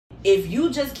If you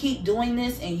just keep doing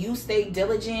this and you stay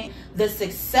diligent, the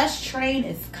success train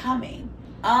is coming.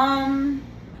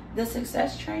 The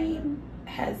success train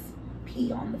has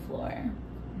pee on the floor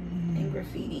and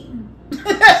graffiti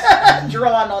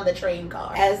drawn on the train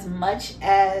car. As much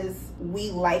as we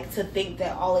like to think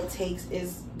that all it takes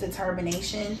is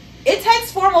determination, it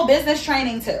takes formal business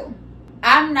training too.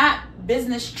 I'm not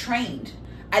business trained.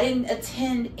 I didn't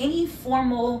attend any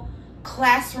formal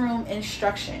classroom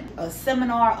instruction, a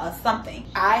seminar or something.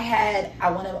 I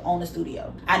want to own a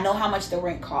studio. I know how much the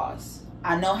rent costs.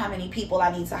 I know how many people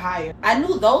I need to hire. I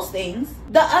knew those things.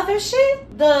 The other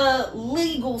shit, the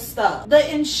legal stuff,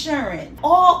 the insurance,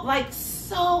 all, like,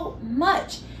 so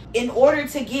much. In order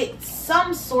to get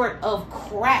some sort of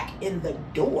crack in the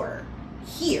door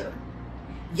here,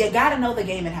 you gotta know the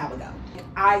game and have a go.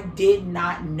 I did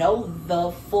not know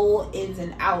the full ins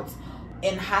and outs.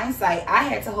 In hindsight, I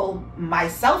had to hold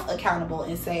myself accountable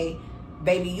and say,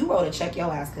 baby, you wrote a check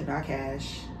your ass could not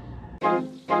cash.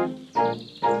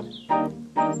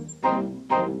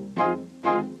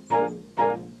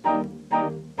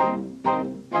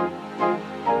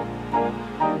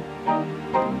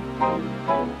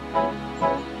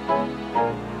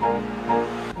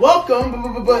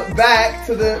 Welcome back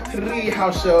to the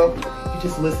TreeHouse Show. You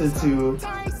just listened to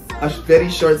a very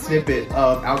short snippet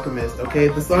of Alchemist, okay?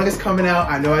 The song is coming out.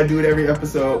 I know I do it every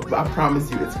episode, but I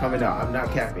promise you it's coming out. I'm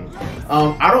not capping.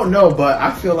 I don't know, but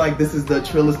I feel like this is the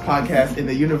trillest podcast in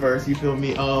the universe, you feel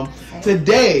me?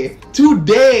 Today,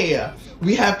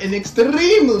 we have an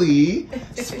extremely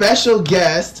special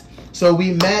guest. So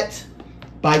we met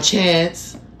by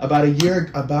chance about a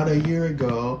year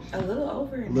ago. A little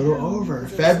over.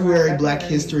 February, Black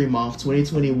History Month,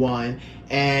 2021.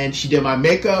 And she did my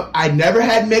makeup. I never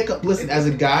had makeup. Listen, as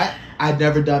a guy, I'd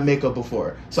never done makeup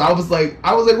before. So I was like,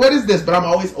 what is this? But I'm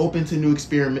always open to new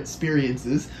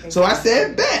experiences. So I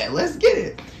said, bet, let's get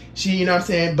it. She, you know what I'm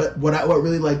saying? But what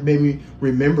really like made me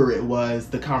remember it was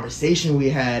the conversation we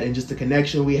had and just the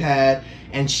connection we had.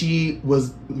 And she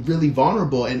was really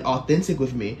vulnerable and authentic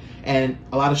with me. And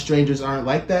a lot of strangers aren't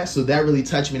like that. So that really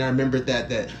touched me. And I remembered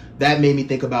that made me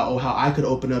think about, how I could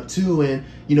open up too. And,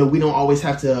 we don't always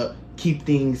have to keep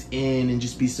things in and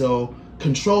just be so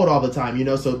controlled all the time,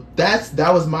 So that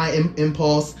was my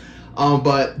impulse.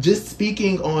 But just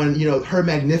speaking on, her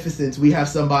magnificence, we have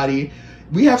somebody,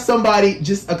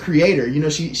 just a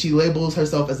creator. She labels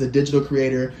herself as a digital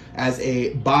creator, as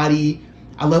a body.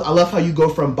 I love how you go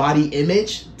from body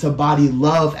image to body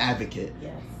love advocate.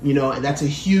 Yes. And that's a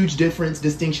huge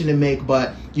distinction to make.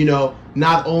 But,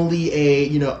 not only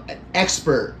an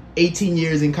expert, 18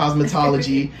 years in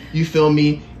cosmetology, you feel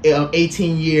me?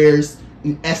 18 years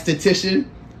esthetician.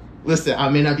 Listen, I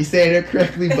may not be saying it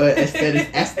correctly, but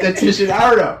esthetician, I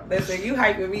don't know. Listen, you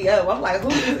hyping me up. I'm like,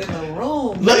 who's in the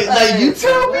room? Like you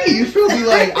tell me. You feel me?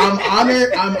 Like,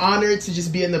 I'm honored to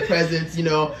just be in the presence,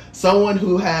 someone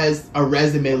who has a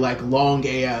resume like long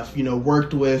AF,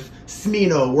 worked with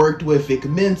Smino, worked with Vic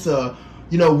Mensa,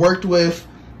 worked with,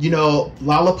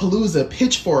 Lollapalooza,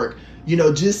 Pitchfork,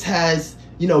 just has,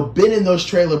 been in those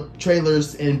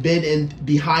trailers and been in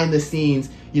behind the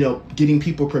scenes, getting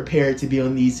people prepared to be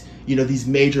on these, these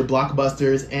major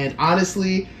blockbusters. And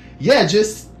honestly,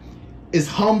 just is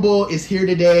humble, is here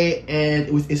today, and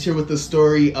is here with the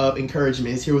story of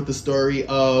encouragement. Is here with the story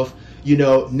of,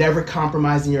 never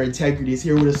compromising your integrity. Is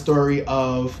here with a story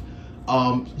of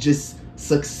just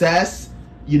success,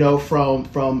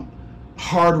 from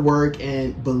hard work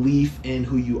and belief in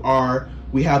who you are.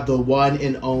 We have the one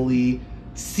and only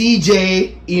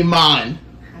CeeJaye Iman.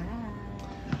 Hi.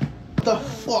 What the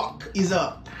fuck is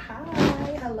up? Hi.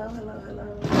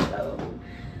 Hello.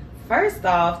 First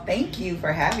off, thank you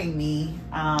for having me.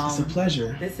 It's a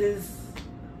pleasure. This is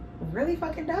really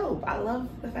fucking dope. I love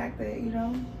the fact that,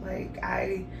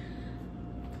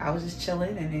 I was just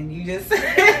chilling and then you just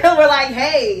were like,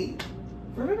 hey,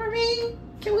 remember me?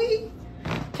 Can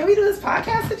we do this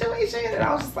podcast situation? And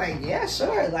I was just like, yeah,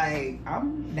 sure. Like,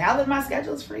 now that my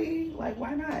schedule's free, like,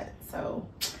 why not? So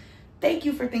thank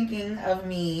you for thinking of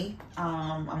me.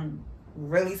 I'm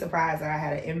really surprised that I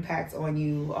had an impact on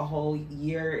you a whole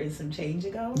year and some change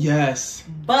ago. Yes.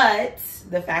 But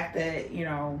the fact that,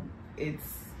 it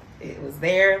was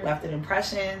there, left an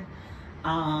impression.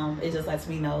 It just lets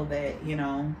me know that,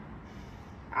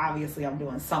 obviously I'm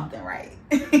doing something right.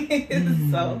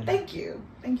 So thank you.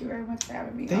 Thank you very much for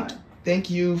having me on.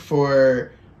 Thank you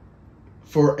for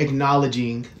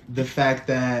acknowledging the fact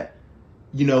that,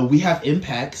 we have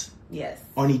impacts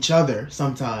on each other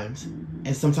sometimes.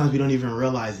 And sometimes we don't even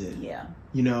realize it. Yeah.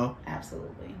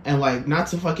 Absolutely. And like, not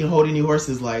to fucking hold any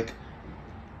horses, like,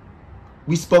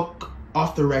 we spoke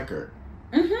off the record.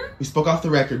 We spoke off the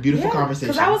record. Beautiful conversation.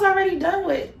 Because I was already done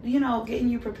with, you know, getting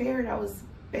you prepared. I was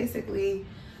basically,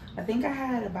 I think I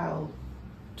had about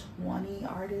 20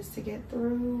 artists to get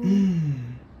through.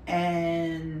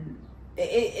 And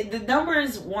the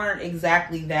numbers weren't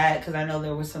exactly that, because I know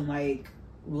there was some like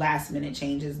last minute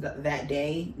changes that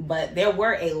day. But there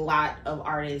were a lot of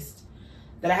artists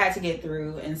that I had to get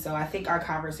through, and so I think our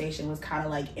conversation was kind of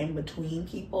like in between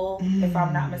people, if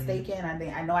I'm not mistaken.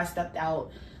 I know I stepped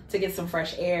out to get some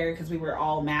fresh air because we were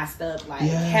all masked up like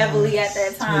heavily at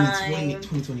that time.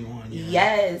 2021. Yeah.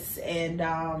 Yes,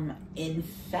 and in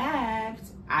fact,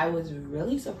 I was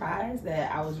really surprised that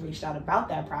I was reached out about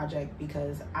that project,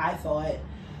 because I thought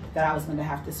that I was going to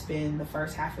have to spend the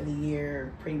first half of the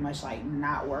year pretty much like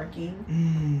not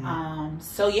working.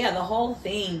 So yeah, the whole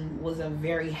thing was a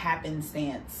very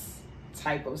happenstance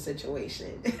type of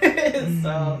situation.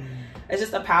 So it's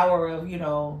just the power of, you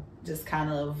know, just kind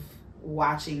of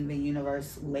watching the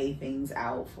universe lay things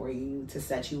out for you to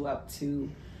set you up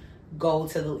to go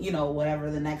to the, you know,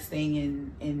 whatever the next thing,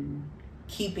 in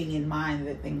keeping in mind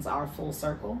that things are full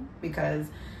circle. Because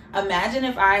imagine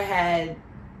if I had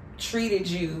treated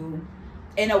you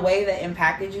in a way that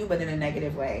impacted you, but in a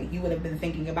negative way. You would have been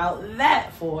thinking about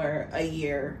that for a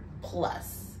year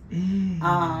plus.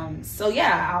 So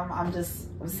yeah, I'm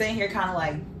sitting here kind of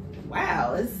like,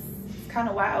 wow, it's kind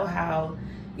of wild how,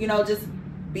 you know, just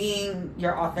being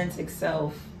your authentic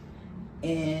self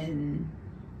in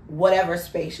whatever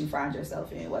space you find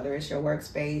yourself in, whether it's your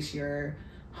workspace, your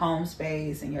home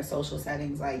space, and your social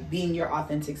settings, like being your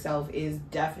authentic self is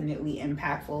definitely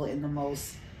impactful in the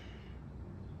most,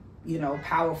 you know,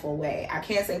 powerful way. I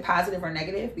can't say positive or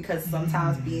negative, because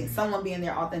sometimes someone being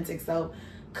their authentic self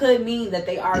could mean that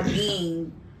they are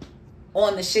being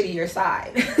on the shittier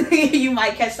side. You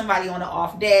might catch somebody on an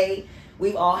off day.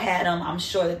 We've all had them. I'm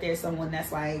sure that there's someone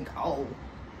that's like, oh,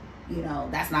 you know,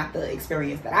 that's not the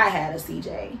experience that I had of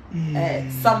CeeJaye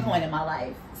at some point in my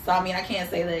life. So I mean, I can't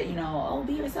say that, you know, oh,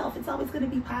 be yourself, it's always going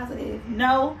to be positive.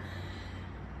 No,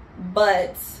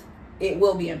 but it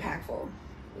will be impactful,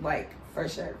 like for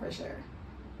sure.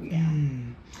 Yeah.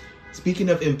 Speaking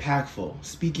of impactful,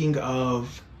 speaking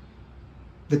of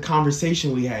the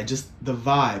conversation we had, just the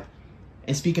vibe,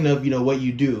 and speaking of, you know, what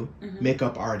you do,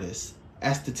 makeup artist,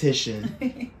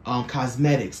 esthetician,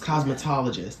 cosmetics,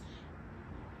 cosmetologist,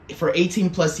 for 18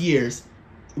 plus years,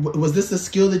 was this a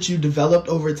skill that you developed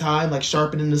over time, like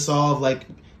sharpening the saw of like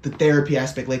the therapy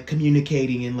aspect, like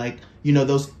communicating and like, you know,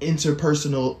 those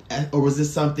interpersonal, or was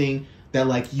this something that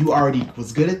like you already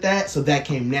was good at that, so that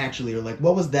came naturally, or like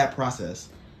what was that process?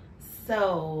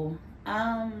 So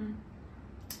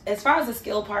as far as the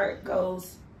skill part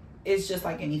goes, it's just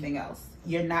like anything else.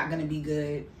 You're not going to be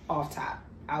good off top.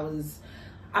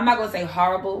 I'm not going to say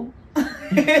horrible.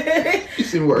 You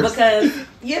seem worse. Because,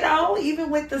 you know, even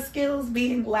with the skills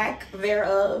being lack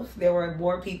thereof, there were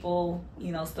more people,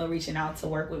 you know, still reaching out to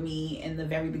work with me in the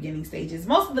very beginning stages.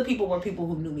 Most of the people were people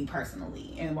who knew me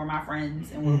personally and were my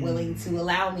friends and were willing to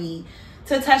allow me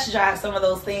to test drive some of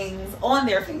those things on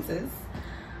their faces.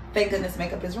 Thank goodness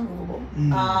makeup is removable.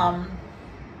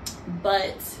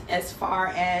 But as far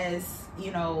as,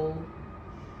 you know,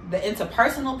 the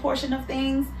interpersonal portion of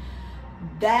things,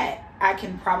 that I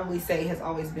can probably say has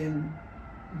always been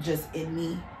just in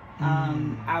me.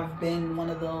 I've been one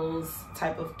of those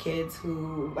type of kids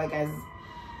who, like, as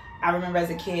I remember as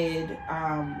a kid,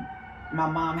 my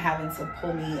mom having to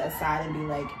pull me aside and be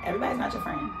like, everybody's not your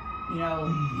friend. You know,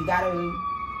 you gotta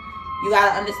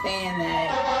understand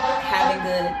that having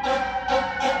good...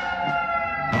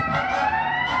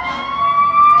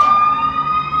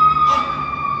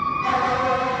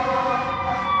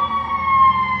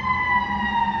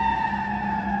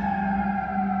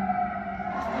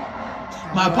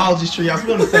 My apologies, TreeHouse.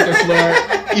 We're on the second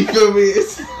floor. You feel me?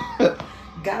 It's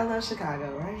gotta love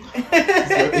Chicago, right?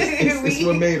 It's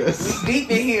what made us. We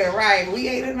deep in here, right? We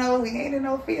ain't in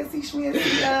no fancy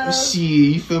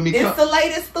schmancy. You feel me? It's the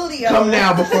latest studio. Come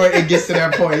now before it gets to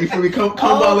that point. You feel me? Come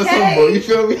while it's humble. You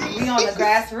feel me? We on the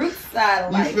grassroots side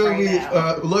of life. You feel right me?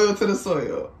 Now. Loyal to the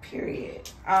soil. Period.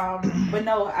 But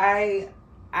no, I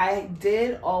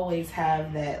did always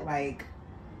have that like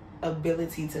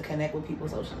ability to connect with people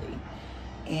socially.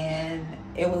 And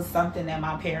it was something that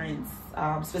my parents,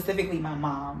 specifically my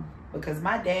mom, because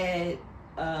my dad,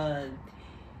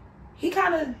 he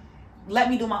kind of let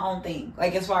me do my own thing.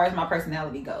 Like, as far as my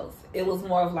personality goes, it was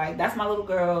more of like, that's my little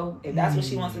girl. If that's what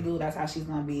she wants to do, that's how she's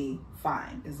going to be,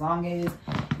 fine. As long as,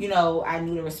 you know, I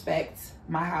knew to respect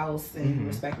my house and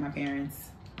respect my parents,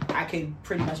 I could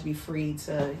pretty much be free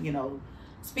to, you know,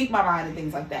 speak my mind and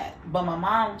things like that. But my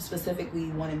mom specifically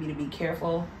wanted me to be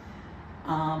careful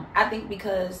I think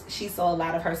because she saw a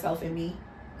lot of herself in me.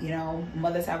 You know,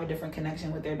 mothers have a different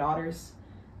connection with their daughters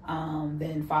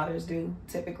than fathers do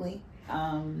typically.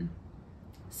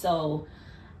 So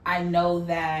I know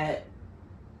that,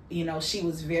 you know, she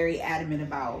was very adamant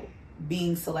about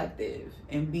being selective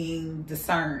and being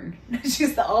discerned. She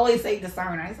used to always say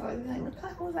discern. I used to always be like, what the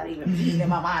hell does that even mean in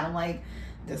my mind? I'm like,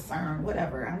 discern,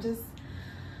 whatever. I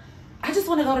just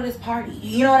want to go to this party.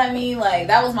 You know what I mean? Like,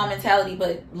 that was my mentality.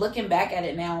 But looking back at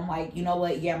it now, I'm like, you know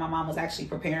what? Yeah, my mom was actually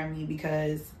preparing me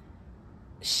because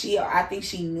I think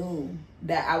she knew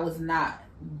that I was not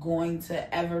going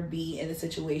to ever be in a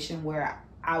situation where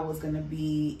I was going to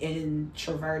be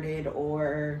introverted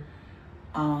or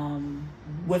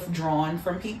withdrawn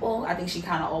from people. I think she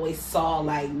kind of always saw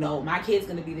like, no, my kid's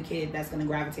going to be the kid that's going to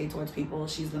gravitate towards people.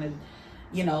 She's going to,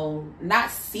 you know, not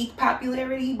seek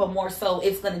popularity, but more so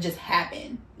it's going to just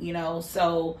happen, you know?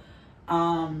 So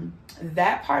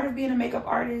that part of being a makeup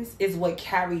artist is what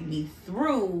carried me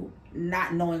through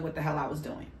not knowing what the hell I was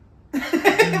doing.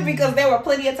 Because there were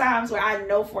plenty of times where I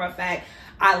know for a fact,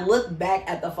 I look back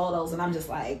at the photos and I'm just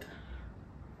like,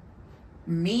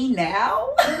 me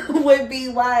now would be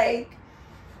like,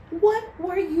 what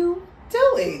were you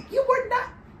doing? Were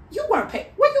you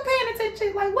paying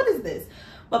attention? Like, what is this?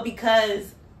 But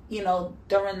because, you know,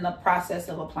 during the process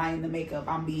of applying the makeup,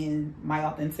 I'm being my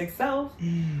authentic self.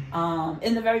 In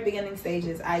the very beginning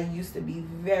stages, I used to be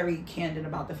very candid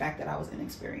about the fact that I was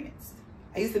inexperienced.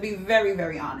 I used to be very,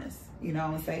 very honest, you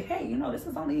know, and say, hey, you know,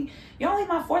 you're only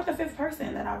my 4th or 5th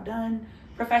person that I've done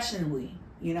professionally,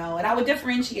 you know, and I would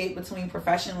differentiate between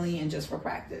professionally and just for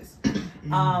practice.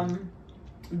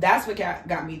 That's what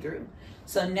got me through.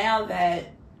 So now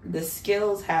that the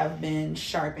skills have been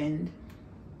sharpened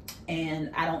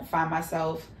and I don't find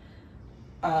myself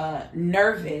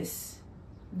nervous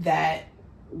that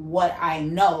what I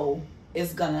know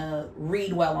is gonna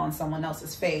read well on someone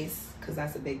else's face, because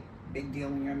that's a big deal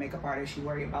when you're a makeup artist. You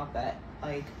worry about that.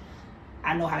 Like,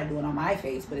 I know how to do it on my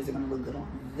face, but is it gonna look good on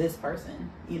this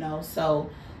person, you know? So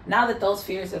now that those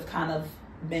fears have kind of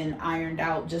been ironed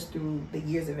out just through the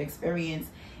years of experience,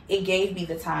 it gave me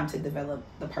the time to develop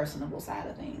the personable side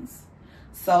of things.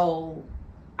 So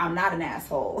I'm not an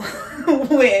asshole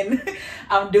when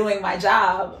I'm doing my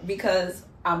job, because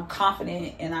I'm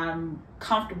confident and I'm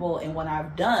comfortable in what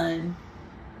I've done.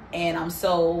 And I'm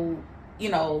so, you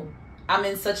know, I'm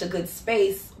in such a good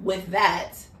space with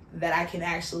that I can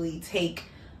actually take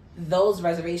those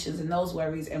reservations and those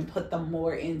worries and put them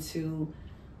more into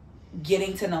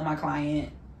getting to know my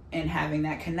client and having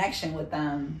that connection with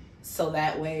them. So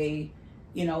that way,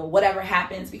 you know, whatever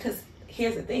happens, because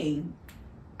here's the thing,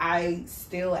 I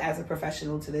still, as a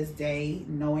professional to this day,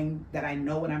 knowing that I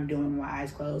know what I'm doing with my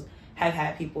eyes closed, have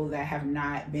had people that have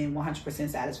not been 100%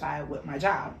 satisfied with my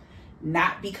job.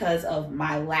 Not because of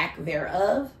my lack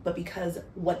thereof, but because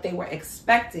what they were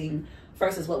expecting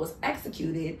versus what was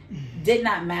executed did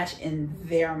not match in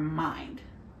their mind.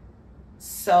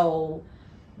 So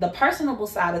the personable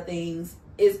side of things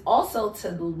is also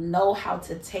to know how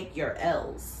to take your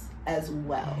L's as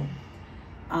well.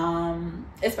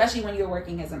 Especially when you're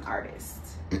working as an artist.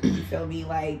 You feel me?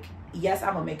 Like, yes,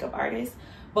 I'm a makeup artist,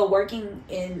 but working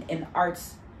in an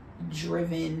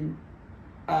arts-driven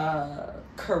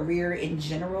career in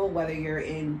general, whether you're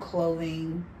in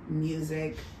clothing,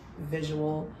 music,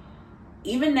 visual,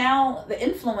 even now the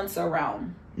influencer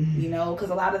realm, you know,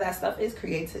 because a lot of that stuff is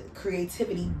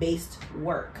creativity-based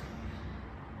work.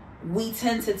 We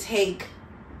tend to take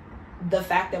the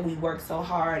fact that we work so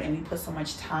hard and we put so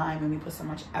much time and we put so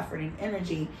much effort and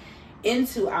energy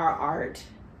into our art,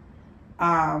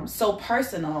 so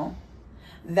personal,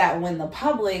 that when the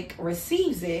public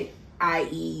receives it,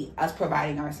 i.e. us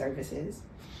providing our services,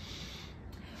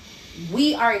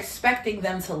 we are expecting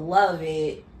them to love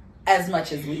it as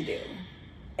much as we do.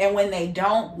 And when they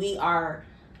don't, we are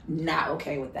not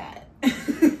okay with that.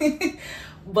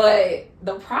 But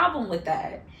the problem with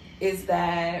that is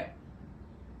that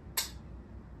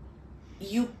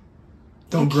you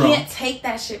can't take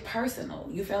that shit personal.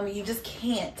 You feel me? You just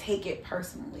can't take it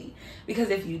personally. Because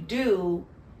if you do,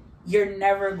 you're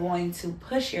never going to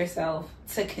push yourself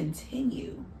to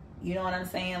continue. You know what I'm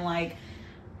saying? Like,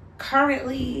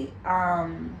 currently,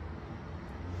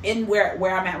 in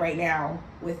where I'm at right now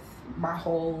with my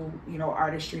whole, you know,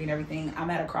 artistry and everything, I'm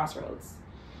at a crossroads.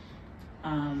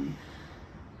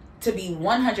 To be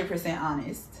 100%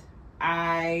 honest,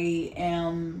 I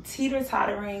am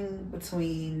teeter-tottering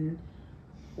between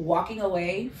walking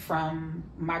away from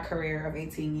my career of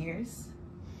 18 years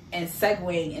and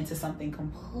segueing into something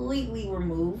completely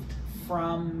removed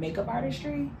from makeup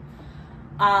artistry,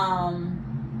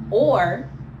 or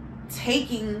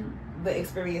taking the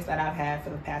experience that I've had for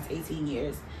the past 18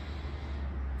 years,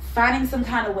 finding some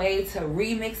kind of way to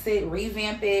remix it,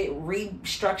 revamp it,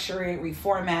 restructure it,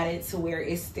 reformat it to where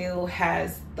it still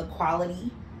has the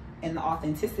quality and the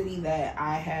authenticity that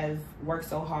I have worked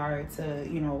so hard to,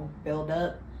 you know, build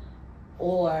up,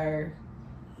 or,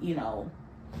 you know,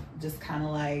 just kind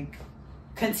of like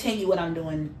continue what I'm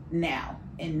doing now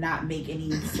and not make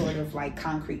any sort of like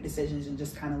concrete decisions and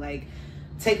just kind of like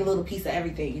take a little piece of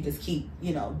everything and just keep,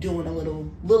 you know, doing a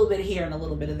little bit here and a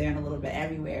little bit of there and a little bit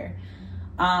everywhere.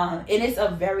 And it's a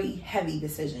very heavy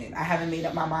decision. I haven't made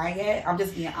up my mind yet. I'm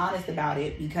just being honest about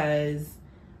it because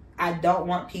I don't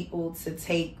want people to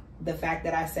take the fact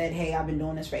that I said, hey, I've been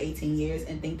doing this for 18 years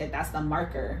and think that that's the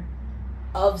marker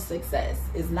of success.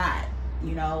 Is not,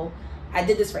 you know. I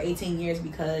did this for 18 years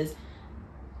because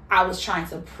I was trying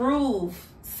to prove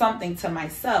something to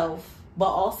myself, but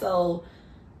also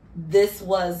this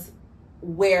was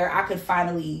where I could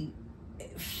finally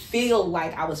feel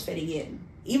like I was fitting in,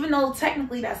 even though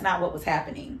technically that's not what was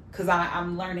happening. Because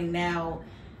I'm learning now,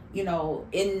 you know,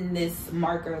 in this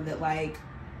marker that like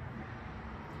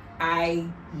I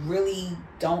really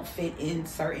don't fit in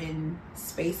certain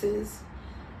spaces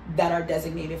that are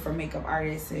designated for makeup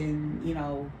artists, and, you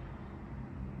know,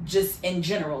 just in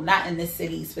general, not in this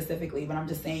city specifically, but I'm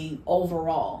just saying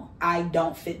overall, I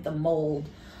don't fit the mold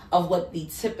of what the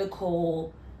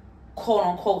typical quote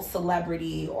unquote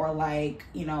celebrity or like,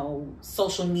 you know,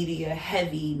 social media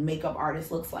heavy makeup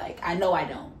artist looks like. I know I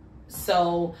don't.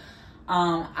 So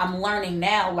I'm learning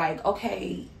now, like,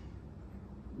 okay,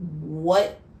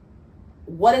 what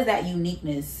is that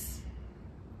uniqueness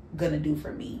gonna do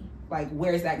for me? Like,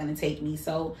 where's that gonna take me?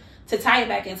 So to tie it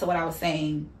back into what I was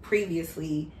saying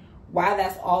previously, why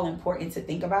that's all important to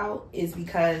think about is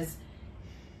because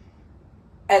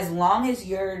as long as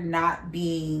you're not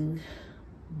being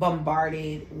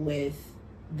bombarded with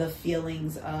the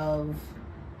feelings of,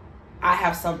 I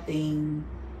have something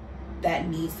that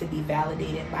needs to be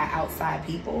validated by outside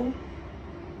people,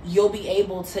 you'll be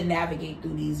able to navigate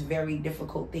through these very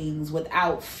difficult things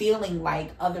without feeling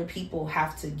like other people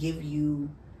have to give you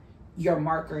your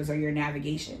markers or your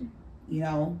navigation. You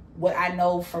know, what I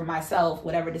know for myself,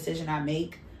 whatever decision I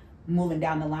make moving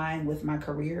down the line with my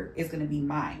career is going to be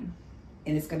mine.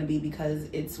 And it's going to be because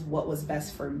it's what was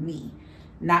best for me.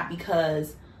 Not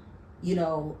because, you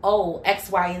know, oh, X,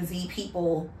 Y, and Z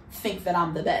people think that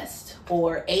I'm the best.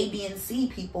 Or A, B, and C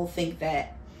people think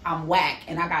that I'm whack.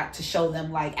 And I got to show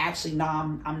them, like, actually, no,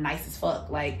 I'm nice as fuck.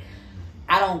 Like,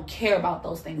 I don't care about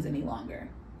those things any longer.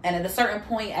 And at a certain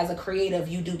point as a creative,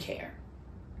 you do care.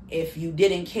 If you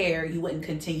didn't care, you wouldn't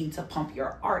continue to pump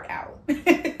your art out.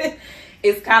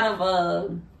 It's kind of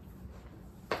a,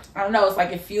 I don't know, it's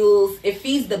like it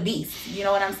feeds the beast, you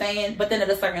know what I'm saying? But then at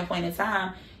a certain point in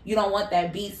time, you don't want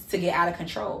that beast to get out of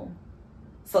control.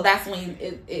 So that's when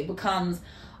it becomes,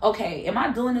 okay, am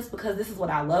I doing this because this is what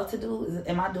I love to do?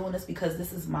 Am I doing this because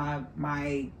this is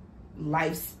my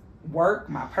life's work,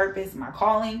 my purpose, my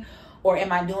calling? Or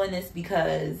am I doing this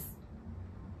because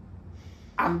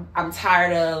I'm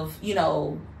tired of, you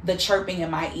know, the chirping in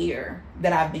my ear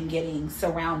that I've been getting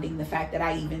surrounding the fact that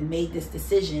I even made this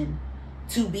decision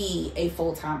to be a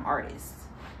full-time artist.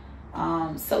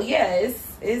 So yeah,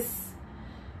 it's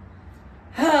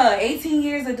 18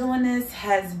 years of doing this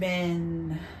has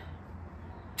been,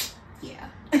 yeah,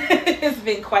 it's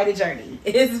been quite a journey.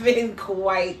 It's been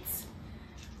quite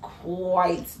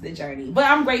the journey, but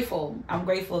I'm grateful. I'm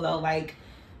grateful though. Like,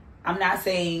 I'm not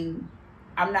shitting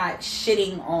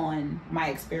on my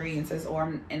experiences,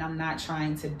 and I'm not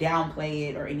trying to downplay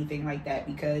it or anything like that,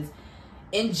 because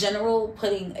in general,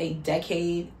 putting a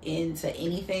decade into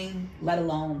anything, let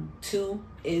alone 2,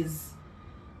 is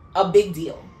a big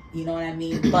deal. You know what I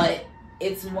mean? But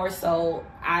it's more so,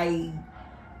 I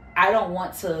don't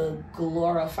want to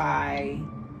glorify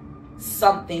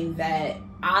something that,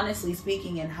 honestly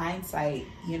speaking, in hindsight,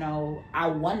 you know, I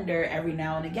wonder every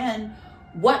now and again,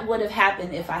 what would have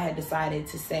happened if I had decided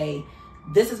to say,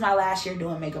 this is my last year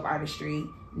doing makeup artistry.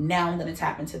 Now I'm going to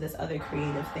tap into this other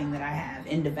creative thing that I have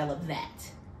and develop that.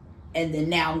 And then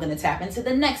now I'm going to tap into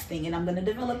the next thing and I'm going to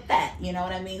develop that. You know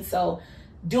what I mean? So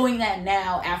doing that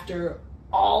now after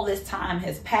all this time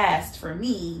has passed for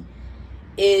me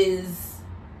is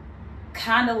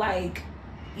kind of like,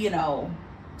 you know,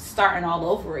 starting all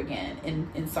over again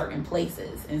in certain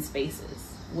places and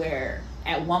spaces where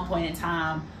at one point in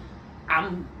time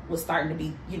I was starting to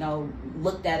be, you know,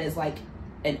 looked at as like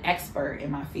an expert in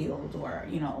my field, or,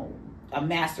 you know, a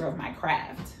master of my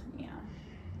craft. Yeah.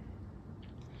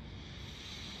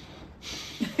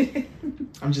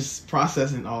 I'm just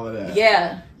processing all of that.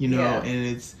 Yeah. You know, yeah. and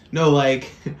it's, no, like,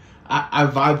 I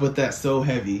vibe with that so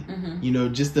heavy. You know,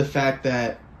 just the fact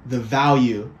that the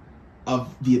value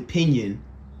of the opinion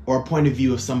or point of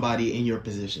view of somebody in your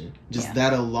position, just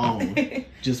that alone,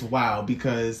 just wow.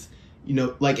 Because, you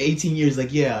know, like 18 years,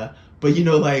 like, yeah, but you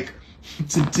know, like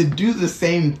to do the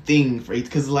same thing for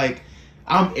because like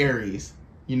I'm Aries,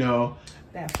 you know,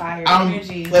 that fire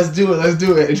energy. Let's do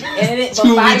it. And it,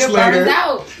 2 fire weeks burns later,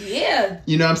 out. Yeah.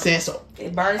 You know what I'm saying? So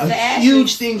it burns a to ashes.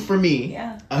 huge thing for me.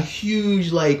 Yeah. A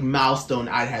huge like milestone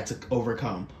I had to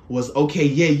overcome was, okay,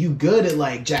 yeah, you good at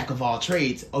like jack of all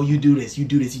trades. Oh, you do this, you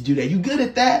do this, you do that. You good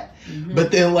at that.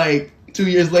 But then like 2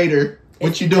 years later,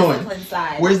 what you doing?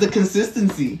 Where's the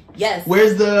consistency? Yes.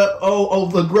 Where's the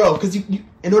the growth? Because you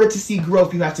in order to see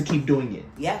growth, you have to keep doing it.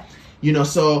 Yeah. You know,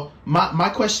 so my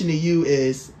question to you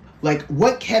is, like,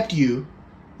 what kept you,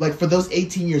 like, for those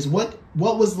 18 years, what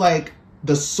was, like,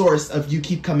 the source of you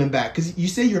keep coming back? Because you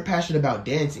say you're passionate about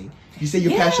dancing. You say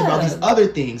you're passionate about these other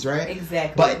things, right?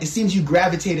 Exactly. But it seems you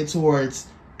gravitated towards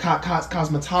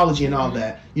cosmetology and all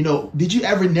that. You know, did you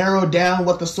ever narrow down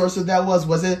what the source of that was?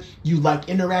 Was it you, like,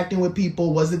 interacting with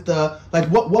people? Was it the, like,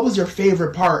 what was your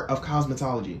favorite part of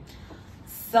cosmetology?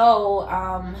 So,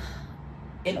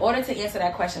 in order to answer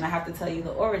that question, I have to tell you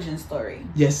the origin story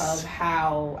of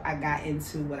how I got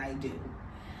into what I do.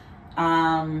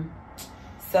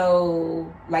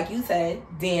 So, like you said,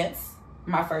 dance,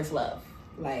 my first love.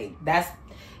 Like, that's,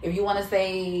 if you want to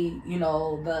say, you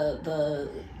know, the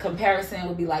comparison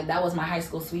would be like, that was my high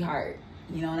school sweetheart.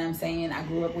 You know what I'm saying? I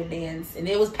grew up with dance, and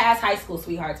it was past high school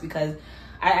sweethearts because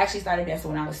I actually started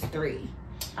dancing when I was 3.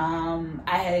 I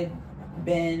had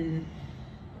been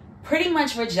pretty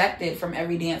much rejected from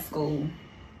every dance school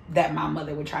that my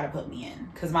mother would try to put me in,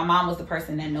 because my mom was the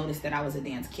person that noticed that I was a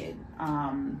dance kid.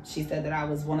 She said that I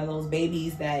was one of those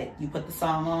babies that you put the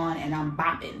song on and I'm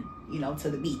bopping, you know, to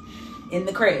the beat in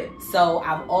the crib. So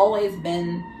I've always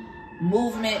been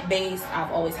movement based.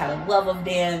 I've always had a love of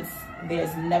dance.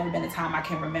 There's never been a time I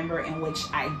can remember in which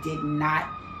I did not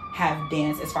have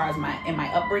dance as far as in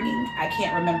my upbringing. I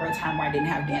can't remember a time where I didn't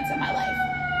have dance in my life.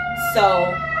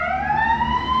 So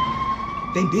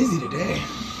they busy today.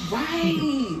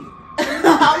 Right.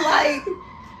 I'm like,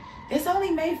 it's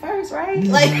only May 1st, right?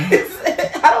 Like,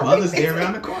 I don't Mother's Day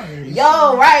around the corner.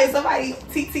 Yo, right. Somebody,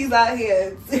 TT's out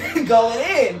here going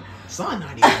in. Son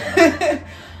not even.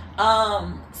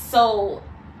 So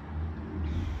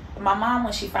my mom,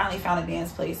 when she finally found a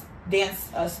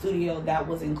dance studio that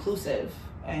was inclusive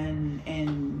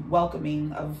and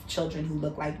welcoming of children who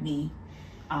look like me.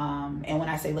 And when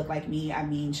I say look like me, I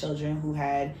mean children who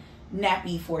had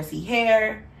nappy 4C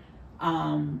hair,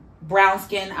 brown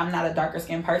skin. I'm not a darker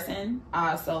skin person,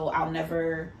 so I'll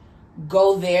never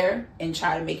go there and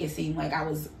try to make it seem like I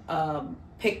was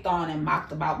picked on and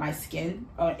mocked about my skin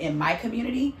in my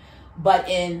community. But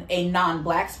in a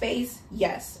non-black space,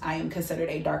 yes, I am considered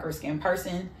a darker skin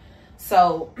person.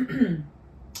 So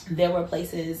there were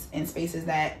places and spaces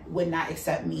that would not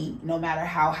accept me, no matter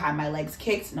how high my legs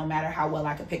kicked, no matter how well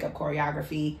I could pick up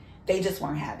choreography. They just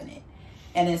weren't having it.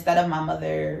 And instead of my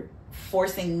mother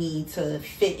forcing me to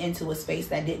fit into a space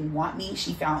that didn't want me,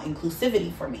 she found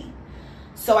inclusivity for me.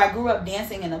 So I grew up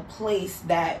dancing in a place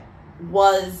that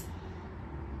was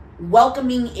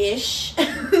welcoming-ish,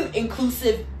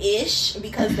 inclusive-ish,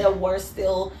 because there were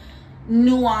still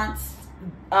nuanced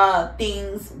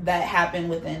things that happen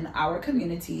within our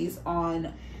communities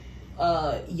on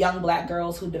young black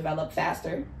girls who develop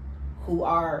faster, who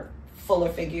are fuller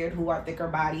figured, who are thicker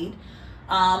bodied.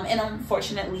 And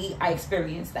unfortunately, I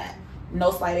experienced that. No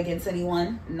slight against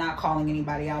anyone, not calling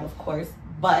anybody out, of course,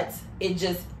 but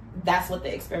that's what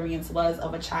the experience was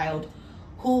of a child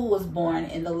who was born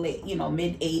in the late,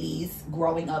 mid 80s,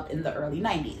 growing up in the early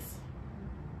 90s.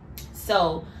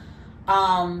 So,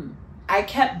 I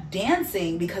kept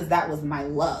dancing because that was my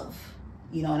love.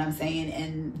 You know what I'm saying?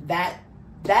 And that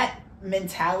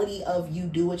mentality of you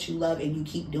do what you love and you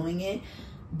keep doing it,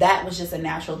 that was just a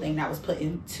natural thing that was put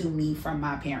into me from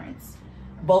my parents.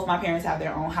 Both my parents have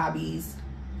their own hobbies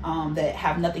that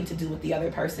have nothing to do with the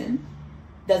other person.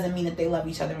 Doesn't mean that they love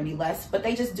each other any less, but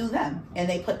they just do them. And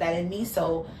they put that in me.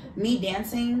 So me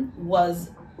dancing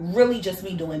was really just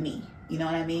me doing me. You know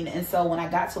what I mean? And so when I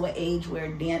got to an age where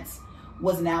dance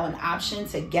was now an option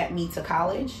to get me to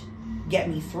college, get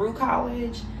me through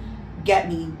college, get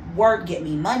me work, get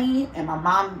me money. And my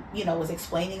mom, was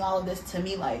explaining all of this to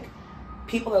me, like,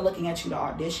 people are looking at you to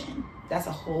audition. That's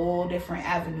a whole different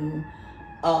avenue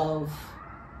of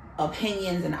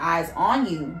opinions and eyes on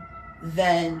you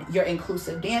than your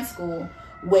inclusive dance school,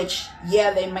 which,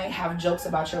 yeah, they might have jokes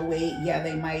about your weight. Yeah,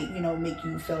 they might, make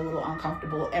you feel a little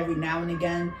uncomfortable every now and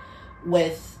again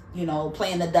with,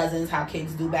 playing the dozens, how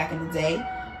kids do back in the day.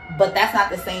 But that's not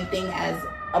the same thing as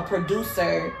a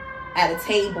producer at a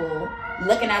table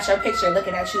looking at your picture,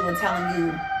 looking at you and telling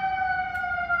you.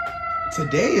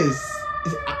 Today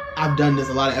I've done this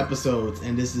a lot of episodes,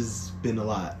 and this has been a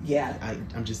lot. Yeah.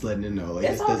 I'm just letting it know. Like,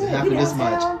 It's this doesn't good. happen this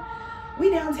much. We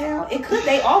downtown.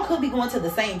 They all could be going to the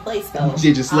same place though.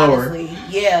 They're just slower. Honestly.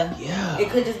 Yeah. Yeah. It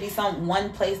could just be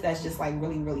one place that's just like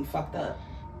really, really fucked up.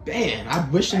 Man, I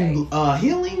wish him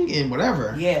healing and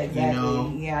whatever. Yeah, exactly. You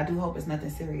know? Yeah, I do hope it's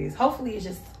nothing serious. Hopefully it's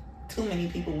just too many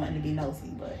people wanting to be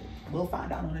nosy, but we'll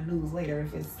find out on the news later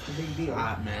if it's a big deal.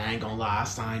 Man, I ain't gonna lie, I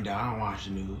signed out. I don't watch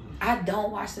the news. I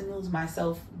don't watch the news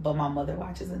myself, but my mother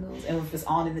watches the news. And if it's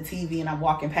on in the TV and I'm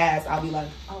walking past, I'll be like,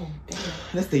 oh, damn.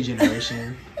 That's their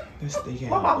generation.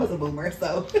 My mom was a boomer,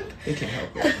 so. They can't help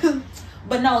it.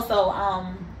 But no, so,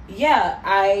 yeah,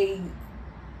 I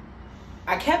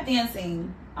kept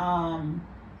dancing, and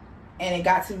it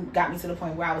got me to the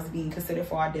point where I was being considered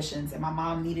for auditions, and my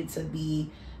mom needed to be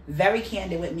very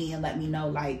candid with me and let me know,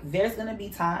 like, there's gonna be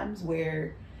times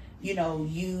where, you know,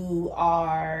 you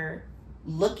are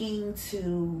looking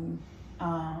to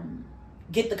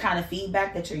get the kind of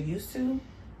feedback that you're used to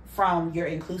from your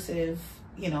inclusive,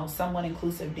 you know, somewhat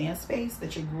inclusive dance space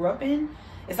that you grew up in.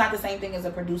 It's not the same thing as a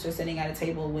producer sitting at a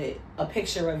table with a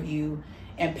picture of you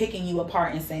and picking you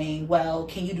apart and saying, well,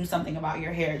 can you do something about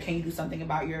your hair? Can you do something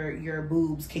about your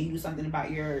boobs? Can you do something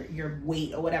about your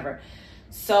weight or whatever?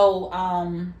 So,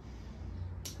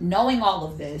 knowing all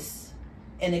of this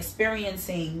and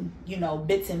experiencing, you know,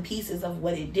 bits and pieces of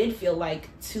what it did feel like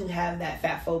to have that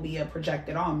fat phobia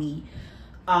projected on me,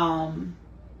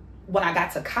 when I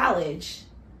got to college,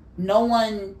 no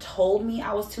one told me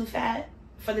I was too fat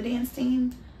for the dance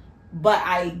team, but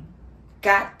I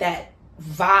got that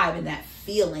vibe and that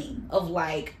feeling of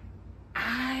like,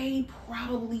 I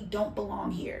probably don't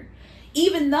belong here.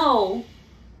 Even though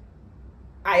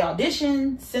I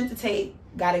auditioned, sent the tape,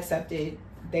 got accepted,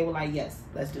 they were like, yes,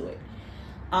 let's do it.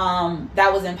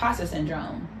 That was imposter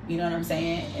syndrome. You know what I'm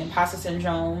saying? Imposter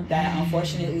syndrome that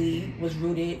unfortunately was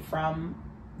rooted from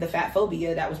the fat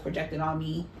phobia that was projected on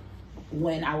me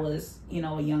when I was, you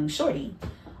know, a young shorty.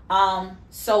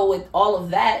 So with all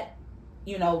of that,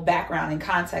 you know, background and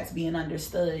context being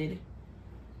understood,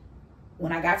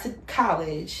 when I got to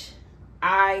college,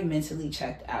 I mentally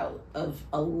checked out of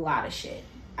a lot of shit.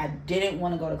 I didn't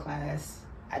want to go to class.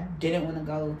 I didn't want to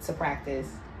go to practice.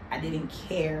 I didn't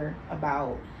care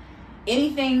about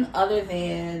anything other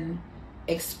than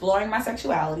exploring my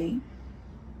sexuality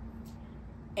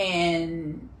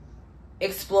and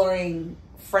exploring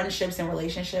friendships and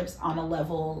relationships on a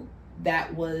level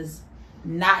that was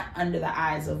not under the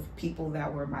eyes of people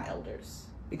that were my elders,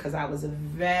 because I was a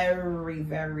very,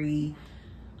 very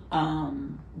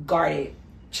guarded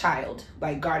child,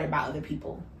 like guarded by other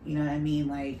people. You know what I mean?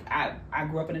 Like I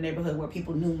grew up in a neighborhood where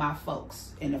people knew my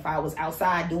folks, and if I was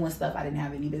outside doing stuff I didn't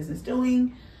have any business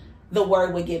doing, the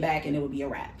word would get back and it would be a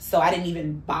wrap. So I didn't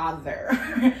even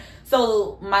bother.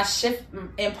 So my shift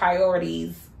in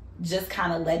priorities just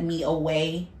kind of led me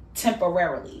away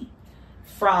temporarily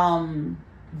from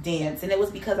dance, and it was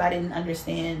because I didn't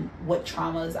understand what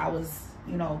traumas I was,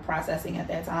 you know, processing at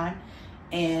that time.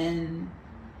 And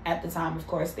at the time, of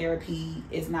course, therapy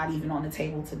is not even on the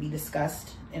table to be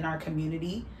discussed in our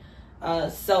community.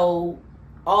 So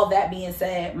all that being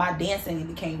said, my dancing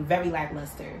became very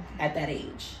lackluster at that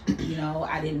age. You know,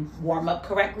 I didn't warm up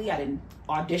correctly. I didn't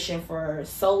audition for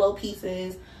solo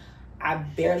pieces. I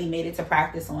barely made it to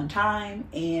practice on time.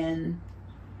 And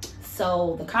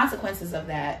so the consequences of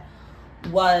that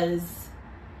was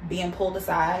being pulled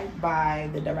aside by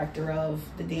the director of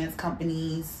the dance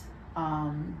companies,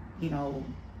 you know,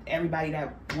 everybody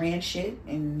that ran shit,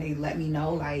 and they let me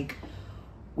know, like,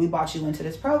 we brought you into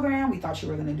this program, we thought you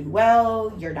were going to do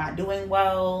well, you're not doing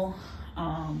well,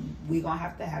 we're going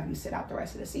to have you sit out the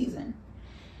rest of the season.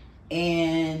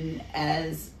 And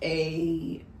as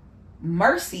a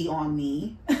mercy on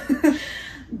me,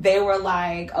 they were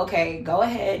like, okay, go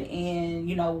ahead and,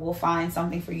 you know, we'll find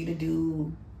something for you to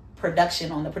do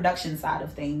production on the production side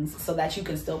of things so that you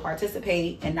can still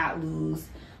participate and not lose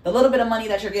the little bit of money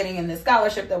that you're getting in this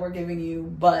scholarship that we're giving you,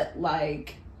 but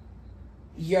like,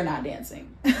 you're not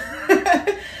dancing.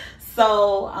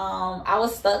 So I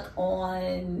was stuck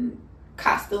on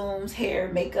costumes,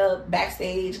 hair, makeup,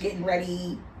 backstage, getting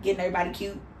ready, getting everybody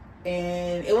cute.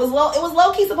 And it was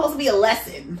low-key supposed to be a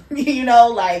lesson, you know,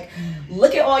 like,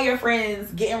 look at all your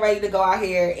friends getting ready to go out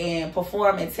here and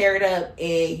perform and tear it up,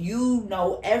 and you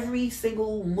know every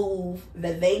single move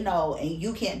that they know, and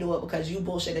you can't do it because you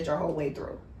bullshitted your whole way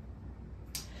through.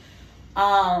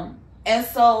 And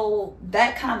so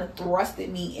that kind of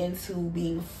thrusted me into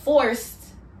being forced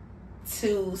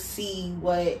to see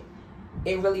what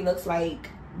it really looks like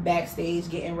backstage,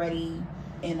 getting ready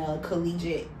in a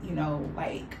collegiate, you know,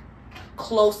 like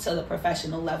close to the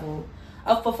professional level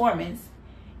of performance,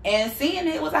 and seeing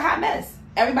it was a hot mess.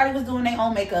 Everybody was doing their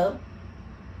own makeup.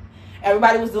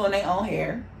 Everybody was doing their own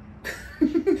hair.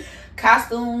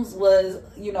 Costumes was,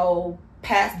 you know,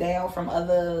 passed down from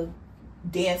other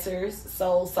dancers.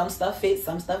 So some stuff fit,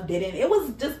 some stuff didn't. It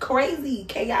was just crazy,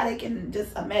 chaotic, and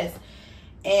just a mess.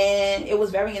 And it was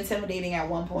very intimidating at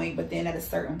one point, but then at a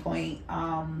certain point,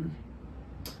 I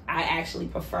actually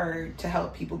preferred to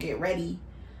help people get ready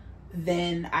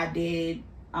than I did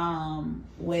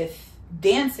with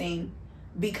dancing,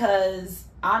 because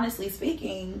honestly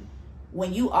speaking,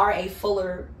 when you are a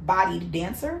fuller bodied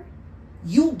dancer,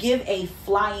 you give a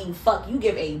flying fuck. You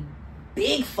give a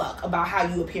big fuck about how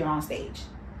you appear on stage,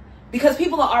 because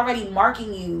people are already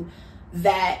marking you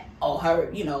that, oh,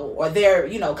 her, you know, or they're,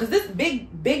 you know, because this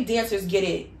big dancers get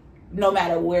it no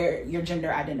matter where your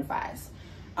gender identifies.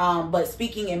 But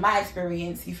speaking in my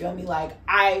experience, you feel me, like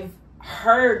I've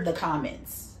heard the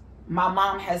comments. My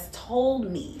mom has told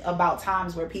me about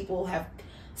times where people have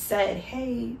said,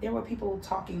 hey, there were people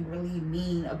talking really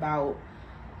mean about,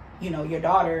 you know, your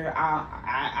daughter.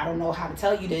 I don't know how to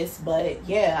tell you this, but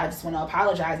yeah, I just want to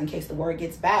apologize in case the word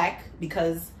gets back,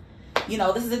 because, you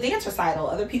know, this is a dance recital.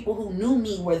 Other people who knew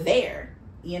me were there,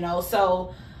 you know.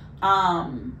 So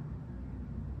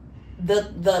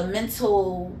the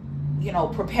mental, you know,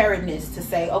 preparedness to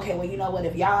say, okay, well, you know what,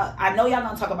 if y'all, I know y'all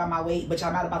gonna talk about my weight, but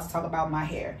y'all not about to talk about my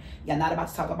hair. Y'all not about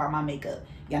to talk about my makeup.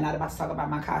 Y'all not about to talk about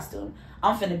my costume.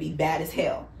 I'm finna be bad as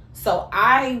hell. So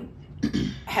I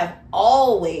have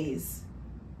always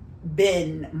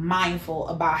been mindful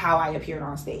about how I appeared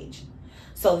on stage.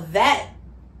 So that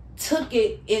took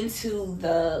it into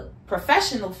the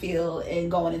professional field and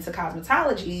going into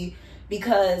cosmetology,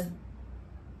 because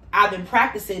I've been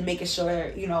practicing making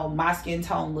sure, you know, my skin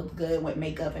tone looked good with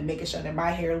makeup, and making sure that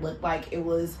my hair looked like it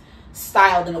was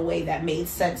styled in a way that made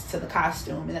sense to the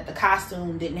costume, and that the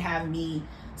costume didn't have me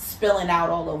spilling out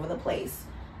all over the place.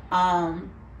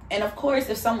 And of course,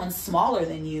 if someone's smaller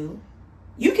than you,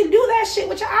 you can do that shit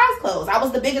with your eyes closed. I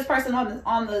was the biggest person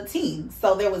on the team,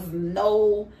 so there was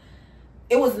no,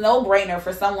 it was no brainer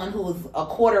for someone who was a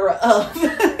quarter of,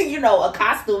 you know, a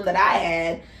costume that I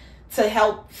had to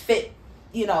help fit,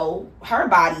 you know, her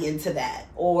body into that,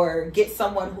 or get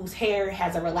someone whose hair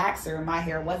has a relaxer and my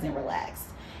hair wasn't relaxed,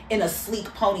 in a sleek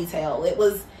ponytail.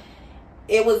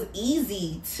 It was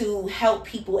easy to help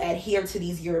people adhere to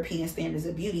these European standards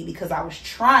of beauty, because I was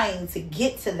trying to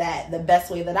get to that the best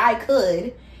way that I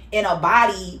could in a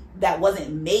body that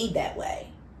wasn't made that way.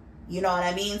 You know what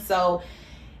I mean? So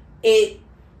it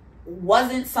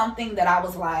wasn't something that I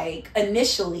was like,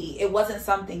 initially, it wasn't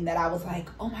something that I was like,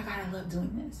 oh my God, I love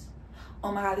doing this.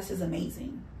 Oh my God, this is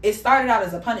amazing. It started out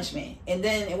as a punishment, and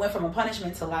then it went from a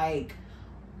punishment to like,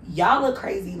 y'all look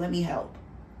crazy, let me help.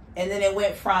 And then it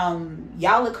went from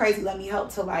y'all look crazy, let me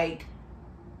help, to like,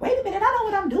 wait a minute, I know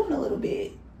what I'm doing a little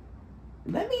bit.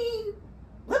 Let me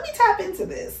tap into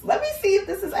this. Let me see if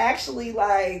this is actually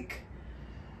like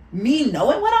me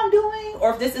knowing what I'm doing,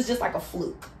 or if this is just like a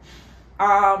fluke.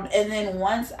 And then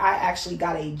once I actually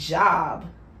got a job,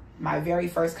 my very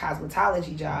first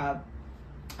cosmetology job,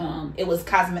 it was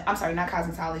cosmetic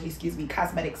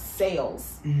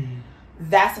sales.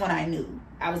 That's when I knew.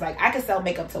 I was like, I could sell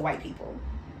makeup to white people.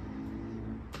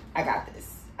 I got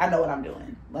this. I know what I'm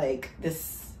doing. Like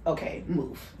this, okay,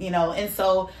 move, you know? And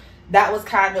so that was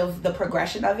kind of the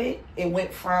progression of it. It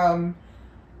went from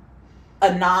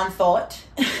a non-thought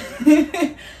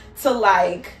to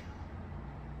like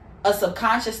a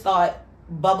subconscious thought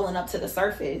bubbling up to the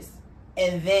surface.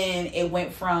 And then it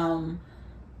went from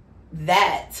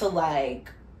that to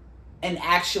like an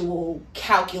actual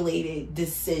calculated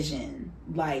decision.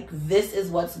 Like, this is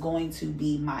what's going to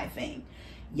be my thing.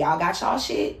 Y'all got y'all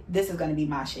shit. This is going to be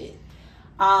my shit.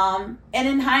 And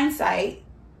in hindsight,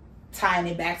 tying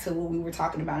it back to what we were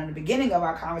talking about in the beginning of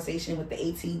our conversation with the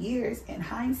 18 years, in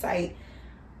hindsight,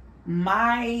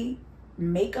 my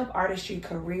makeup artistry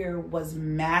career was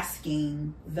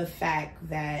masking the fact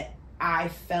that I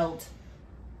felt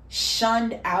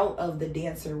shunned out of the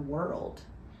dancer world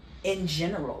in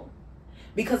general.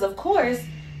 Because of course,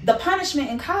 the punishment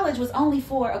in college was only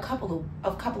for a couple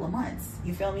of months.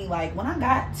 You feel me? Like, when I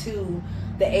got to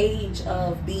the age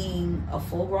of being a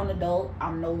full-grown adult,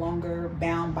 I'm no longer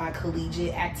bound by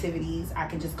collegiate activities. I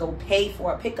can just go pay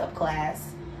for a pickup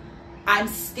class. I'm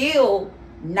still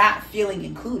not feeling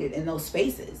included in those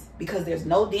spaces, because there's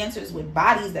no dancers with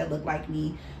bodies that look like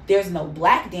me. There's no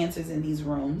black dancers in these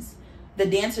rooms. The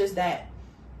dancers that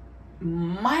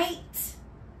might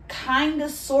kind of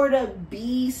sort of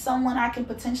be someone I can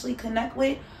potentially connect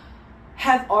with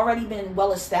have already been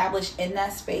well established in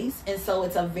that space. And so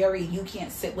it's a very you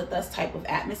can't sit with us type of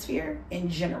atmosphere in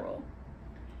general.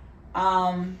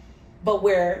 But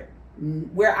where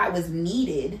I was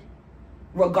needed,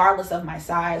 regardless of my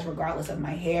size, regardless of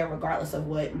my hair, regardless of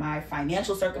what my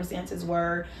financial circumstances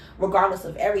were, regardless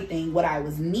of everything, what I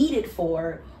was needed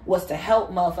for was to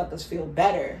help motherfuckers feel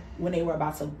better when they were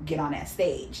about to get on that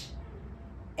stage.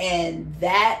 And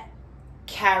that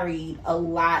carried a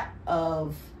lot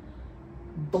of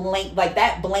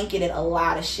that blanketed a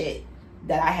lot of shit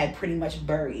that I had pretty much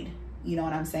buried. You know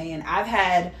what I'm saying? I've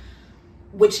had,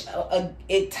 which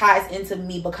it ties into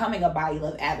me becoming a body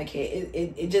love advocate.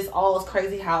 It just all is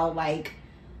crazy how like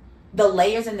the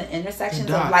layers and the intersections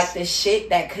of like the shit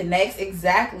that connects.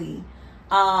 Exactly.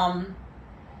 I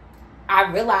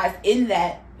realized in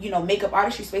that, you know, makeup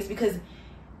artistry space, because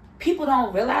people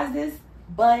don't realize this,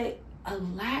 but a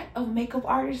lot of makeup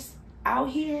artists out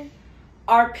here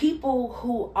are people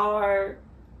who are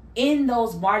in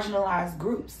those marginalized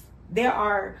groups. There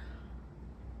are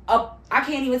I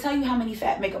can't even tell you how many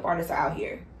fat makeup artists are out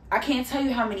here. I can't tell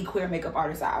you how many queer makeup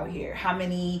artists are out here. How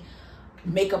many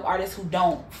makeup artists who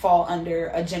don't fall under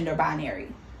a gender binary.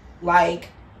 Like,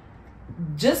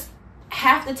 just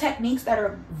half the techniques that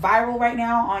are viral right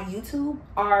now on YouTube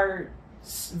are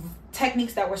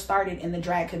techniques that were started in the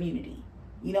drag community.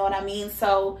 You know what I mean?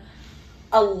 So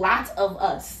a lot of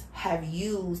us have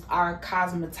used our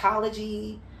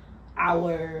cosmetology,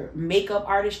 our makeup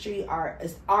artistry,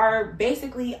 our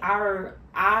basically our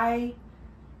eye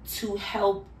to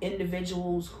help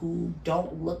individuals who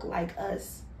don't look like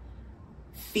us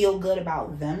feel good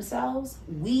about themselves.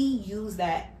 We use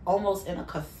that almost in a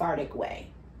cathartic way,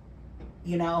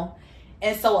 you know?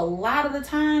 And so a lot of the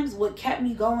times what kept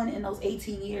me going in those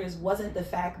 18 years wasn't the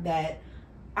fact that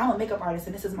I'm a makeup artist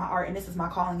and this is my art and this is my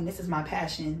calling and this is my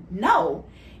passion. No,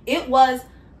 it was,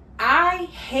 I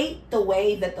hate the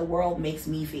way that the world makes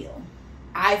me feel.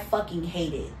 I fucking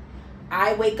hate it.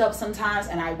 I wake up sometimes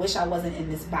and I wish I wasn't in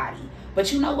this body.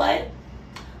 But you know what?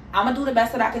 I'm going to do the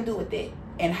best that I can do with it.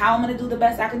 And how I'm going to do the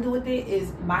best I can do with it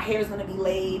is my hair is going to be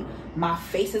laid. My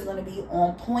face is going to be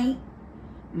on point.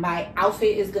 My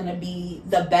outfit is going to be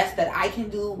the best that I can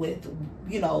do with,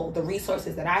 you know, the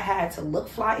resources that I had to look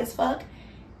fly as fuck.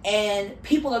 And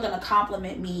people are going to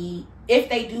compliment me. If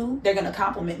they do, they're going to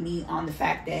compliment me on the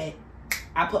fact that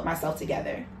I put myself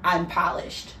together. I'm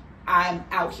polished. I'm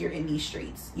out here in these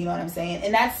streets. You know what I'm saying?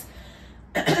 And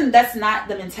that's not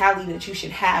the mentality that you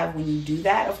should have when you do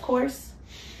that, of course.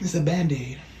 It's a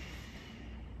Band-Aid.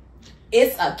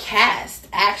 It's a cast,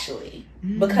 actually.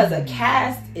 Because a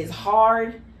cast is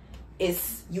hard.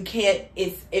 If you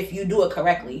do it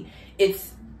correctly,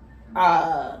 it's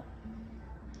a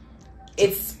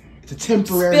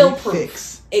temporary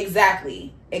fix.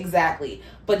 Exactly.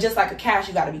 But just like a cast,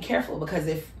 you got to be careful, because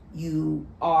if you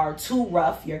are too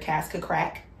rough, your cast could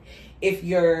crack. If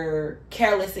you're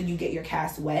careless and you get your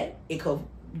cast wet, it could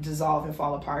dissolve and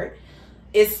fall apart.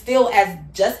 It's still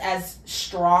just as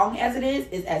strong as it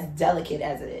is as delicate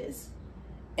as it is.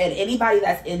 And anybody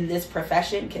that's in this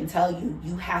profession can tell you,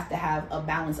 you have to have a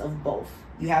balance of both.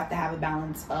 You have to have a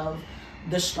balance of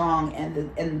the strong and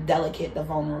the delicate, the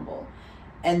vulnerable.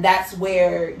 And that's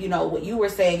where, you know, what you were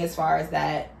saying as far as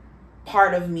that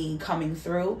part of me coming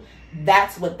through,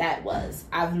 that's what that was.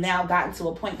 I've now gotten to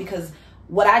a point, because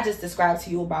what I just described to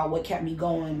you about what kept me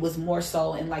going was more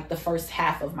so in like the first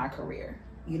half of my career.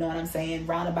 You know what I'm saying?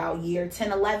 Round about year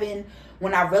 10, 11,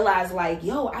 when I realized like,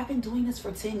 yo, I've been doing this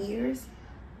for 10 years.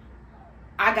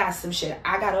 I got some shit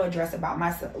I got to address about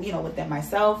myself, you know, within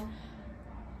myself.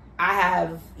 I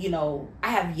have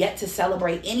yet to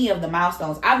celebrate any of the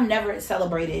milestones. I've never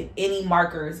celebrated any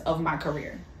markers of my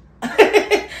career.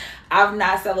 I've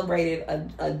not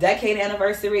celebrated a decade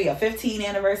anniversary, a 15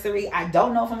 anniversary. I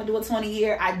don't know if I'm gonna do a 20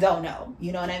 year. I don't know.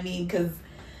 You know what I mean? Because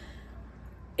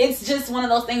it's just one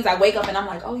of those things. I wake up and I'm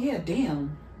like, oh yeah,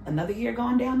 damn, another year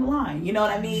gone down the line. You know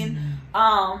what I mean?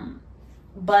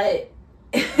 But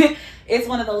it's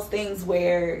one of those things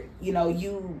where, you know,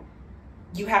 you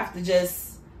have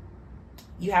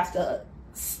to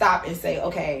stop and say,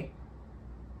 okay,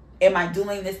 am I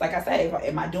doing this? Like I say,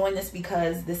 am I doing this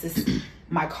because this is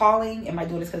my calling? Am I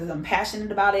doing this because I'm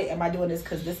passionate about it? Am I doing this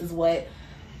because this is what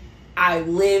I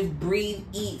live, breathe,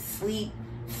 eat, sleep,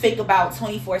 think about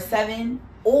 24/7?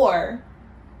 Or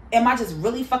am I just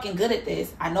really fucking good at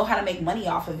this? I know how to make money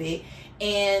off of it,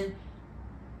 and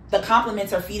the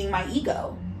compliments are feeding my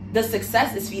ego. The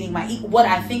success is feeding my ego, what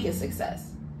I think is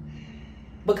success.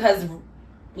 Because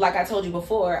like I told you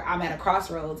before, I'm at a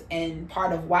crossroads, and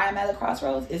part of why I'm at a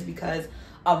crossroads is because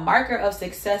a marker of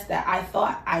success that I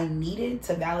thought I needed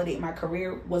to validate my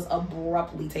career was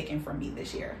abruptly taken from me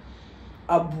this year.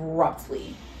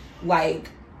 Abruptly. Like,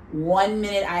 1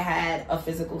 minute I had a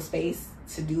physical space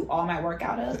to do all my work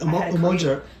out of.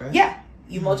 Umoja, right? Yeah,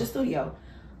 Umoja Studio.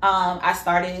 I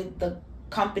started the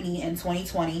company in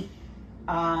 2020.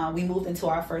 We moved into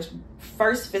our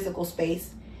first physical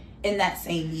space in that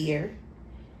same year.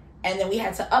 And then we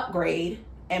had to upgrade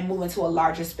and move into a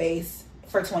larger space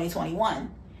for 2021.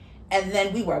 And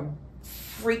then we were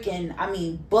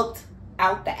freaking, booked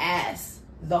out the ass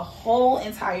the whole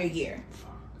entire year.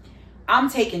 I'm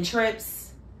taking trips,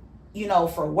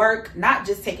 for work, not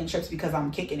just taking trips because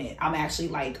I'm kicking it. I'm actually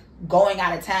like going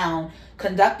out of town,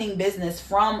 conducting business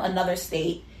from another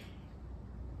state,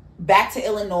 back to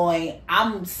Illinois.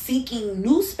 I'm seeking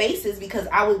new spaces because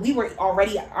we were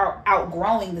already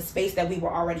outgrowing the space that we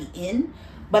were already in.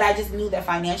 But I just knew that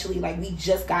financially, like, we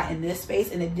just got in this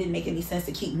space and it didn't make any sense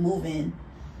to keep moving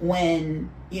when,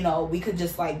 we could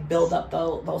just like build up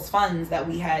those funds that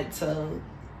we had to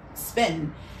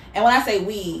spend. And when I say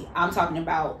we, I'm talking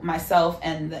about myself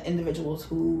and the individuals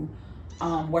who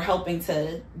were helping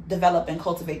to develop and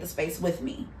cultivate the space with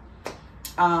me.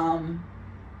 And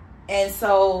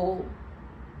so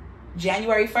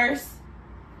January 1st,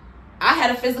 I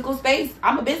had a physical space.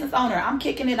 I'm a business owner. I'm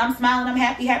kicking it. I'm smiling. I'm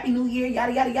happy. Happy New Year.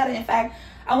 Yada, yada, yada. In fact,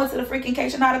 I went to the freaking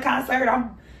K-Shanada concert.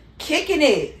 I'm kicking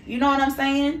it. You know what I'm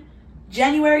saying?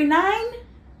 January 9,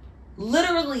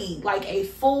 literally like a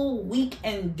full week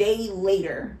and day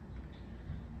later,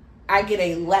 I get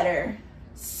a letter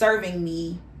serving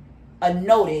me a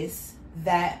notice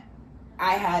that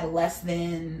I had less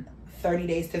than 30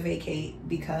 days to vacate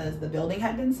because the building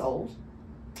had been sold.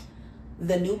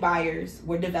 The new buyers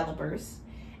were developers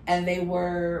and they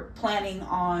were planning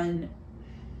on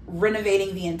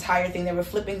renovating the entire thing. They were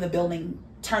flipping the building,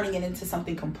 turning it into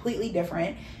something completely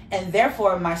different. And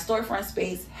therefore my storefront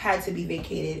space had to be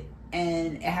vacated,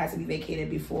 and it had to be vacated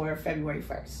before February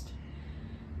 1st.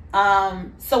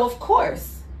 So of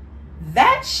course,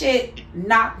 that shit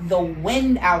knocked the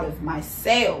wind out of my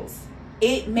sails.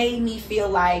 It made me feel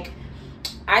like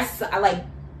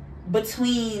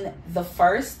between the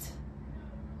 1st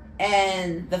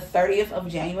and the 30th of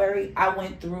January, I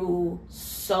went through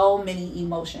so many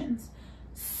emotions,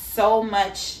 so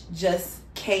much just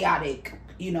chaotic,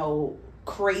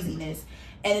 craziness.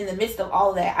 And in the midst of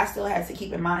all of that, I still had to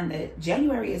keep in mind that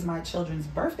January is my children's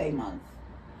birthday month.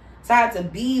 So I had to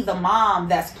be the mom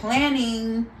that's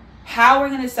planning how we're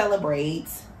going to celebrate.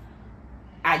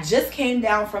 I just came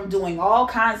down from doing all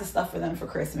kinds of stuff for them for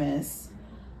Christmas.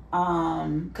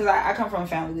 Because I come from a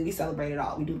family where we celebrate it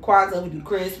all. We do the Kwanzaa, we do the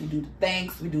Chris, we do the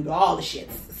thanks, we do all the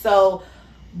shits. So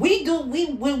we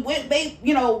went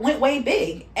way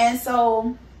big. And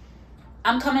so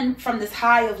I'm coming from this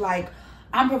high of like,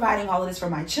 I'm providing all of this for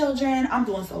my children. I'm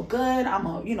doing so good. I'm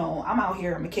out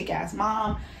here. I'm a kick-ass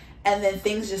mom. And then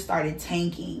things just started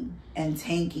tanking and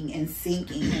sinking and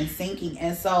sinking.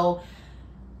 And so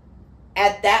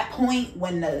at that point,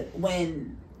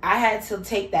 when I had to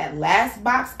take that last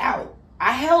box out,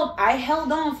 I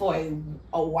held on for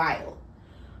a while.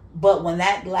 But when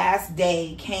that last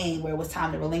day came where it was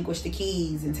time to relinquish the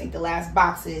keys and take the last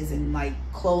boxes and like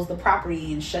close the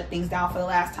property and shut things down for the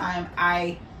last time,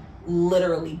 I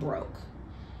literally broke.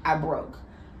 I broke.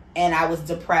 And I was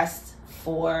depressed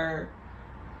for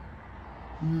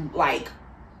like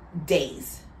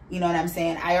days. You know what I'm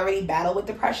saying? I already battled with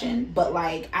depression, but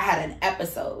like I had an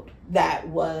episode that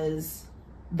was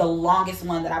the longest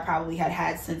one that I probably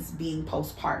had since being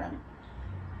postpartum.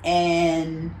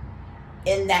 And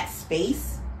in that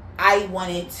space, I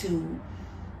wanted to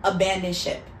abandon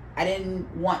ship. I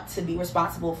didn't want to be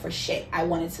responsible for shit. I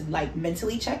wanted to like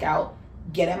mentally check out,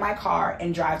 get in my car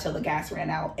and drive till the gas ran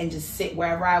out and just sit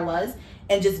wherever I was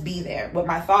and just be there with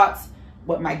my thoughts,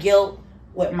 with my guilt,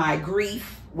 with my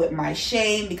grief, with my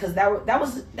shame, because that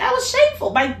was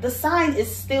shameful. The sign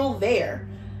is still there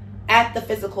at the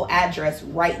physical address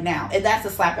right now. And that's a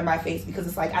slap in my face, because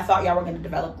it's like, I thought y'all were going to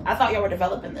develop. I thought y'all were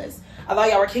developing this. I thought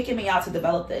y'all were kicking me out to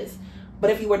develop this. But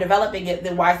if you were developing it,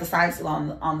 then why is the sign still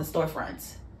on the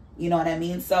storefront? You know what I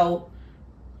mean? So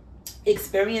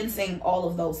experiencing all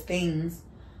of those things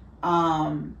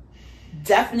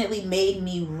definitely made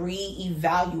me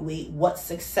reevaluate what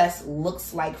success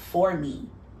looks like for me.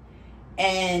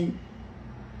 And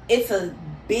it's a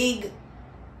big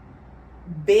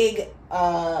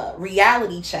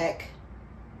reality check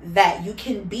that you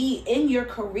can be in your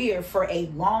career for a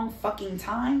long fucking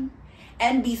time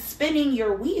and be spinning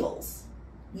your wheels,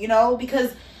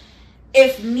 because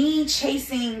if me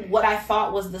chasing what I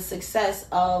thought was the success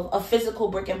of a physical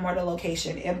brick and mortar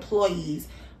location, employees,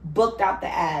 booked out the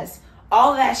ass,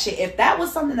 all of that shit. If that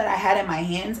was something that I had in my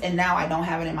hands and now I don't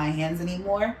have it in my hands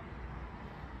anymore,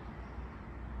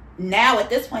 now at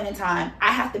this point in time,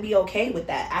 I have to be okay with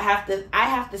that. I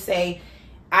have to say,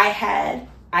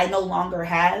 I no longer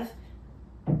have.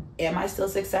 Am I still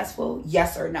successful?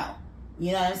 Yes or no?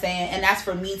 You know what I'm saying? And that's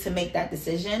for me to make that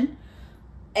decision.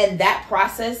 And that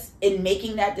process in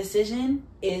making that decision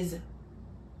is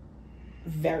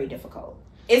very difficult.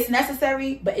 It's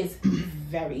necessary, but it's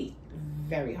very,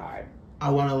 very hard.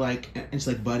 I want to like, it's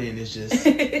like butt in. It's just,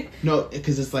 no,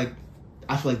 because it's like,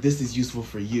 I feel like this is useful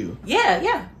for you. Yeah,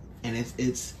 yeah. And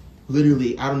it's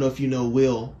literally, I don't know if you know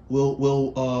Will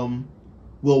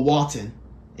Walton,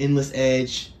 Endless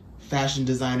Edge, fashion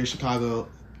designer, Chicago,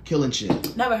 killing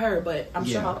shit. Never heard, but I'm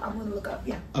sure I'm gonna look up.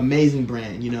 Yeah. Amazing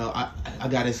brand. You know, I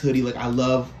got his hoodie. Like, I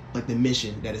love like the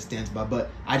mission that it stands by. But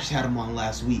I just had him on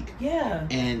last week. Yeah.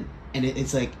 And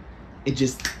it's like,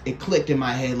 it clicked in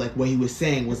my head. Like, what he was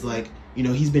saying was like, you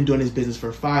know, he's been doing his business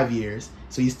for 5 years,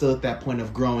 so he's still at that point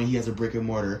of growing. He has a brick and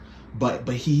mortar, but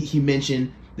he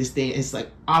mentioned this thing. It's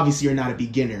like, obviously you're not a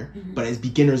beginner, but it's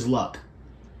beginner's luck,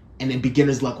 and then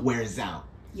beginner's luck wears out.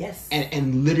 Yes.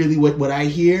 And literally what I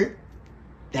hear,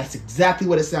 that's exactly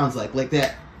what it sounds like. Like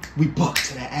that, we book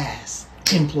to the ass,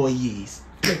 employees,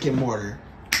 brick and mortar.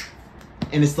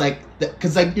 And it's like,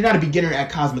 because like you're not a beginner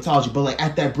at cosmetology, but like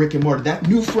at that brick and mortar, that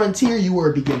new frontier, you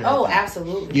were a beginner. Oh,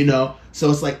 absolutely. You know, so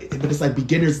it's like, but it's like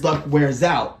beginner's luck wears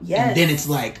out. Yes. And then it's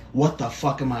like, what the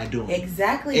fuck am I doing?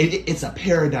 Exactly. It's a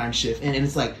paradigm shift, and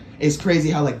it's like, it's crazy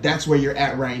how like that's where you're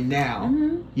at right now.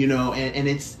 You know, and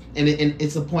it's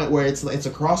a point where it's a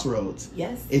crossroads.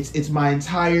 Yes. It's my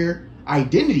entire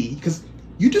identity, because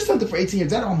you do something for 18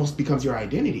 years, that almost becomes your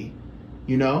identity.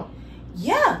 You know.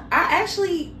 Yeah,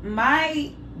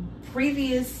 my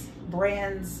previous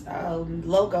brand's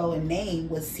logo and name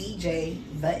was CeeJaye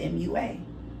the MUA.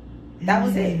 That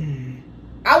was it.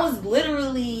 I was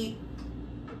literally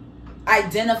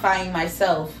identifying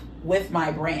myself with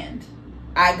my brand.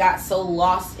 I got so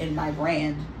lost in my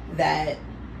brand that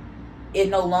it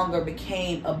no longer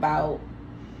became about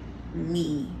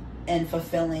me and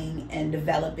fulfilling and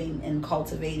developing and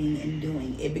cultivating and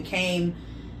doing. It became,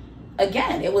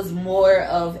 again, it was more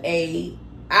of I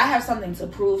have something to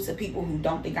prove to people who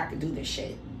don't think I could do this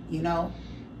shit, you know?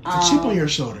 It's a chip on your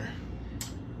shoulder.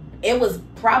 It was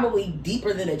probably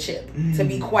deeper than a chip, to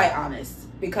be quite honest,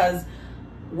 because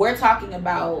we're talking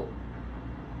about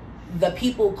the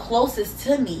people closest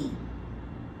to me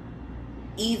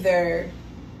either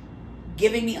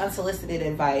giving me unsolicited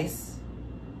advice,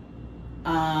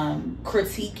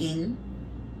 critiquing,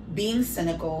 being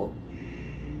cynical,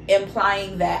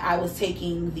 implying that I was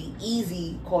taking the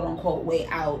easy, quote unquote, way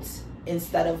out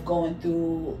instead of going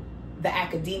through the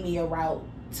academia route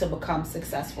to become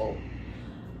successful.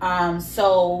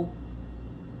 So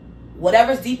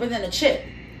whatever's deeper than a chip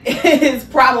is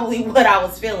probably what I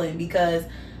was feeling, because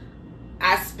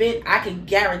I can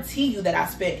guarantee you that I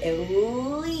spent at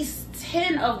least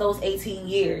 10 of those 18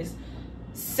 years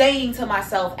saying to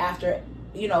myself after,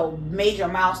 you know, major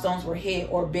milestones were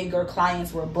hit or bigger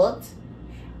clients were booked,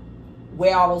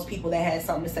 where are those people that had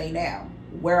something to say now?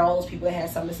 Where are all those people that had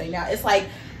something to say now? It's like,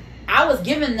 I was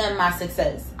giving them my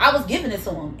success. I was giving it to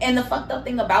them. And the fucked up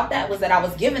thing about that was that I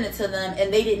was giving it to them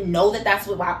and they didn't know that that's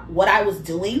what I was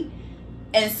doing.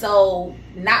 And so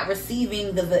not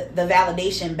receiving the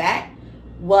validation back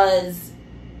was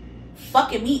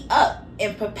fucking me up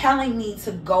and propelling me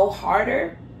to go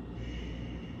harder.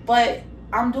 But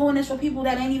I'm doing this for people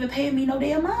that ain't even paying me no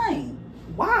damn mind.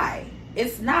 Why?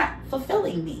 It's not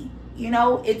fulfilling me. You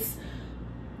know, it's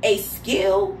a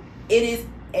skill. It is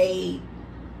a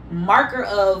marker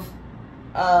of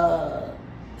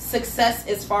success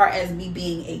as far as me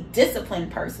being a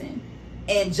disciplined person.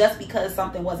 And just because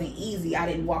something wasn't easy, I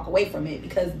didn't walk away from it.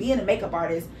 Because being a makeup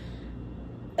artist,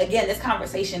 again, this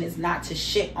conversation is not to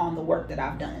shit on the work that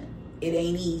I've done. It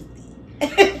ain't easy.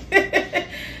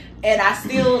 And I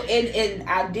still, and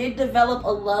I did develop a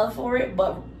love for it,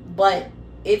 but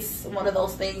it's one of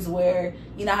those things where,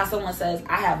 you know how someone says,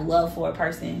 I have love for a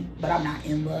person, but I'm not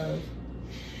in love.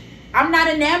 I'm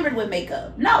not enamored with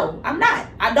makeup. No, I'm not.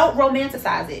 I don't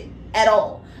romanticize it at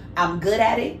all. I'm good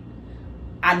at it.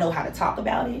 I know how to talk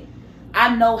about it.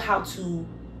 I know how to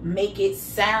make it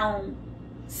sound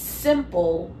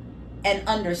simple and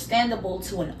understandable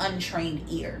to an untrained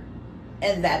ear.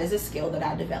 And that is a skill that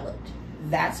I developed.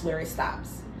 That's where it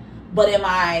stops. But am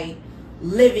I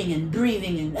living and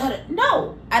breathing and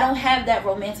no, I don't have that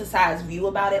romanticized view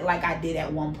about it like I did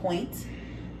at one point.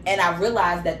 And I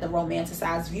realized that the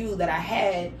romanticized view that I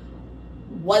had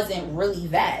wasn't really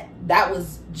that. That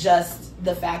was just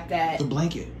the fact that the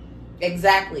blanket.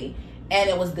 Exactly. And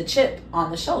it was the chip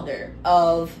on the shoulder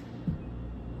of,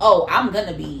 oh, I'm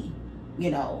gonna be,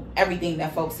 you know, everything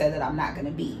that folks said that I'm not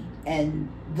gonna be. And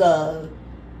the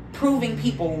proving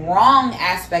people wrong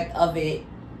aspect of it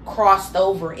crossed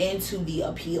over into the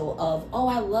appeal of, oh,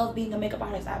 I love being a makeup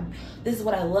artist. This is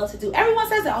what I love to do. Everyone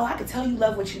says that, oh, I can tell you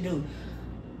love what you do.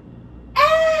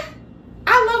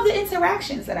 I love the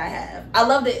interactions that I have. I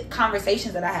love the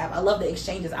conversations that I have. I love the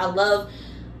exchanges. I love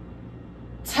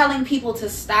telling people to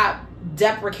stop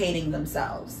deprecating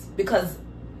themselves, because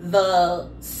the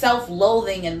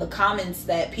self-loathing and the comments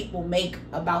that people make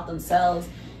about themselves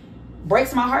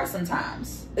breaks my heart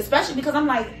sometimes, especially because I'm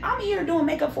like, I'm here doing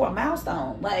makeup for a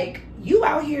milestone. Like, you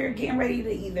out here getting ready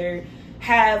to either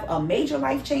have a major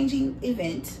life-changing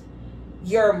event,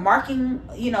 you're marking,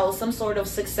 you know, some sort of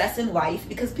success in life,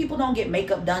 because people don't get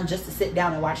makeup done just to sit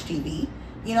down and watch TV.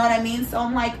 You know what I mean? So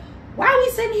I'm like, why are we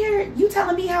sitting here, you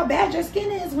telling me how bad your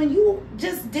skin is when you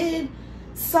just did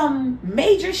some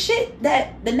major shit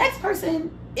that the next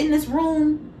person in this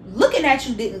room looking at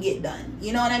you didn't get done?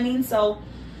 You know what I mean? So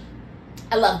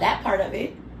I love that part of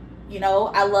it. You know,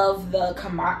 I love the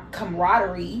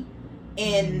camaraderie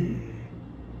in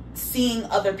seeing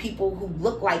other people who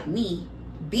look like me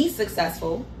be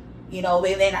successful. You know,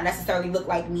 they may not necessarily look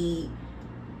like me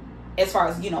as far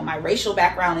as, you know, my racial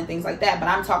background and things like that, but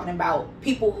I'm talking about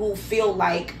people who feel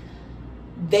like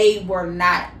they were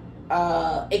not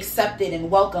accepted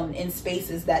and welcomed in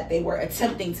spaces that they were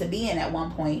attempting to be in at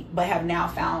one point, but have now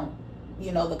found,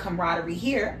 you know, the camaraderie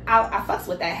here. I fucks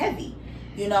with that heavy,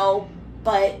 you know,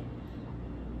 but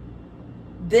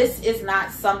this is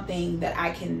not something that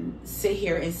I can sit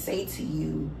here and say to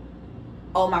you,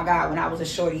 oh my God, when I was a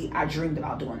shorty, I dreamed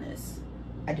about doing this.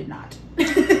 I did not.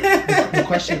 The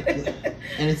question,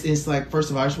 and it's like,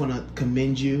 first of all, I just want to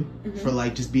commend you for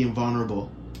like just being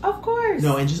vulnerable. Of course.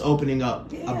 No, and just opening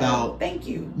up about. Thank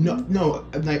you. No,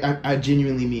 like I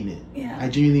genuinely mean it. Yeah. I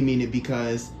genuinely mean it,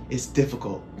 because it's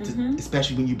difficult, to,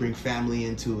 especially when you bring family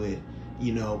into it.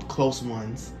 You know, close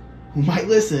ones who might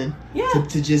listen. Yeah.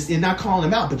 To just, and not calling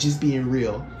them out, but just being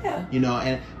real. Yeah. You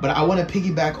know, but I want to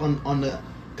piggyback on the,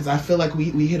 because I feel like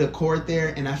we hit a chord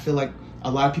there, and I feel like a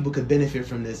lot of people could benefit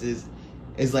from this. Is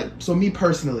like, so me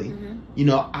personally, you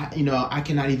know, I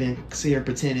cannot even sit here and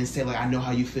pretend and say like I know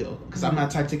how you feel, because I'm not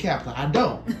the type to cap. Like, I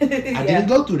don't. I didn't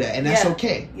go through that, and that's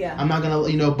okay. Yeah. I'm not gonna,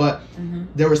 you know, but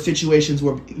there were situations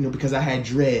where, you know, because I had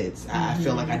dreads, I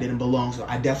felt like I didn't belong. So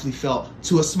I definitely felt,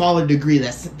 to a smaller degree,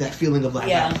 that feeling of like, I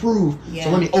gotta prove. So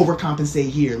let me overcompensate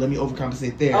here. Let me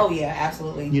overcompensate there. Oh yeah,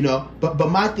 absolutely. You know, but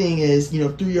my thing is, you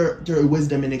know, through your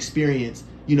wisdom and experience,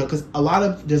 you know, because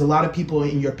there's a lot of people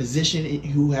in your position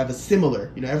who have a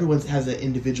similar, you know, everyone has an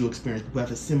individual experience, who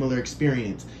have a similar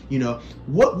experience. You know,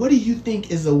 what do you think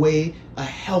is a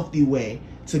healthy way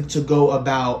to go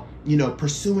about, you know,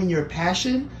 pursuing your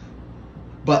passion,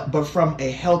 but from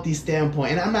a healthy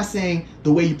standpoint? And I'm not saying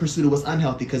the way you pursued it was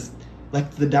unhealthy, because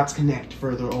like the dots connect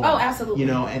further on. Oh, absolutely. You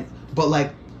know, but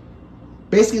like,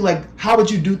 basically, like, how would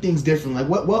you do things differently?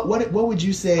 Like, what would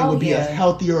you say would be a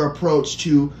healthier approach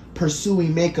to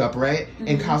pursuing makeup, right?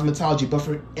 And cosmetology, but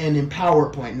for an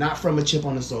empowered point, not from a chip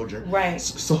on the shoulder. Right.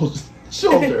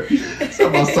 Shoulder. It's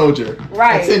about soldier.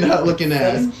 Right. It's in hut looking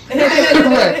ass.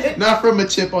 Right. Not from a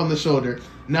chip on the shoulder.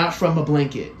 Not from a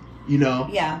blanket. You know?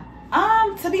 Yeah.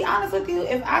 To be honest with you,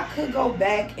 if I could go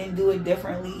back and do it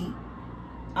differently,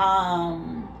 when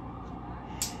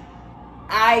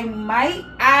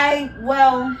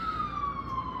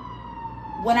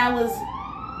I was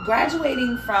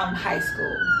graduating from high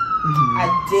school, I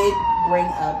did bring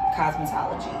up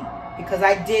cosmetology, because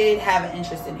I did have an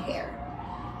interest in hair.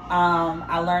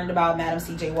 I learned about Madam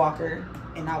CeeJaye Walker,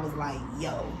 and I was like,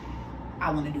 yo, I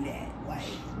want to do that. Like,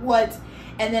 what?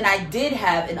 And then I did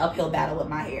have an uphill battle with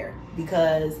my hair,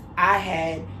 because I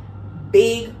had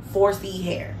big 4C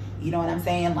hair. You know what I'm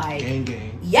saying? Like,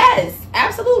 gang. Yes,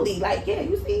 absolutely. Like, yeah,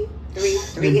 you see,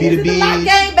 three years in the lock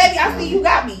game, baby. I see you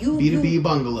got me. You B2B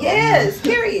bungalow. Yes,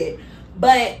 period.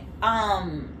 But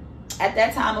at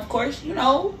that time, of course, you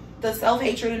know, the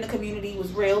self-hatred in the community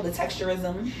was real. The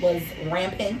texturism was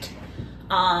rampant.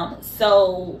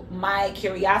 So my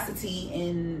curiosity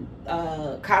in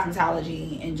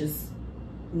cosmetology and just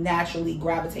naturally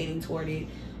gravitating toward it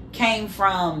came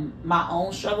from my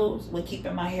own struggles with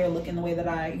keeping my hair looking the way that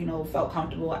I, you know, felt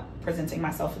comfortable presenting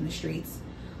myself in the streets.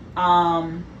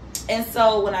 And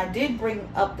so when I did bring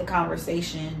up the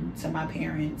conversation to my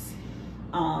parents,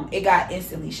 it got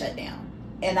instantly shut down.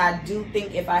 And I do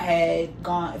think if I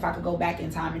could go back in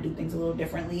time and do things a little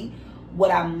differently,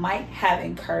 what I might have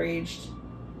encouraged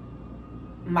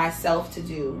myself to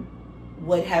do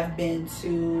would have been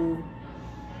to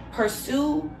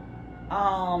pursue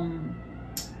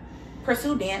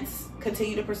pursue dance,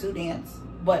 continue to pursue dance,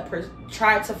 but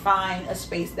try to find a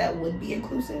space that would be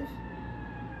inclusive.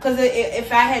 Because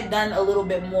if I had done a little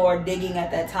bit more digging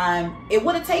at that time, it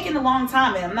would have taken a long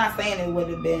time. And I'm not saying it would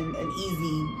have been an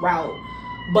easy route,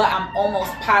 but I'm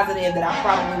almost positive that I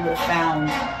probably would have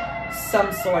found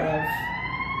some sort of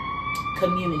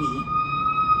community.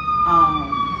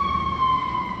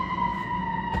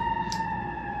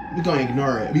 We're gonna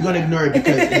ignore it. We're gonna ignore it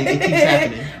because it keeps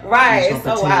happening. Right. It's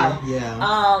so wild.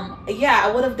 Yeah. Yeah,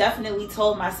 I would have definitely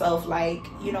told myself, like,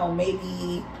 you know,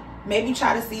 maybe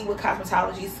try to see what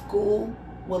cosmetology school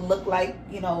would look like.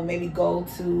 You know, maybe go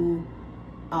to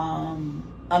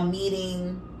a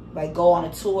meeting, like go on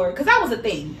a tour, because that was a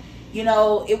thing. You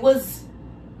know, it was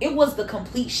the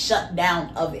complete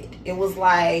shutdown of it. It was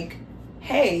like,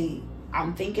 hey,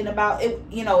 I'm thinking about it.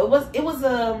 You know, it was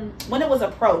when it was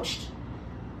approached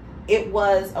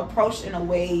in a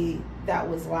way that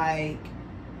was like,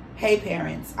 hey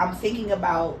parents, I'm thinking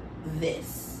about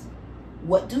this.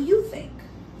 What do you think?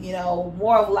 You know,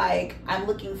 more of like, I'm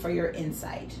looking for your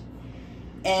insight.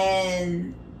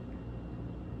 And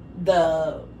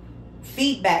the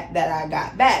feedback that I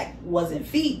got back wasn't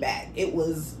feedback. It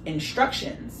was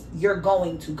instructions. You're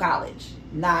going to college.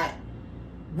 Not,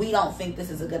 we don't think this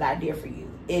is a good idea for you.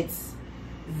 It's,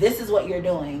 this is what you're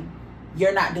doing.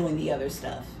 You're not doing the other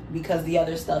stuff, because the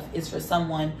other stuff is for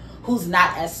someone who's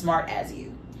not as smart as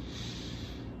you.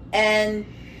 And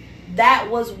that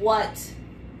was what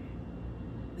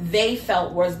they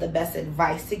felt was the best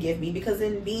advice to give me, because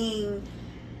in being,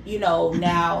 you know,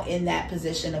 now in that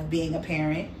position of being a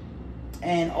parent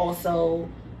and also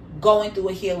going through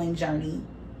a healing journey,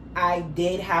 I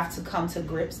did have to come to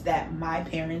grips that my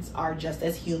parents are just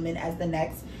as human as the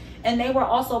next. And they were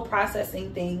also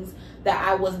processing things that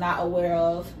I was not aware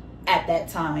of at that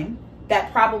time,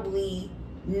 that probably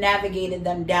navigated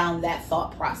them down that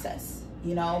thought process,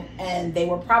 you know? And they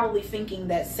were probably thinking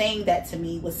that saying that to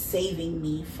me was saving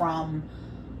me from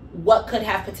what could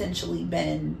have potentially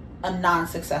been a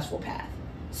non-successful path.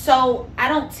 So I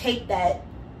don't take that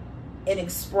and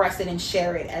express it and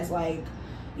share it as like,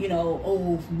 you know,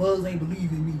 oh, mothers ain't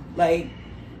believing me. Like,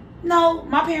 no,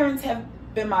 my parents have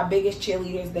been my biggest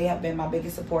cheerleaders. They have been my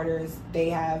biggest supporters. They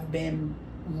have been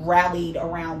rallied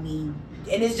around me.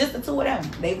 And it's just the two of them.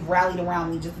 They've rallied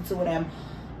around me, just the two of them,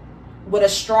 with a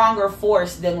stronger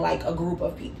force than like a group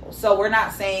of people. So we're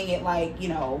not saying it like, you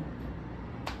know,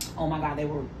 oh my God, they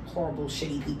were horrible,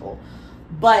 shitty people.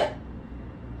 But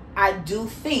I do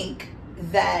think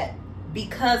that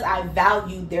because I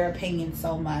valued their opinion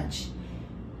so much,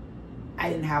 I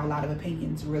didn't have a lot of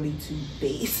opinions really to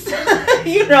base,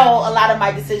 you know, a lot of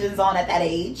my decisions on at that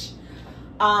age.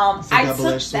 I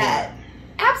took that.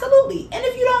 Absolutely. And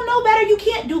if you don't know better, you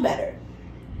can't do better.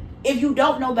 If you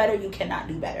don't know better, you cannot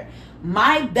do better.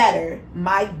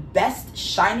 My best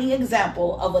shining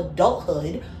example of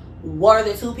adulthood were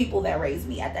the two people that raised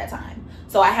me at that time.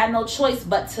 So I had no choice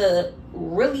but to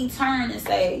really turn and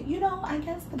say, you know, I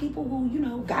guess the people who, you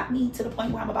know, got me to the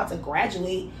point where I'm about to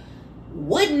graduate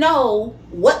would know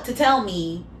what to tell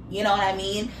me, you know what I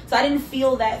mean? So I didn't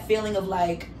feel that feeling of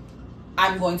like,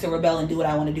 I'm going to rebel and do what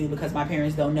I want to do because my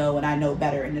parents don't know and I know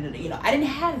better. And, you know, I didn't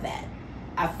have that.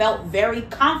 I felt very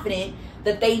confident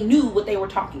that they knew what they were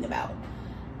talking about.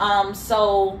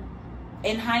 So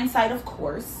in hindsight, of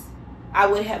course, I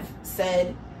would have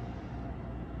said,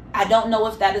 I don't know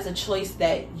if that is a choice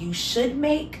that you should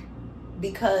make,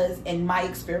 because in my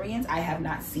experience, I have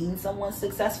not seen someone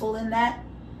successful in that.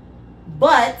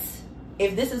 But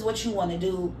if this is what you want to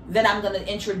do, then I'm going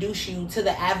to introduce you to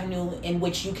the avenue in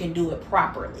which you can do it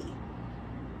properly.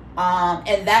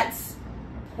 And that's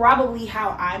probably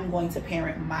how I'm going to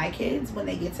parent my kids when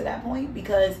they get to that point,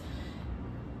 because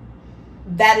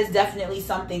that is definitely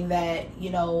something that, you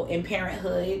know, in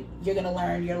parenthood, you're going to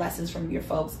learn your lessons from your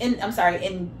folks. In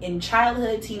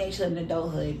childhood, teenagehood, and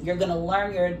adulthood, you're going to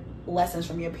learn your lessons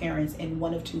from your parents in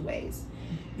one of two ways.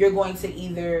 You're going to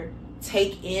either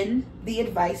take in the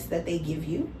advice that they give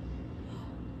you,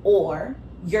 or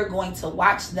you're going to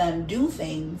watch them do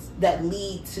things that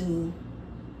lead to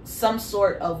some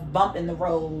sort of bump in the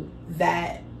road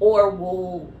that, or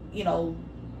will, you know,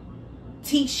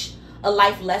 teach a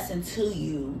life lesson to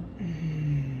you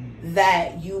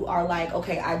that you are like,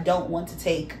 okay, I don't want to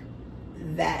take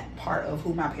that part of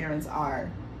who my parents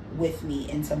are with me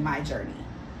into my journey.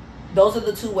 Those are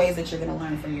the two ways that you're going to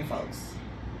learn from your folks.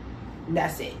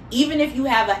 That's it. Even if you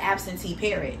have an absentee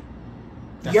parent,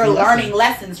 you're learning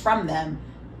lessons from them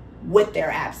with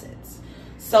their absence.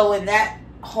 So in that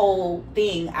whole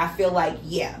thing, I feel like,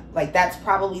 yeah, like that's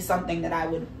probably something that I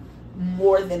would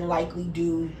more than likely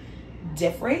do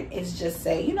different is just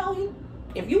say, you know,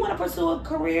 if you want to pursue a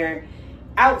career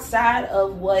outside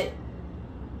of what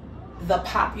the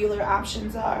popular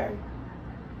options are,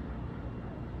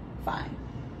 fine.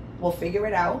 We'll figure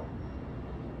it out.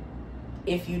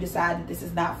 If you decide that this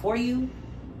is not for you,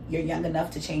 you're young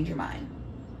enough to change your mind.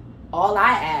 All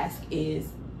I ask is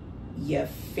you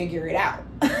figure it out.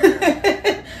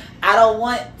 I don't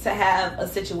want to have a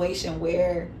situation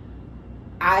where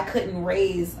I couldn't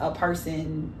raise a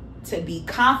person to be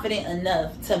confident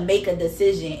enough to make a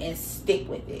decision and stick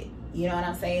with it. You know what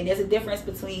I'm saying? There's a difference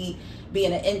between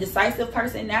being an indecisive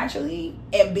person naturally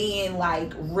and being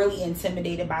like really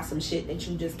intimidated by some shit that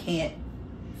you just can't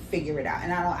figure it out.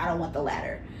 And I don't want the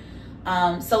latter.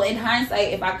 So in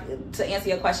hindsight, to answer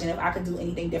your question, if I could do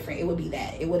anything different, it would be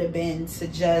that. It would have been to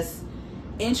just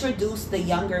introduce the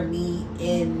younger me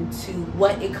into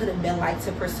what it could have been like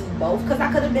to pursue both. Because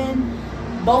I could have been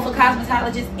both a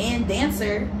cosmetologist and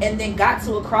dancer, and then got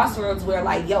to a crossroads where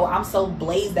like, yo, I'm so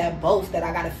blazed at both that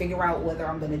I got to figure out whether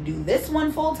I'm going to do this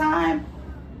one full time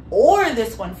or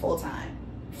this one full time.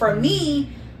 For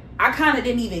me, I kind of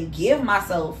didn't even give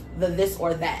myself the this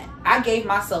or that. I gave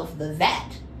myself the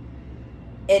that.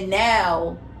 And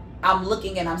now I'm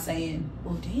looking and I'm saying,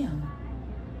 well, damn,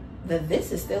 the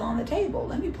this is still on the table.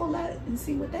 Let me pull that and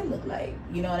see what that look like.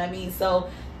 You know what I mean? So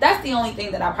that's the only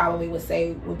thing that I probably would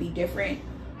say would be different.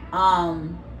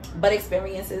 But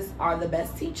experiences are the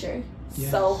best teacher.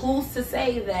 Yes. So who's to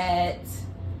say that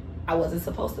I wasn't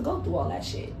supposed to go through all that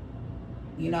shit?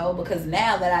 You know, because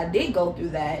now that I did go through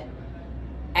that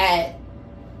at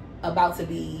about to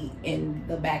be in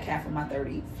the back half of my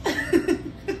 30s,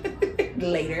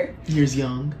 later. Years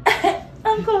young.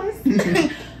 Of course.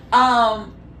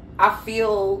 I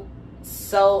feel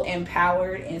so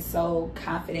empowered and so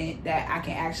confident that I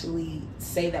can actually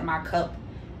say that my cup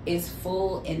is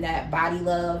full in that body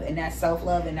love and that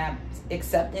self-love and that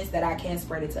acceptance that I can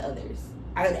spread it to others.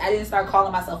 I didn't start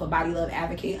calling myself a body love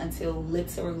advocate until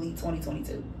literally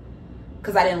 2022,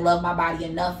 because I didn't love my body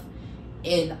enough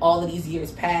in all of these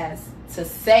years past to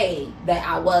say that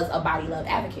I was a body love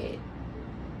advocate.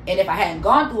 And if I hadn't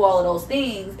gone through all of those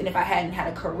things, and if I hadn't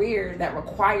had a career that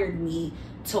required me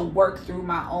to work through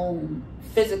my own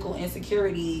physical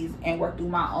insecurities and work through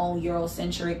my own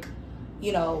Eurocentric,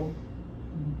 you know,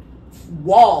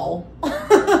 wall,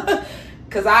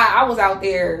 because I was out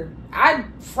there, I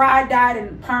fried, dyed,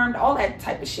 and permed, all that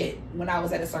type of shit when I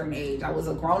was at a certain age. I was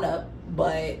a grown up,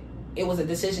 but it was a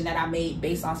decision that I made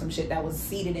based on some shit that was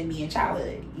seeded in me in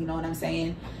childhood. You know what I'm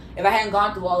saying? If I hadn't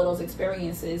gone through all of those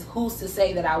experiences, who's to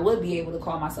say that I would be able to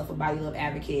call myself a body love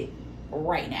advocate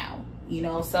right now? You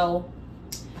know, so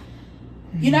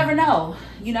you never know.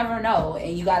 You never know.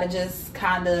 And you got to just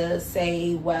kind of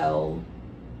say, well,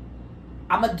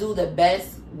 I'm going to do the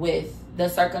best with the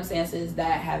circumstances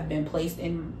that have been placed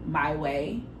in my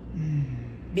way.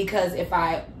 Because if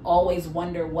I always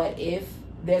wonder what if,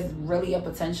 there's really a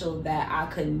potential that I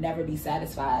could never be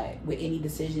satisfied with any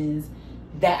decisions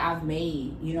that I've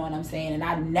made. You know what I'm saying? And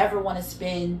I never want to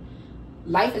spend,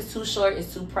 life is too short,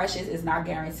 it's too precious, it's not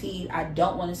guaranteed. I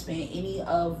don't want to spend any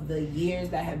of the years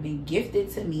that have been gifted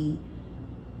to me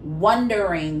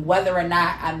wondering whether or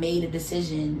not I made a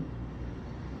decision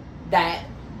that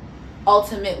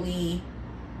ultimately,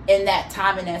 in that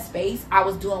time and that space, I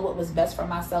was doing what was best for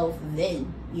myself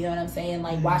then. You know what I'm saying?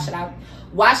 Like, why should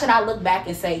I look back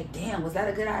and say, damn, was that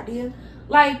a good idea?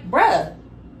 Like, bruh,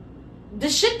 the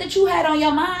shit that you had on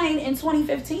your mind in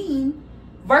 2015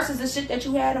 versus the shit that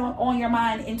you had on your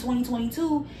mind in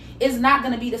 2022 is not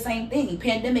going to be the same thing,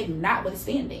 pandemic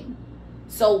notwithstanding.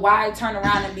 So why turn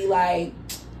around and be like,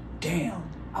 damn,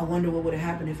 I wonder what would have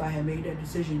happened if I had made that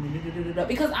decision?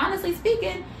 Because honestly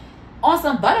speaking, on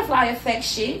some butterfly effect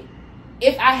shit,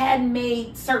 if I hadn't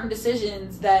made certain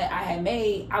decisions that I had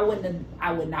made, I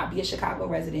would not be a Chicago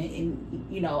resident. And,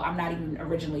 you know, I'm not even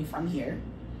originally from here.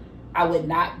 I would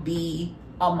not be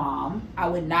a mom. I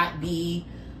would not be,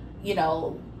 you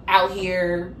know, out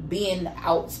here being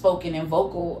outspoken and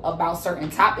vocal about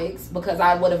certain topics, because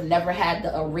I would have never had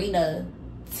the arena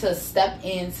to step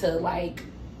into, like,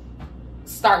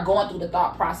 start going through the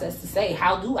thought process to say,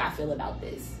 how do I feel about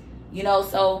this? You know,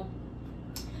 so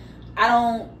I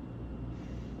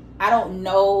don't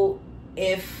know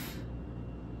if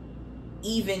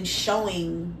even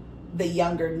showing the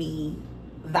younger me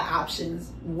the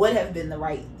options would have been the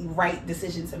right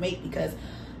decision to make, because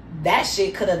that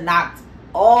shit could have knocked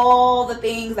all the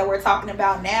things that we're talking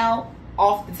about now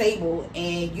off the table,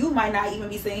 and you might not even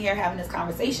be sitting here having this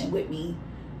conversation with me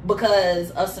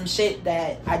because of some shit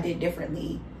that I did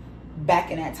differently back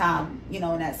in that time, you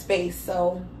know, in that space.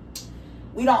 So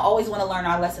we don't always want to learn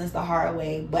our lessons the hard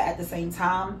way, but at the same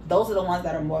time, those are the ones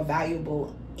that are more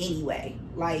valuable anyway.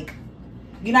 Like,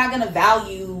 you're not gonna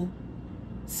value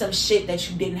some shit that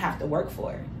you didn't have to work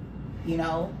for, you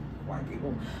know, white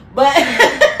people. But you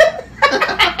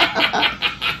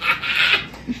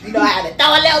know, I had to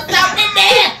throw a little something in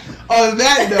there. On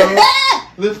that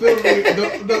note,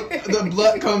 the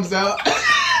blood comes out.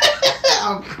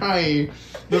 I'm crying.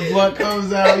 The blood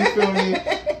comes out. You feel me?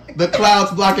 The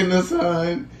clouds blocking the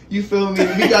sun. You feel me?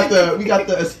 We got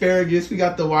the asparagus. We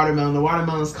got the watermelon. The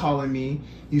watermelon's calling me.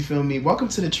 You feel me? Welcome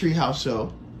to the TreeHouse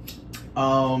Show.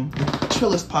 The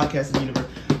trillest podcast in the universe.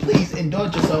 Please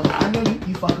indulge yourself. I know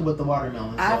you fucking with the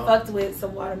watermelon. So. I fucked with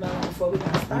some watermelon before we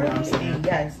got started. And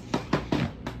yes.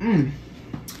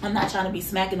 I'm not trying to be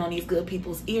smacking on these good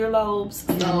people's earlobes.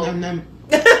 So. Listen,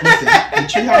 the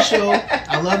TreeHouse Show,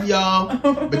 I love y'all.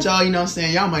 But y'all, you know what I'm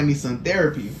saying? Y'all might need some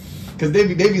therapy. Because they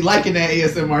be liking that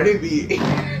ASMR. They be...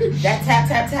 that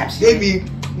tap shit. They be...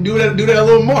 Do that a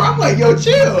little more. I'm like, yo,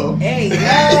 chill. Hey, yo.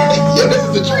 Yo, this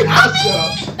is the TreeHouse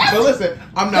Show. But listen,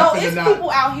 I'm not finna not.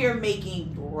 people out here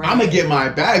making bread. I'm gonna get my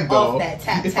bag though. That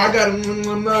tap. If I got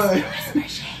I'm not.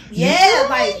 Yeah,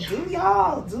 like do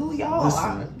y'all.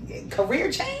 Career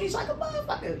change like a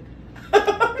motherfucker.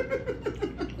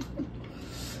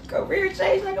 Career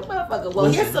change like a motherfucker. Well,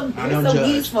 here's some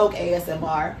weed smoke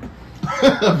ASMR.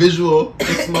 Visual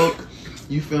smoke.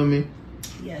 You feel me?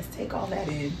 Yes, take all that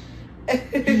in.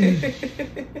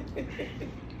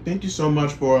 Thank you so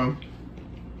much for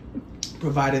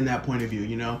providing that point of view,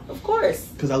 you know? Of course.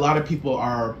 Because a lot of people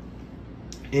are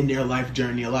in their life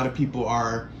journey. A lot of people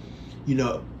are, you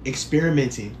know,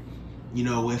 experimenting, you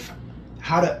know, with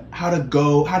how to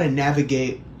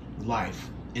navigate life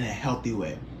in a healthy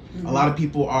way. Mm-hmm. A lot of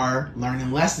people are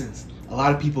learning lessons. A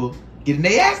lot of people getting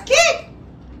their ass kicked.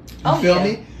 You feel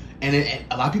me? And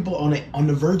a lot of people on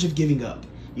the verge of giving up,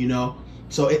 you know?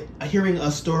 So hearing a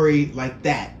story like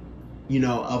that, you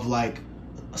know, of like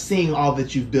seeing all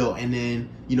that you've built, and then,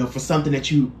 you know, for something that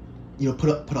you know,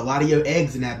 put a lot of your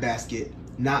eggs in that basket,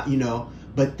 not, you know,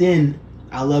 but then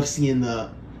I love seeing the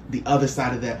other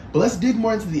side of that. But let's dig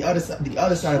more into the other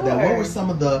side of that. What were some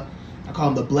of the, I call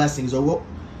them the blessings, or what,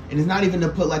 and it's not even to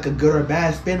put like a good or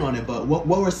bad spin on it, but what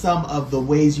were some of the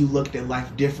ways you looked at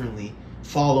life differently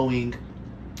following,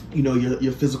 you know,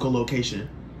 your physical location?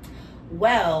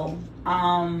 Well,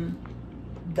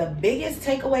 the biggest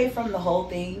takeaway from the whole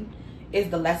thing is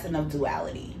the lesson of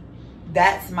duality.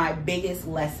 That's my biggest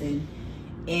lesson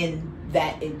in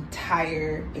that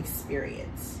entire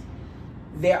experience.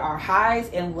 There are highs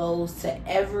and lows to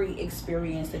every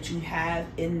experience that you have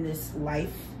in this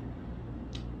life.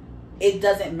 It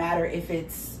doesn't matter if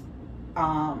it's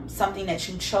something that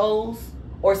you chose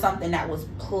or something that was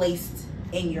placed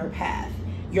in your path.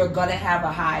 You're gonna have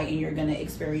a high and you're gonna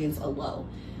experience a low.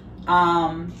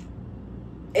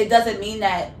 It doesn't mean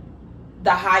that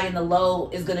the high and the low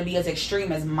is gonna be as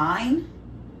extreme as mine,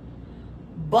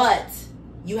 but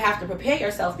you have to prepare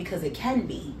yourself because it can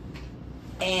be.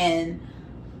 And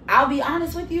I'll be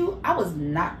honest with you, I was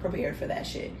not prepared for that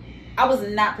shit. I was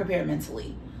not prepared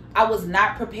mentally. I was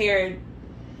not prepared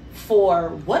for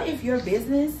what if your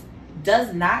business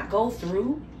does not go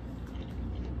through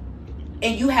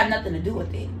and you have nothing to do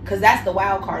with it. Because that's the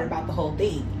wild card about the whole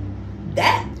thing.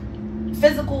 That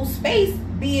physical space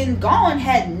being gone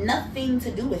had nothing to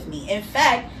do with me. In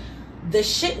fact, the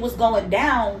shit was going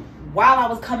down while I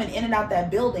was coming in and out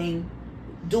that building,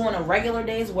 doing a regular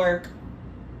day's work,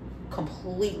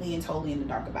 completely and totally in the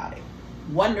dark about it.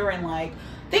 Wondering, like,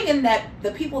 thinking that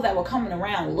the people that were coming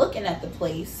around looking at the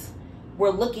place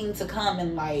were looking to come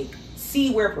and, like,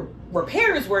 see where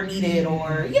repairs were needed,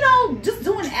 or, you know, just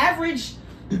doing average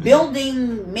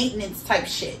building maintenance type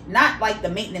shit. Not like the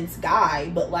maintenance guy,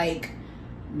 but like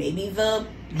maybe the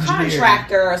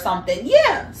contractor or something.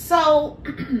 Yeah. So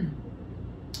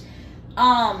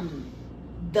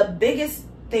the biggest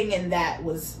thing in that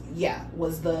was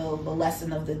the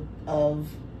lesson of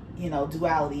you know,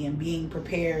 duality, and being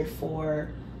prepared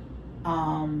for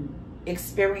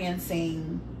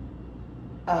experiencing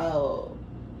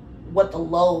what the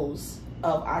lows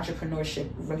of entrepreneurship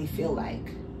really feel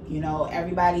like. You know,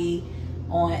 everybody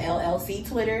on LLC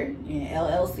Twitter and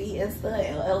LLC Insta,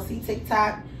 LLC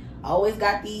TikTok always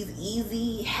got these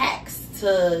easy hacks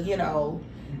to, you know,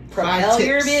 propel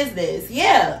your business.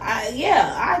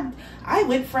 I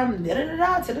went from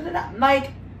da-da-da-da to da-da-da.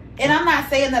 Like, and I'm not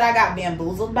saying that I got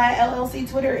bamboozled by LLC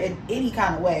Twitter in any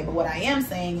kind of way, but what I am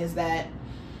saying is that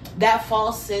that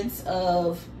false sense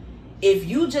of if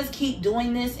you just keep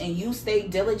doing this and you stay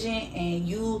diligent and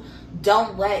you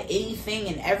don't let anything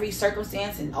in every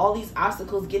circumstance and all these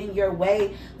obstacles get in your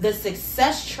way, the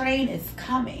success train is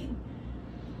coming.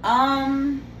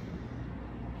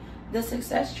 The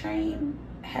success train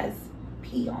has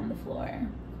pee on the floor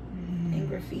and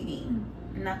graffiti.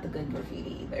 Not the good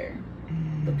graffiti either.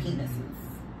 The penises.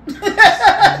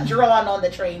 Drawn on the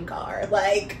train car.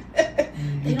 Like,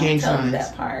 they don't tell you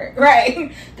that part.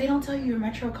 Right. They don't tell you your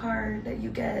Metro card that you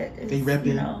get is, they rep it.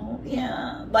 You know,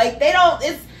 yeah. Like, they don't,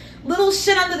 it's little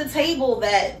shit under the table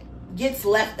that gets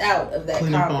left out of that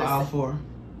Clean up on conversation. aisle 4.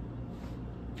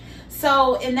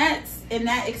 So in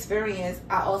that experience,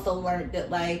 I also learned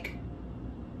that, like,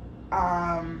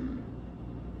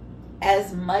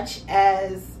 as much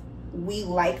as we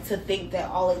like to think that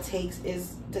all it takes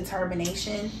is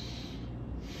determination,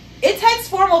 it takes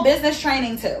formal business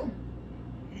training too.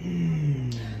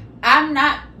 I'm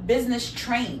not business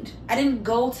trained. I didn't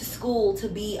go to school to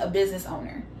be a business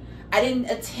owner. I didn't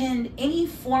attend any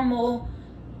formal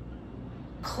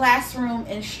classroom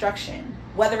instruction,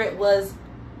 whether it was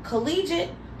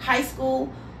collegiate, high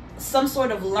school, some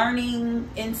sort of learning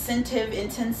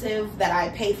intensive that I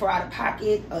paid for out of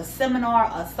pocket, a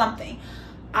seminar or something.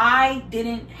 I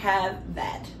didn't have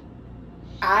that.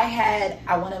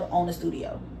 I want to own a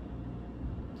studio.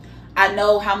 I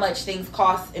know how much things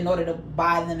cost in order to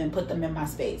buy them and put them in my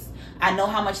space. I know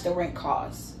how much the rent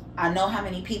costs. I know how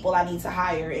many people I need to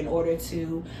hire in order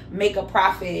to make a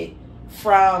profit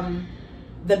from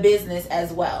the business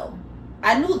as well.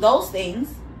 I knew those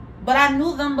things, but I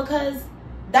knew them because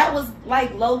that was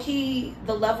like low-key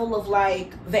the level of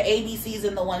like the ABCs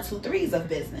and the 1, 2, 3s of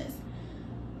business.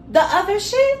 The other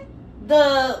shit,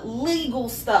 the legal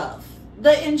stuff,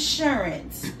 the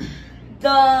insurance,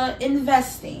 the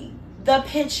investing, the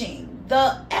pitching,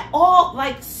 all,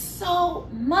 like, so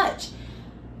much.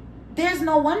 There's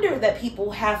no wonder that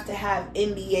people have to have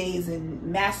MBAs and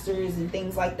masters and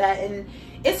things like that. And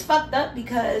it's fucked up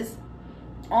because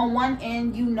on one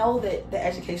end, you know that the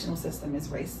educational system is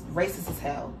racist as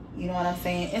hell. You know what I'm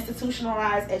saying?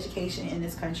 Institutionalized education in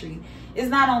this country is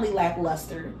not only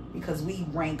lackluster because we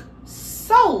rank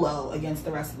so low against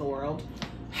the rest of the world.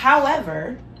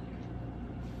 However,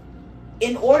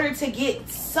 in order to get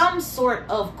some sort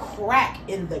of crack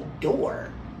in the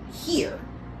door here,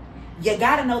 you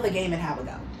gotta know the game and how it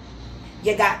go.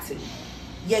 You got to.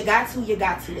 You got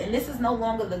to. And this is no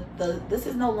longer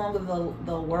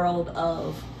the world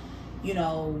of, you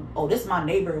know, oh, this is my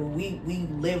neighbor. We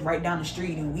live right down the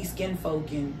street and we skin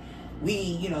folk and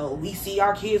we see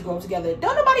our kids grow up together.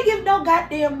 Don't nobody give no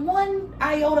goddamn one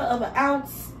iota of an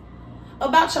ounce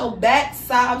about your back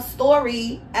sob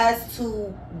story as to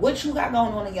what you got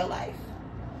going on in your life.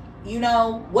 You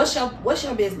know, what's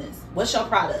your business? What's your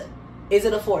product? Is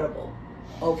it affordable?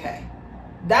 Okay.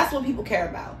 That's what people care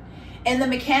about. And the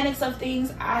mechanics of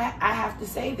things, I have to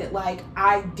say that, like,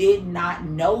 I did not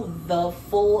know the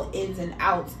full ins and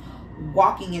outs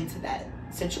walking into that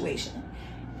situation.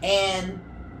 And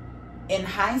in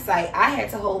hindsight, I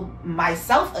had to hold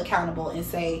myself accountable and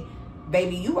say,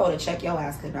 baby, you wrote a check your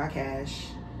ass could not cash.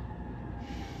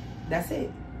 That's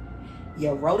it.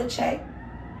 You wrote a check.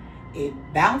 It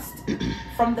bounced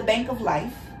from the bank of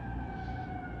life.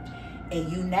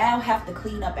 And you now have to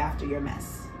clean up after your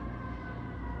mess.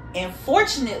 And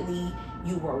fortunately,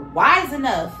 you were wise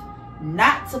enough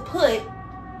not to put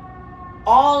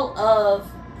all of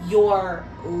your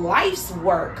life's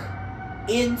work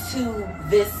into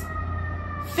this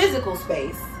physical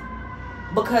space,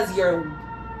 because your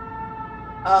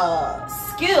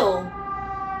skill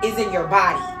is in your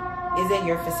body, is in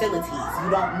your facilities. You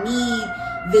don't need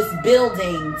this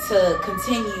building to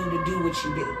continue to do what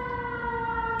you do.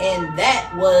 And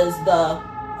that was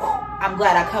I'm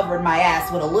glad I covered my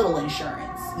ass with a little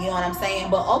insurance. You know what I'm saying?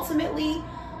 But ultimately,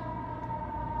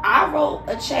 I wrote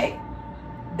a check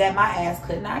that my ass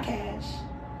could not cash.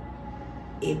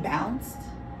 It bounced.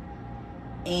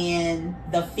 And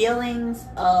the feelings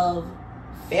of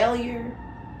failure,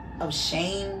 of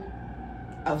shame,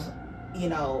 of, you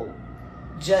know,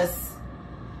 just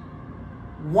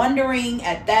wondering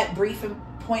at that brief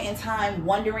point in time,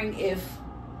 wondering if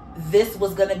this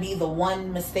was going to be the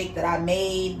one mistake that I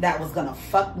made that was going to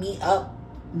fuck me up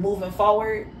moving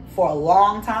forward for a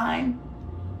long time.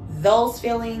 Those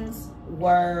feelings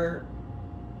were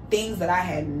things that I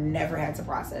had never had to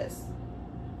process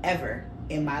ever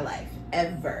in my life,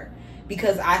 ever.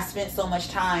 Because I spent so much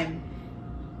time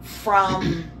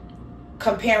from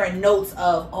comparing notes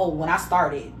of, oh, when I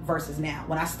started versus now,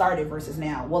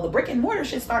 Well, the brick and mortar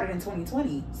shit started in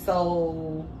 2020.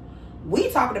 So we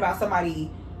talking about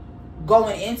somebody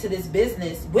going into this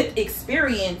business with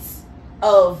experience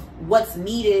of what's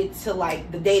needed to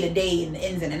like the day-to-day and the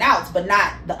ins and outs, but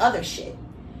not the other shit.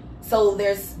 So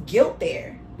there's guilt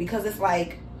there because it's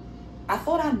like, I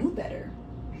thought I knew better,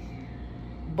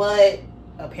 but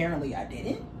apparently I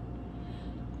didn't.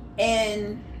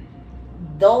 And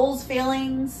those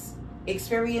feelings,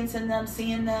 experiencing them,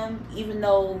 seeing them, even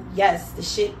though, yes, the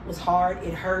shit was hard,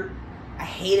 it hurt, I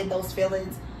hated those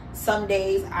feelings. Some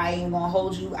days, I ain't gonna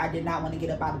hold you, I did not want to get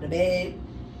up out of the bed.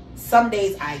 Some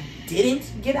days I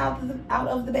didn't get out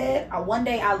of the bed. One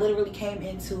day I literally came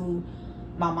into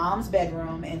my mom's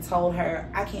bedroom and told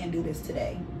her, I can't do this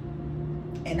today.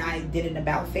 And I did an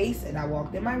about face and I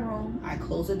walked in my room, I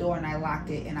closed the door and I locked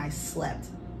it, and I slept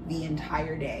the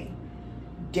entire day.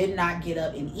 Did not get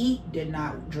up and eat, did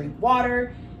not drink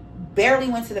water, barely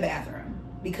went to the bathroom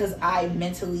because I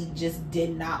mentally just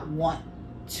did not want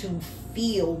to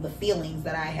feel the feelings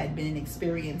that I had been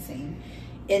experiencing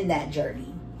in that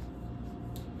journey.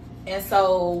 And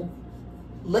so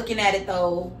looking at it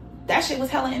though, that shit was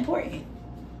hella important.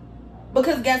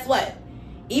 Because guess what?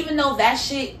 Even though that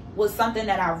shit was something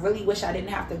that I really wish I didn't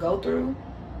have to go through,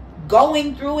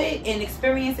 going through it and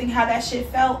experiencing how that shit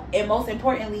felt, and most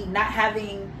importantly, not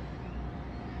having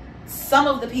some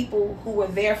of the people who were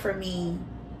there for me,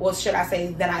 or should I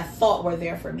say that I thought were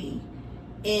there for me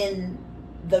in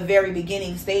the very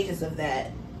beginning stages of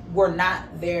that, were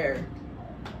not there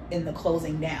in the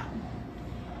closing down.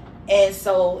 And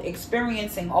so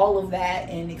experiencing all of that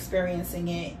and experiencing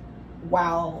it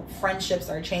while friendships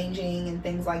are changing and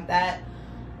things like that,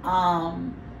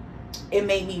 it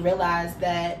made me realize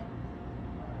that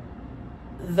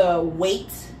the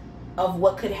weight of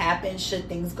what could happen should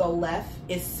things go left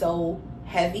is so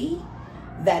heavy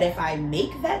that if I make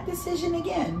that decision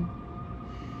again,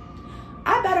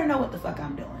 I better know what the fuck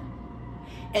I'm doing.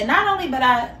 And not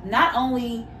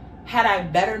only had I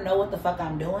better know what the fuck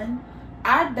I'm doing,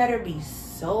 I'd better be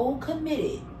so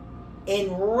committed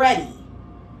and ready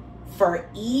for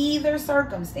either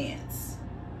circumstance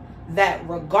that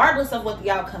regardless of what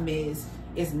the outcome is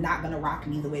not gonna rock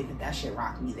me the way that shit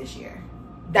rocked me this year.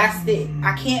 That's it.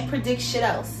 I can't predict shit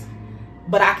else,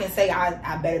 but I can say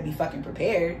I better be fucking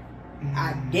prepared.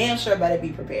 I damn sure better be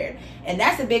prepared. And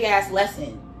that's a big ass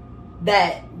lesson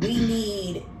that we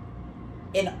need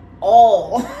in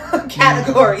all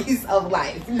categories of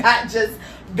life, not just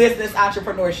business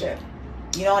entrepreneurship.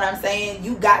 You know what I'm saying?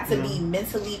 You got to be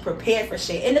mentally prepared for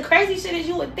shit. And the crazy shit is,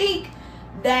 you would think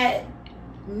that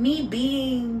me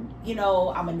being, you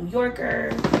know, I'm a New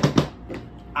Yorker,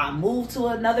 I moved to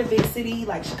another big city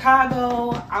like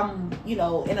Chicago, I'm, you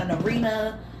know, in an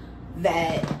arena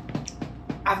that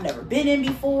I've never been in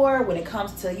before when it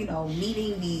comes to, you know,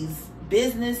 meeting these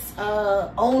business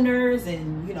owners,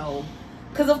 and, you know,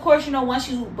 because of course, you know,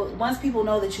 once people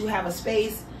know that you have a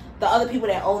space, the other people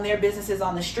that own their businesses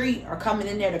on the street are coming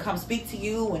in there to come speak to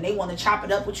you, and they want to chop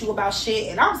it up with you about shit.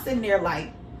 And I'm sitting there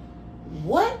like,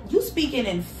 what? You speaking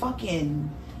in fucking,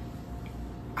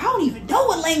 I don't even know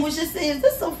what language this is.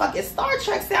 This is some fucking Star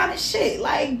Trek sounding shit.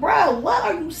 Like, bro, what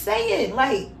are you saying?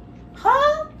 Like,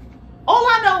 huh? All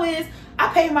I know is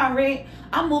I pay my rent,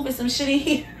 I'm moving some shit in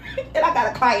here, and I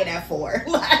got a client at 4.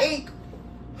 Like,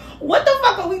 what the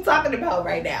fuck are we talking about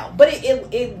right now? But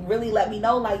it really let me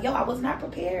know, like, yo, I was not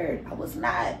prepared. I was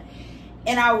not.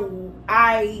 And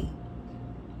I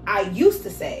used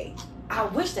to say, I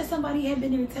wish that somebody had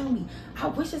been there to tell me. I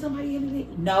wish that somebody had been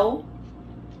there.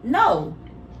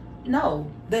 No.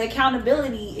 The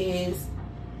accountability is,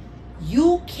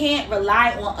 you can't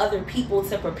rely on other people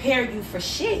to prepare you for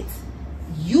shit.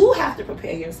 You have to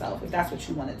prepare yourself if that's what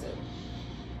you want to do.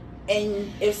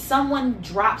 And if someone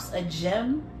drops a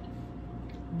gem,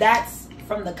 that's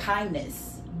from the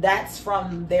kindness. That's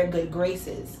from their good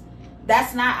graces.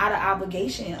 That's not out of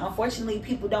obligation. Unfortunately,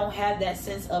 people don't have that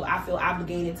sense of, I feel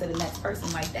obligated to the next person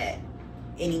like that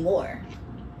anymore.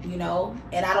 You know?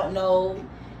 And I don't know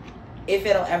if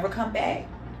it'll ever come back.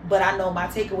 But I know my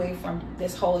takeaway from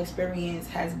this whole experience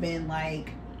has been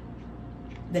like,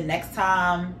 the next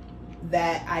time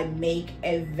that I make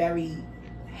a very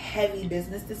heavy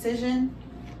business decision,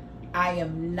 I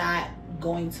am not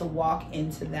going to walk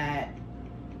into that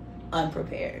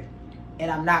unprepared, and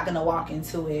I'm not going to walk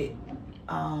into it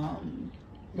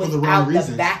without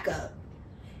the backup.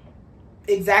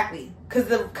 Exactly,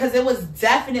 because it was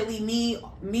definitely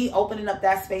me opening up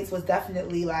that space was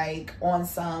definitely like on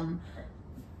some,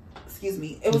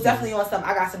 it was definitely on some,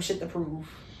 I got some shit to prove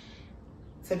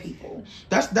to people.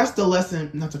 That's the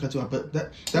lesson. Not to cut you off, but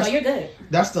that's, no, you're good.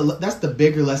 That's the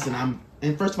bigger lesson.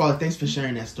 And first of all, thanks for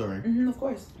sharing that story. Of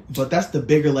course. But that's the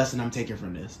bigger lesson I'm taking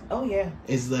from this. Oh yeah.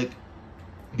 Is like,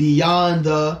 beyond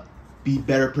the be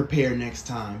better prepared next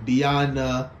time. Beyond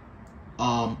the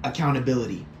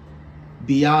accountability.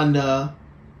 Beyond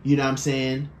you know what I'm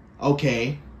saying,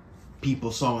 okay,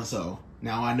 people so-and-so,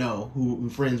 now I know who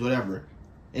friends, whatever.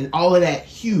 And all of that,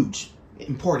 huge,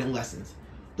 important lessons.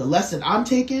 The lesson I'm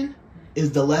taking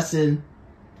is the lesson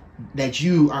that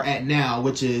you are at now,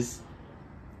 which is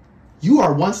you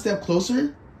are one step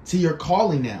closer to your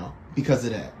calling now because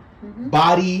of that. Mm-hmm.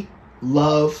 Body,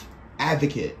 love,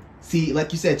 advocate. See,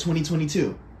 like you said,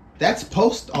 2022. That's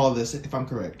post all this, if I'm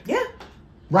correct. Yeah.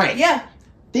 Right. Yeah.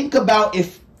 Think about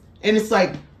and it's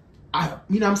like,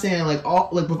 you know what I'm saying, like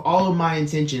with all of my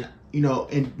intention, you know,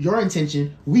 and your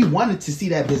intention, we wanted to see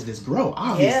that business grow,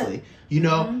 obviously. Yeah. You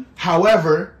know, mm-hmm.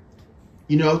 However,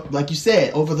 you know, like you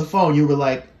said, over the phone, you were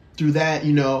like, through that,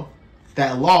 you know,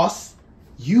 that loss,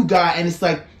 you got, and it's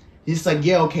like,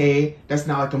 yeah, okay, that's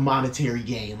not like a monetary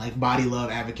gain, like body, love,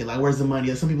 advocate, like where's the money?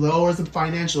 Like, some people are like, oh, where's the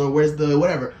financial, or where's the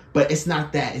whatever? But it's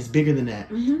not that, it's bigger than that.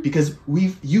 Mm-hmm. Because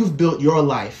you've built your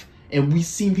life, and we've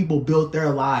seen people build their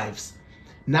lives,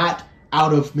 not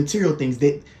out of material things.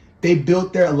 They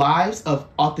built their lives of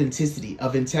authenticity,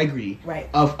 of integrity, right,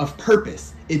 of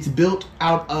purpose. It's built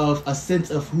out of a sense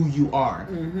of who you are.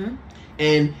 Mm-hmm.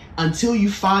 And until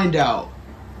you find out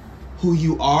who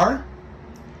you are,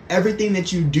 everything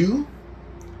that you do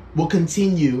will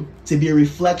continue to be a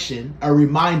reflection, a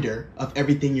reminder of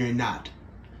everything you're not.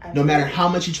 Absolutely. No matter how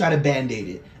much you try to band-aid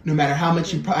it, no matter how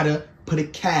much you try to put a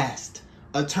cast,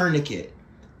 a tourniquet,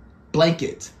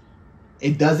 blanket,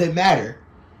 it doesn't matter.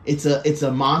 It's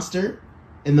a monster,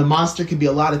 and the monster could be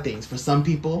a lot of things. For some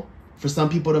people,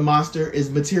 the monster is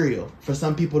material. For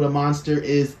some people, the monster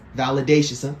is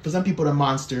validation. For some people, the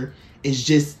monster is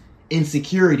just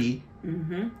insecurity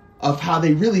of how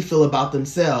they really feel about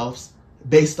themselves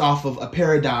based off of a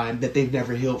paradigm that they've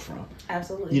never healed from.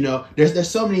 Absolutely. You know, there's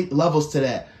so many levels to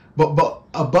that. But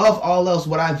above all else,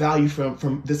 what I value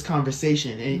from this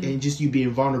conversation and just you being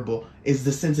vulnerable is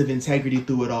the sense of integrity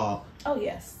through it all. Oh,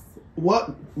 yes.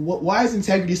 Why is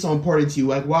integrity so important to you?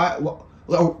 Like, why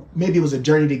or maybe it was a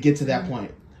journey to get to that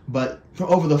point. But from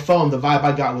over the phone, the vibe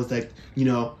I got was like, you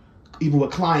know, even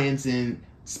with clients and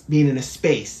being in a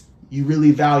space, you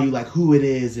really value like who it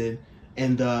is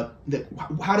and the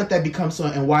how did that become so,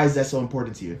 and why is that so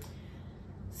important to you?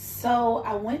 So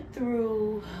I went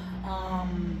through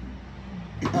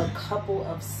a couple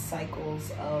of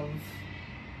cycles of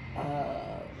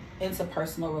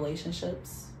interpersonal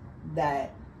relationships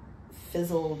that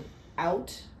fizzled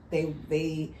out.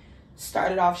 They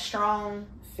started off strong,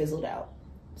 fizzled out,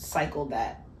 cycled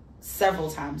that several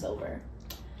times over.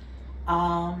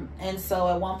 And so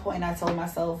at one point I told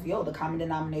myself, yo, the common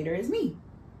denominator is me.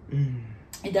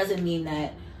 It doesn't mean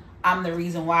that I'm the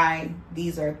reason why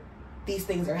these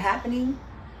things are happening,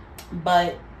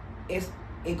 but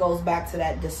it goes back to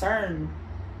that discern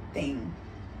thing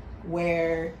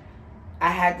where I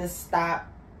had to stop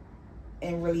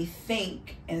and really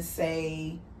think and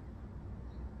say,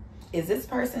 is this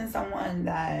person someone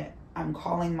that I'm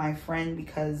calling my friend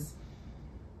because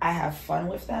I have fun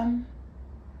with them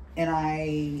and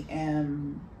I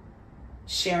am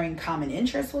sharing common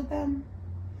interests with them?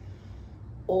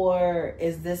 Or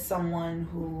is this someone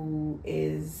who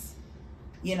is,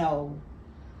 you know,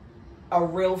 a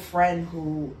real friend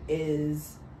who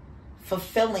is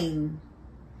fulfilling,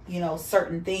 you know,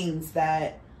 certain things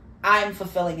that I'm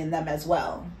fulfilling in them as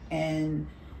well? And,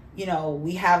 you know,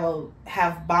 we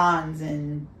have bonds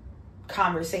and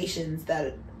conversations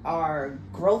that are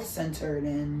growth centered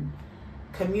and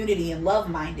community and love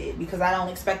minded, because I don't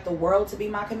expect the world to be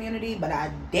my community, but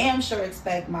I damn sure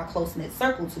expect my close knit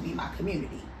circle to be my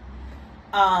community.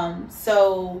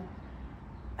 So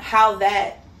how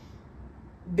that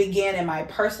began in my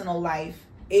personal life,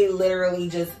 it literally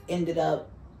just ended up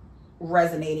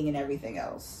resonating in everything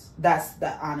else. That's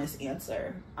the honest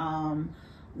answer.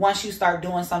 Once you start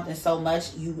doing something so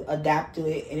much, you adapt to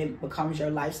it and it becomes your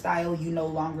lifestyle. You no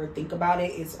longer think about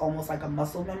it. It's almost like a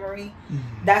muscle memory.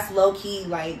 That's low-key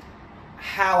like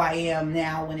how I am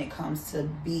now when it comes to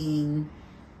being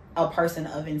a person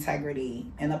of integrity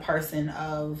and a person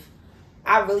of,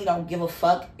 I really don't give a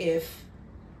fuck if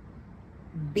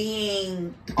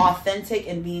being authentic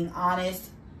and being honest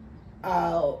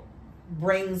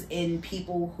brings in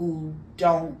people who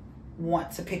don't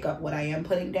want to pick up what I am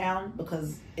putting down,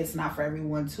 because it's not for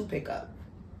everyone to pick up.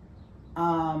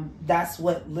 That's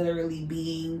what literally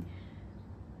being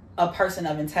a person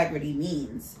of integrity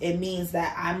means. It means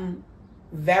that I'm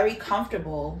very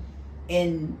comfortable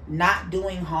in not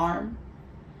doing harm,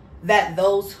 that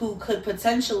those who could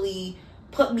potentially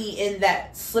put me in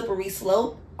that slippery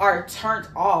slope are turned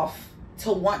off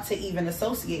to want to even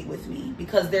associate with me,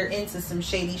 because they're into some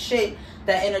shady shit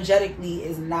that energetically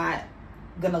is not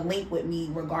gonna link with me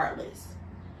regardless.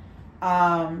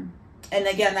 And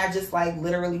again, that just like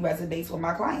literally resonates with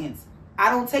my clients. I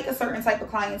don't take a certain type of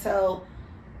clientele.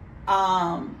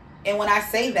 And when I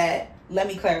say that, let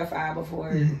me clarify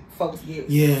before folks get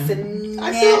snappy and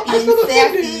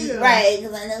sassy, right?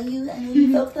 Because I know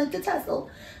you folks like to tussle.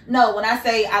 No, when I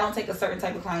say I don't take a certain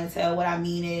type of clientele, what I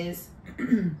mean is,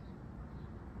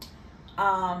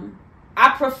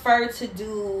 I prefer to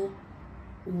do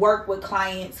work with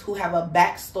clients who have a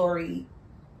backstory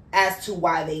as to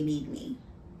why they need me.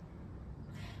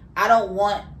 I don't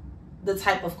want the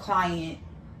type of client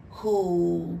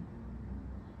who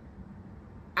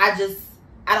I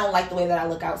don't like the way that I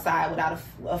look outside without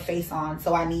a face on,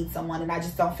 so I need someone, and I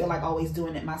just don't feel like always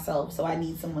doing it myself, so I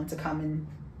need someone to come and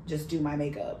just do my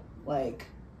makeup. Like,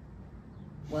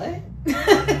 what?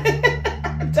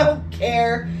 I don't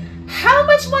care how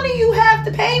much money you have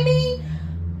to pay me.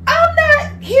 I'm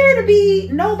not here to be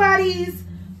nobody's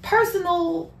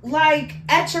personal, like,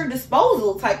 at your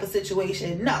disposal type of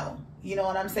situation. No. You know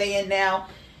what I'm saying? Now,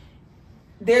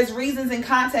 there's reasons and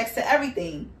context to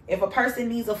everything. If a person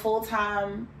needs a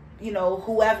full-time, you know,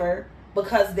 whoever,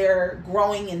 because they're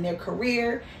growing in their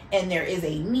career and there is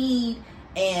a need,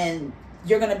 and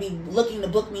you're going to be looking to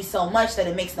book me so much that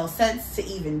it makes no sense to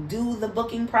even do the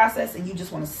booking process, and you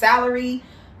just want a salary,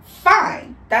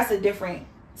 fine. That's a different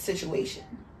situation.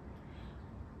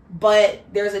 But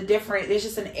there's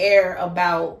just an air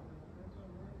about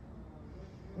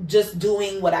just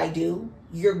doing what I do.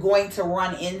 You're going to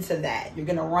run into that. You're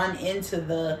going to run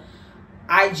into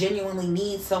I genuinely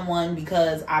need someone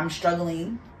because I'm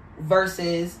struggling,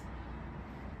 versus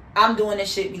I'm doing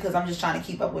this shit because I'm just trying to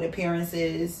keep up with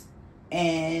appearances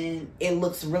and it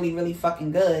looks really, really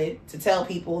fucking good to tell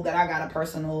people that I got a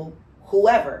personal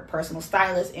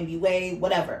stylist, MBA,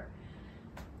 whatever.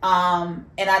 And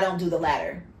I don't do the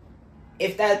latter.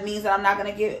 If that means that I'm not going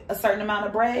to get a certain amount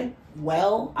of bread,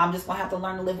 well, I'm just going to have to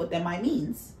learn to live within my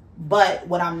means. But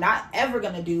what I'm not ever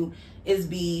going to do is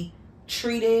be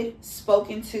treated,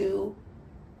 spoken to,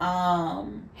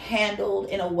 handled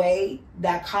in a way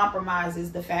that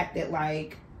compromises the fact that,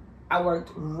 like, I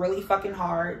worked really fucking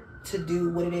hard to do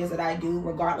what it is that I do,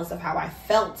 regardless of how I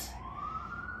felt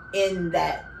in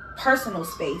that personal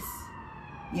space.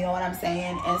 You know what I'm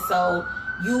saying? And so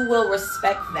you will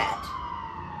respect that.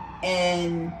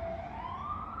 And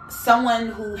someone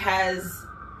who has,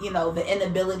 you know, the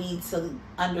inability to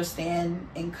understand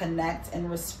and connect and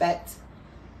respect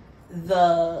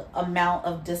the amount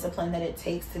of discipline that it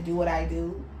takes to do what I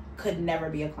do could never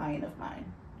be a client of mine.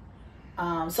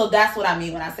 So that's what I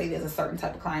mean when I say there's a certain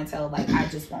type of clientele, like, I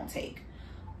just won't take.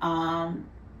 I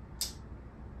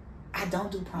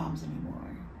don't do proms anymore.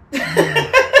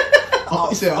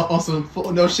 You said awesome.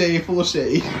 No shade, full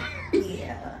shade.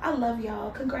 Yeah, I love y'all.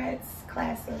 Congrats,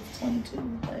 class of 22.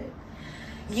 But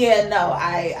yeah, no,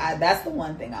 I that's the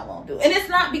one thing I won't do. And it's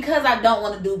not because I don't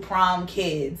want to do prom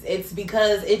kids. It's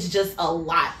because it's just a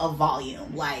lot of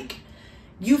volume. Like,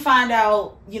 you find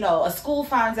out, you know, a school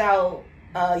finds out,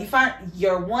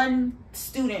 your one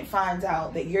student finds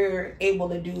out that you're able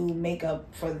to do makeup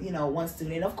for, you know, one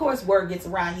student. Of course, word gets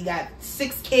around. You got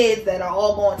 6 kids that are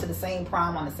all going to the same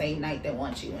prom on the same night that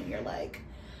want you, and you're like,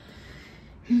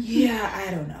 yeah,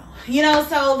 I don't know. You know,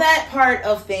 so that part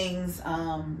of things,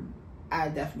 I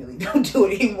definitely don't do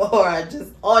it anymore. I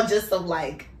just some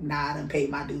like, nah, I done paid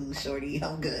my dues, shorty,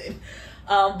 I'm good.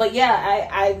 But yeah,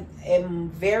 I am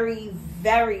very,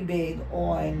 very big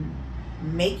on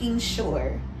making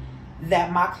sure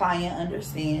that my client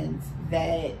understands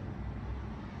that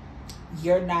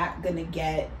you're not gonna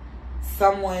get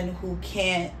someone who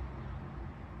can't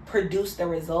produce the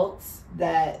results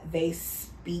that they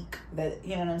speak, that,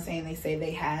 you know what I'm saying, they say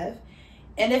they have.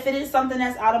 And if it is something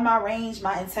that's out of my range,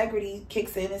 my integrity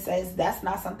kicks in and says that's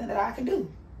not something that I can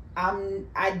do.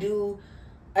 I do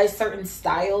a certain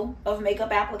style of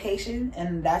makeup application,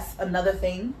 and that's another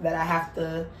thing that I have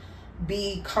to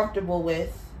be comfortable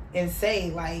with and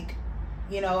say, like,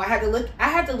 you know, I had to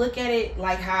look at it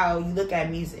like how you look at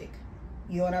music.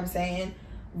 You know what I'm saying?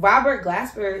 Robert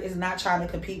Glasper is not trying to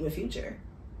compete with Future.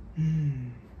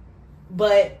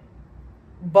 But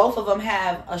both of them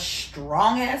have a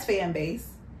strong ass fan base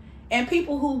and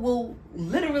people who will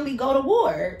literally go to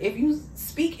war if you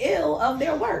speak ill of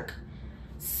their work.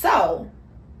 So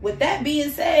with that being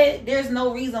said, there's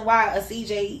no reason why a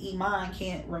CeeJaye Iman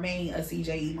can't remain a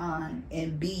CeeJaye Iman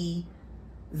and be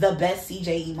the best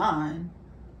CeeJaye Iman.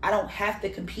 I don't have to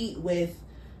compete with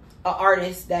an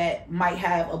artist that might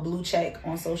have a blue check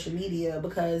on social media,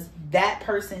 because that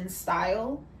person's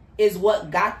style is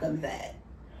what got them that.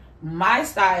 My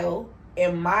style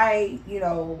and my, you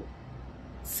know,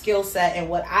 skill set and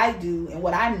what I do and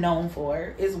what I'm known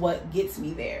for is what gets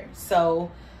me there.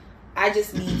 So I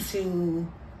just need to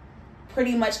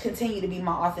pretty much continue to be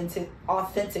my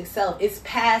authentic self. It's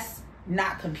past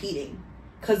not competing,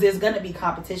 because there's going to be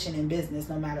competition in business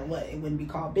no matter what. It wouldn't be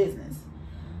called business.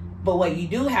 But what you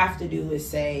do have to do is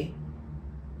say,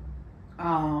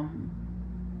 I'm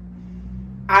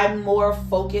more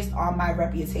focused on my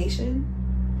reputation,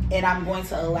 and I'm going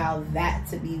to allow that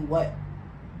to be what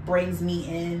brings me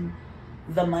in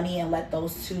the money, and let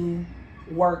those two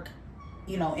work,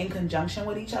 you know, in conjunction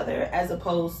with each other, as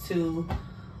opposed to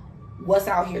what's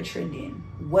out here trending,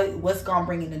 what's gonna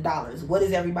bring in the dollars, what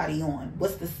is everybody on,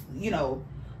 what's the, you know,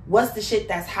 what's the shit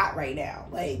that's hot right now.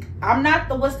 Like, I'm not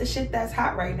the what's the shit that's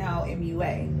hot right now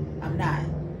MUA. I'm not,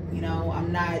 you know,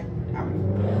 I'm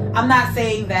not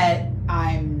saying that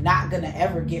I'm not gonna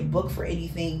ever get booked for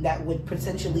anything that would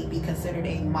potentially be considered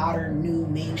a modern, new,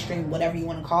 mainstream, whatever you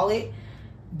want to call it.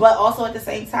 But also at the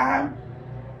same time,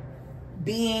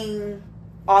 being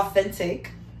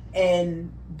authentic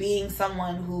and being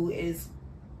someone who is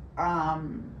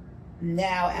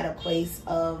now at a place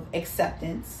of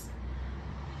acceptance,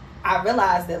 I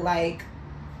realize that, like,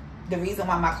 the reason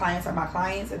why my clients are my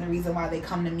clients and the reason why they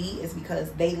come to me is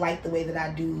because they like the way that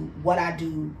I do what I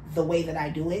do, the way that I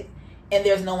do it. And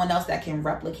there's no one else that can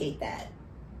replicate that.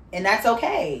 And that's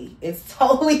okay. It's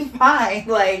totally fine.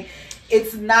 Like,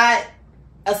 it's not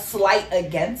a slight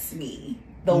against me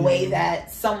the way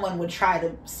that someone would try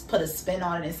to put a spin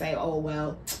on it and say, oh,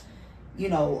 well, you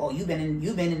know, oh, you've been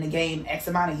in the game X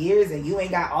amount of years and you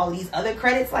ain't got all these other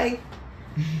credits. Like,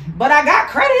 but I got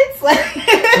credits.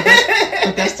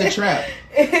 but that's the trap.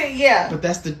 Yeah. But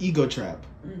that's the ego trap.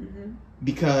 Mm-hmm.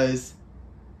 Because,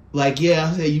 like, yeah,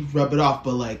 I'll say you rub it off,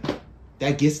 but, like,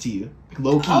 that gets to you.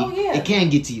 Low key. Oh, yeah. It can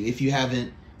get to you if you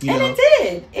haven't, you know.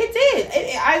 It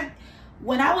did.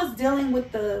 When I was dealing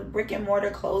with the brick and mortar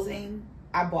closing,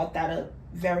 I brought that up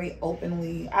very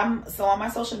openly. So on my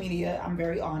social media, I'm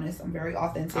very honest. I'm very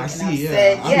authentic. I see,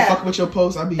 I'll be fucking with your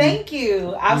posts. Thank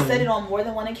you. I've said it on more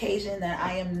than one occasion that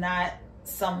I am not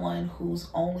someone who's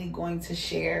only going to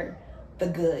share the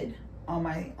good on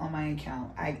my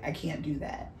account. I can't do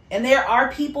that. And there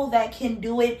are people that can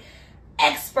do it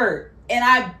expert. And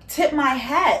I tip my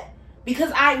hat,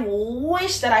 because I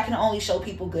wish that I can only show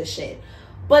people good shit.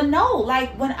 But no,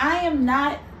 like, when I am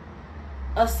not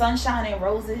a sunshine and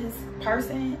roses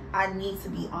person, I need to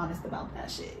be honest about that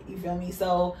shit. You feel me?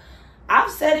 So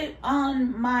I've said it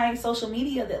on my social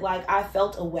media that, like, I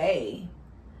felt a way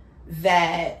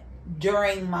that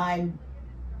during my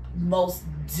most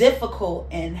difficult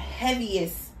and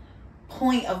heaviest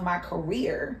point of my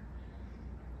career,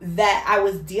 that I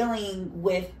was dealing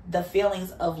with the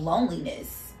feelings of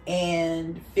loneliness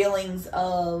and feelings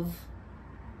of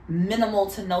minimal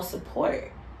to no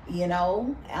support, you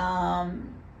know?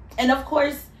 And of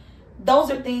course,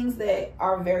 those are things that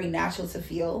are very natural to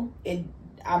feel.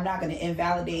 I'm not going to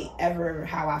invalidate ever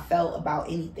how I felt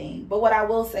about anything. But what I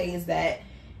will say is that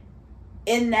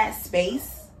in that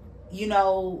space, you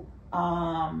know,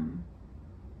 I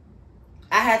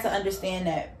had to understand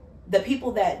that the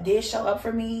people that did show up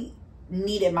for me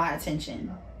needed my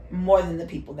attention more than the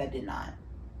people that did not.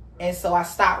 And so I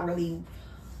stopped really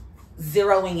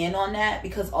zeroing in on that,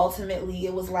 because ultimately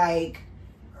it was like,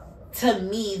 to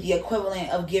me, the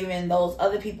equivalent of giving those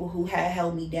other people who had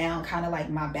held me down kind of like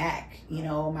my back, you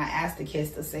know, my ass to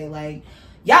kiss, to say, like,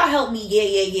 y'all helped me,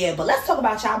 yeah, but let's talk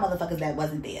about y'all motherfuckers that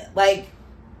wasn't there. Like,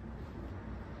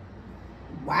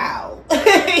 wow.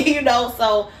 You know,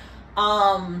 so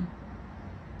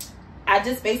I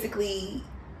just basically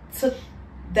took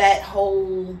that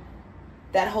whole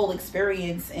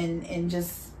experience and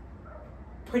just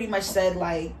pretty much said,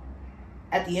 like,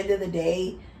 at the end of the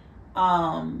day,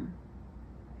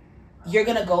 you're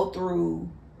gonna go through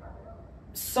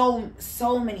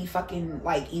so many fucking,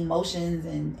 like, emotions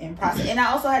and process. And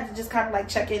I also had to just kind of, like,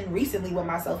 check in recently with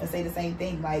myself and say the same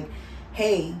thing, like,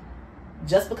 hey,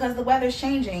 just because the weather's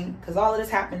changing, because all of this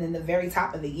happened in the very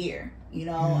top of the year, you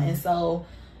know. And so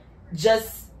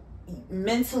just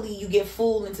mentally you get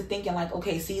fooled into thinking, like,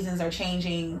 okay, seasons are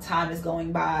changing, time is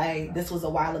going by, this was a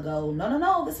while ago.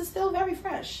 No, this is still very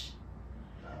fresh.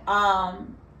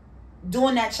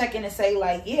 Doing that check-in and say,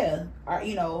 like, yeah,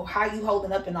 you know, how you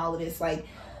holding up in all of this, like,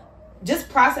 just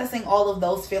processing all of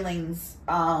those feelings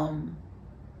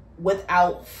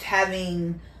without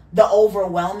having the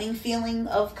overwhelming feeling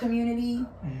of community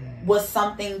was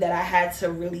something that I had to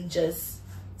really just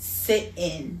sit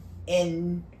in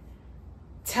and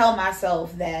tell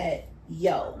myself that,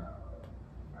 yo,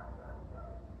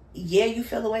 yeah, you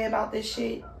feel the way about this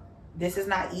shit. This is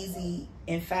not easy.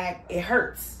 In fact, it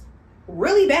hurts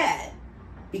really bad.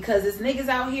 because it's niggas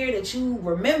out here that you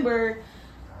remember,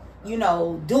 you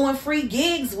know, doing free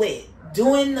gigs with,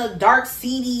 doing the dark,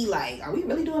 seedy, like, are we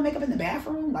really doing makeup in the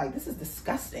bathroom? Like, this is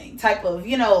disgusting type of,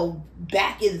 you know,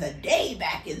 back in the day,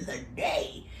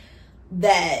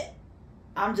 that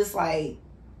I'm just like,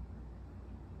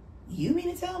 you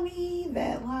mean to tell me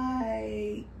that,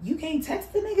 like, you can't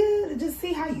text the nigga to just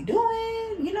see how you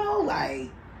doing? You know, like,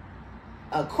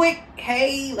 a quick,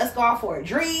 hey, let's go out for a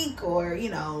drink, or, you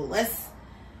know, let's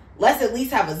at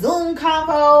least have a Zoom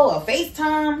convo, a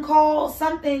FaceTime call,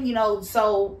 something, you know.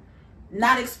 So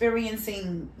not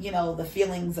experiencing, you know, the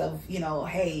feelings of, you know,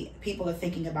 hey, people are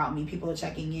thinking about me, people are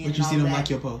checking in. But you see them like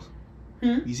your post.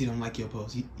 You see them like your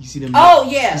post. You see them. Oh,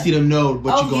 yeah. You see them know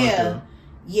what you're going through.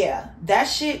 Yeah, that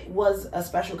shit was a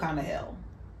special kind of hell.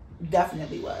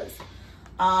 Definitely was.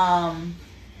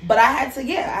 But I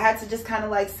had to just kind of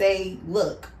like say,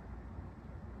 look,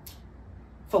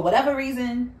 for whatever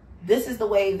reason, this is the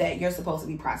way that you're supposed to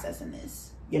be processing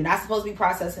this. You're not supposed to be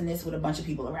processing this with a bunch of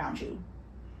people around you.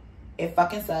 It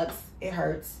fucking sucks. It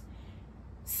hurts.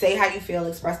 Say how you feel,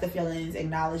 express the feelings,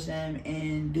 acknowledge them,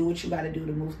 and do what you got to do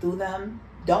to move through them.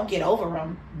 Don't get over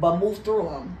them, but move through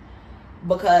them.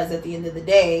 Because at the end of the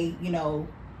day, you know,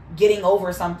 getting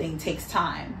over something takes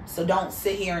time. So don't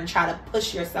sit here and try to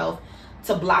push yourself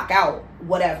to block out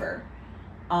whatever.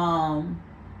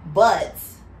 But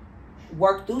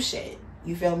work through shit.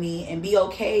 You feel me? And be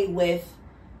okay with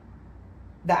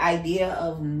the idea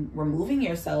of removing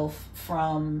yourself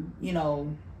from, you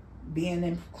know, being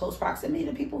in close proximity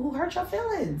to people who hurt your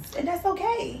feelings. And that's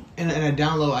okay. And a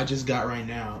download I just got right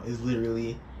now is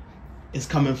literally, it's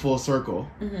coming full circle.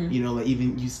 You know, like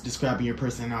even you describing your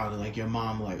personality, like your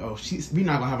mom, like, oh, we're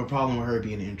not gonna have a problem with her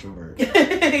being an introvert.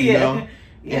 You know?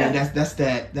 And that's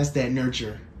that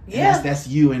nurture. Yeah. And that's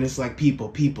you, and it's like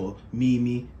people,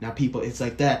 me, now people. It's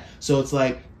like that. So it's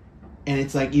like, and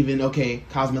it's like even, okay,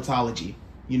 cosmetology,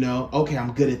 you know, okay,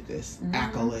 I'm good at this.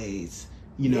 Accolades,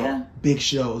 you know, big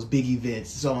shows, big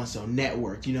events, so and so,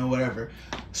 network, you know, whatever,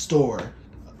 store,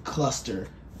 cluster,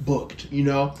 booked, you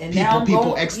know, and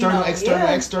people, external, you know,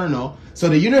 external. So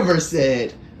the universe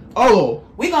said, oh,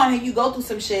 we gonna have you go through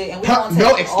some shit, and we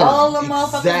gonna take all the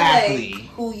motherfuckers away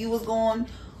who you was going.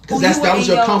 Because that was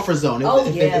your comfort zone.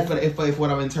 If what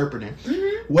I'm interpreting.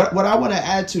 What I want to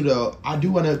add to, though, I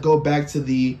do want to go back to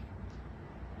the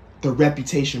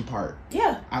reputation part.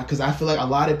 Yeah. Because I feel like a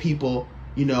lot of people,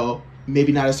 you know,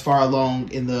 maybe not as far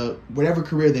along in the whatever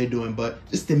career they're doing, but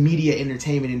just the media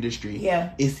entertainment industry.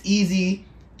 Yeah. It's easy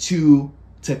to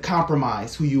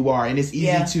compromise who you are, and it's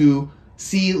easy to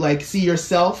see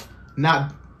yourself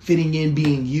not fitting in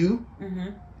being you.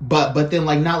 But then,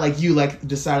 like, not like you, like,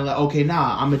 deciding, like, okay,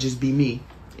 nah, I'm gonna just be me.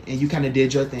 And you kind of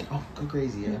did your thing. Oh, go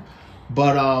crazy, yeah.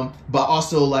 But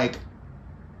also, like,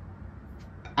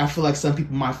 I feel like some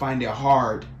people might find it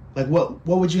hard. Like, what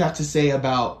would you have to say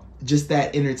about just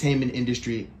that entertainment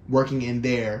industry, working in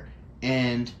there,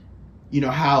 and, you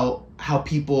know, how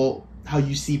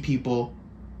you see people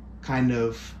kind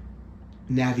of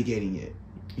navigating it,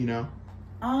 you know?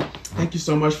 Thank you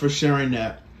so much for sharing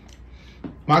that.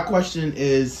 My question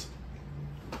is,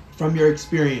 from your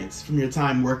experience, from your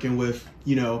time working with,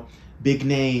 you know, big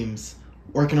names,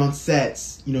 working on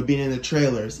sets, you know, being in the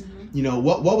trailers, you know,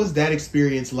 what was that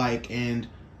experience like? And,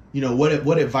 you know,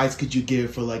 what advice could you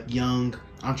give for, like, young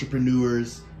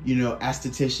entrepreneurs, you know,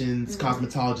 estheticians,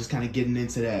 cosmetologists, kind of getting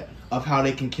into that, of how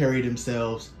they can carry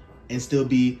themselves and still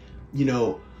be, you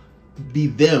know, be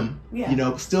them, you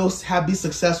know, still be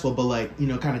successful, but, like, you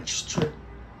know, kind of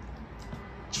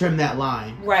trim that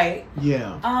line. Right.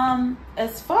 Yeah.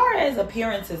 As far as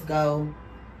appearances go,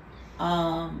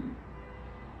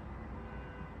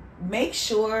 make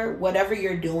sure whatever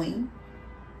you're doing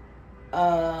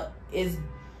is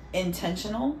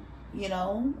intentional, you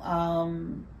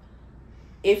know.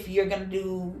 If you're gonna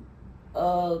do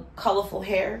colorful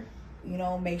hair, you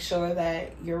know, make sure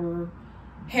that your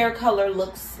hair color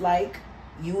looks like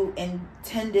you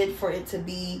intended for it to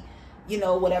be, you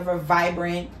know, whatever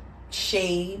vibrant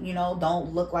shade, you know.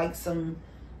 Don't look like some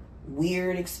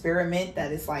weird experiment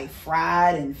that is like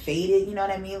fried and faded, you know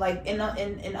what I mean? Like, in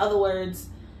other words,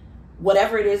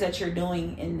 whatever it is that you're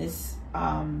doing in this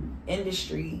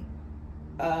industry,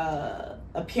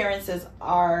 appearances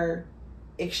are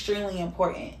extremely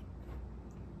important.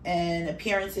 And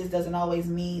appearances doesn't always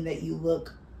mean that you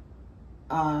look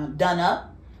done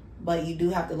up, but you do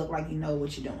have to look like you know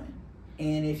what you're doing.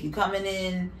 And if you coming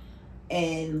in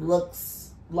and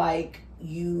looks like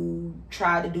you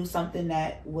tried to do something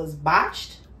that was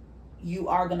botched, you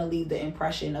are going to leave the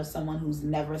impression of someone who's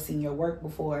never seen your work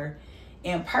before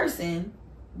in person,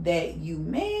 that you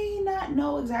may not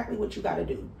know exactly what you got to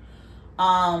do.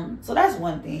 So that's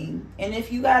one thing. And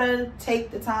if you gotta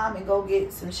take the time and go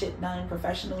get some shit done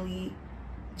professionally,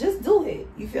 just do it.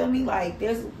 You feel me? Like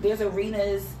there's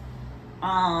arenas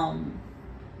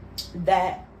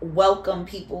that welcome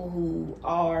people who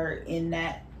are in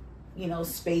that, you know,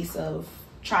 space of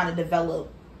trying to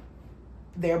develop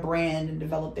their brand and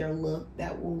develop their look,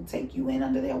 that will take you in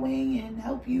under their wing and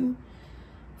help you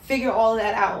figure all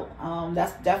that out.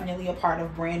 That's definitely a part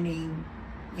of branding,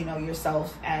 you know,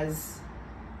 yourself as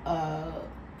a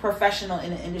professional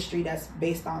in an industry that's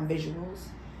based on visuals.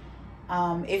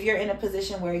 If you're in a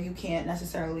position where you can't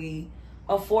necessarily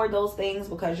afford those things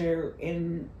because you're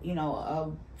in, you know,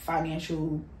 a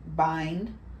financial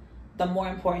bind, the more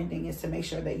important thing is to make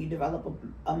sure that you develop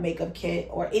a makeup kit,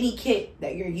 or any kit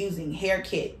that you're using, hair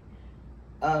kit,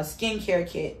 skincare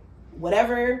kit,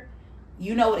 whatever.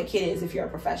 You know what a kit is if you're a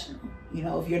professional. You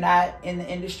know, if you're not in the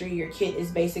industry, your kit is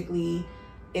basically,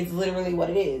 it's literally what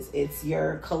it is. It's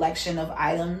your collection of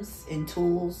items and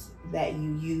tools that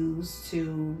you use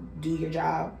to do your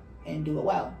job and do it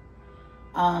well.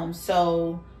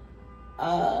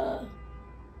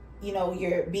 You know,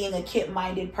 you're being a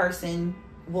kit-minded person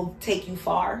will take you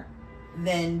far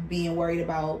than being worried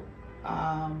about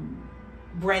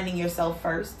branding yourself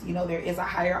first. You know, there is a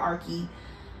hierarchy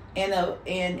and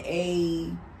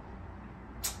a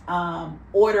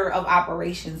order of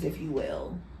operations, if you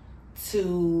will,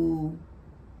 to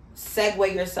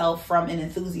segue yourself from an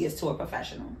enthusiast to a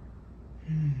professional.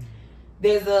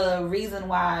 There's a reason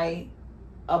why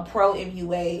a pro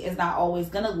MUA is not always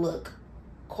gonna look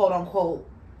quote unquote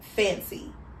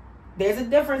fancy. There's a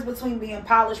difference between being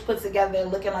polished, put together,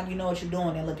 looking like you know what you're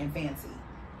doing, and looking fancy.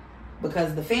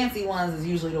 Because the fancy ones is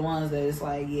usually the ones that it's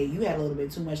like, yeah, you had a little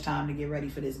bit too much time to get ready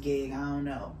for this gig. I don't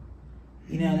know.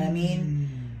 You know what I mean?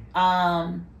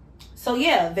 So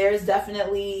yeah, there's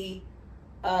definitely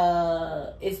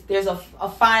there's a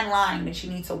fine line that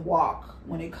you need to walk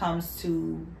when it comes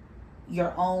to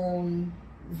your own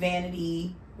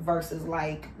vanity versus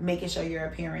like making sure your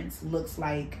appearance looks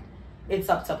like it's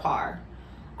up to par.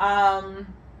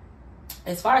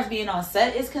 As far as being on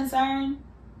set is concerned,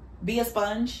 be a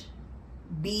sponge.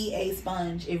 Be a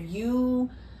sponge. If you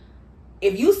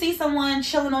see someone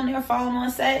chilling on their phone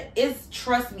on set,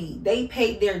 trust me, they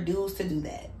paid their dues to do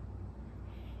that.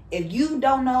 If you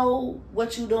don't know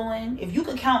what you're doing, if you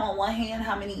could count on one hand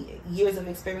how many years of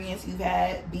experience you've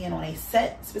had being on a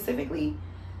set specifically,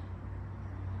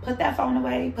 put that phone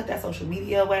away, put that social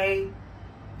media away.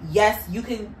 Yes, you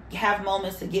can have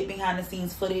moments to get behind the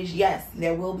scenes footage. Yes,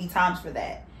 there will be times for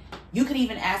that. You could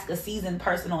even ask a seasoned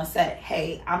person on set,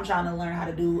 hey, I'm trying to learn how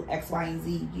to do X, Y, and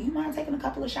Z. Do you mind taking a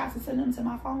couple of shots and sending them to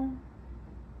my phone?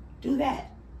 Do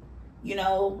that. You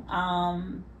know,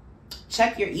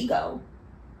 check your ego.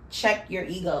 Check your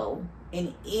ego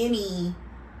in any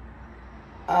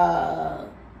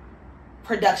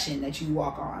production that you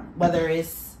walk on. Whether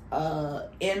it's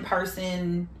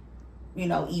in-person, you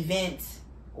know, event,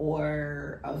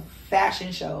 or a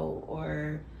fashion show,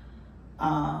 or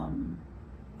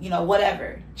you know,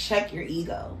 whatever. Check your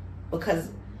ego, because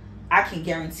I can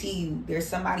guarantee you there's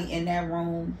somebody in that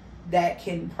room that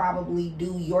can probably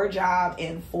do your job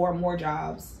and 4 more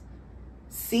jobs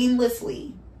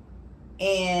seamlessly,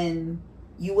 and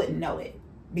you wouldn't know it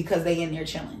because they in there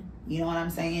chilling. You know what I'm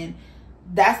saying?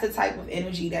 That's the type of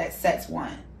energy that sets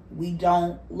want. We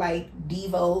don't like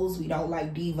divos. We don't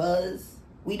like divas.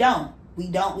 We don't.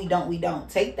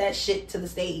 Take that shit to the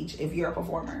stage if you're a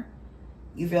performer.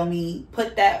 You feel me?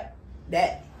 Put that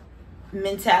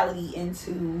mentality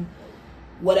into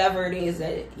whatever it is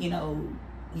that, you know,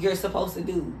 you're supposed to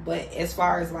do. But as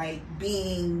far as like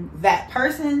being that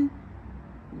person,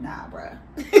 nah, bruh.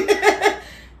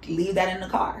 Leave that in the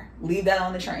car. Leave that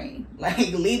on the train. Like,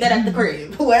 leave that at the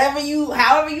crib. However you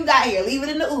got here, leave it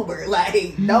in the Uber.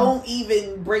 Like, don't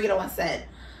even bring it on set.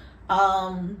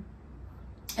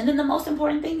 And then the most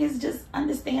important thing is just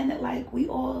understand that, like, we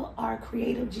all are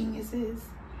creative geniuses.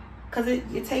 Because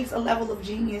it takes a level of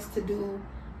genius to do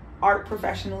art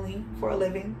professionally for a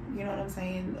living. You know what I'm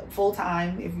saying?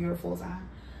 Full-time, if you're full-time.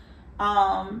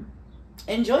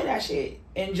 Enjoy that shit.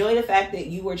 Enjoy the fact that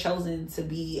you were chosen to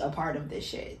be a part of this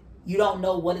shit. You don't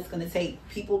know what it's going to take.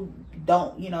 People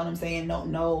don't, you know what I'm saying,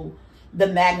 don't know the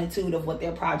magnitude of what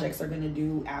their projects are going to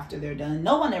do after they're done.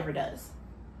 No one ever does.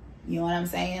 You know what I'm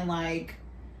saying? Like,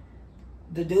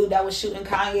 the dude that was shooting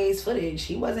Kanye's footage,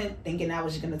 he wasn't thinking that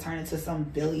was going to turn into some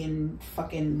billion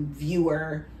fucking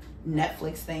viewer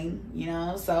Netflix thing, you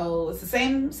know? So it's the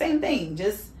same thing.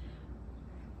 Just,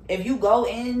 if you go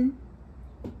in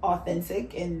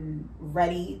authentic and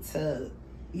ready to,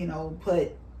 you know,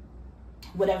 put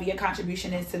whatever your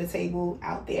contribution is to the table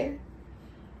out there,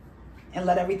 and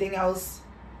let everything else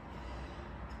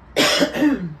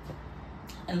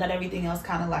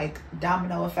kind of like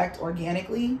domino effect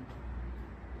organically,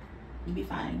 you'll be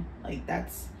fine. Like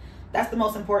that's the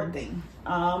most important thing.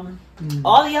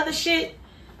 All the other shit,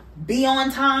 be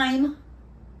on time.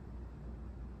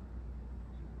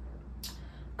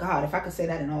 God, if I could say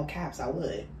that in all caps, I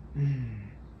would.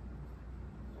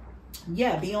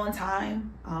 Yeah, be on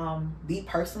time. Be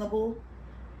personable.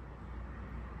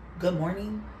 Good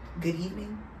morning, good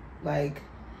evening. Like,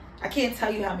 I can't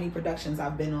tell you how many productions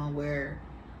I've been on where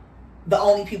the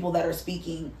only people that are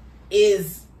speaking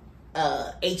is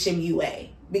HMUA,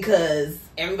 because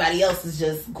everybody else is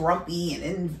just grumpy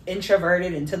and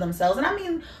introverted and to themselves. And I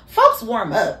mean, folks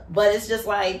warm up, but it's just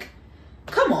like,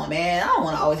 come on, man. I don't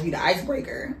want to always be the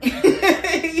icebreaker.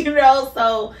 You know?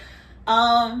 So,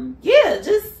 yeah,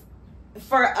 just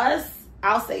for us,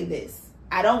 I'll say this.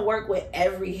 I don't work with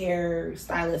every hair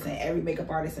stylist and every makeup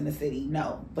artist in the city.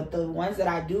 No. But the ones that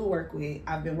I do work with,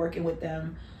 I've been working with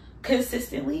them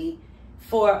consistently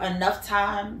for enough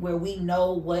time where we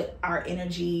know what our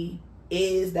energy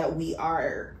is that we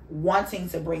are wanting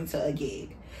to bring to a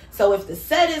gig. So if the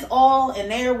set is all in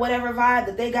their whatever vibe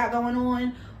that they got going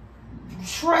on,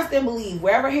 trust and believe,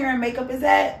 wherever hair and makeup is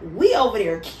at, we over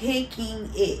there kicking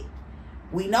it.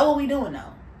 We know what we're doing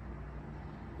though.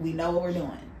 We know what we're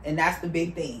doing. And that's the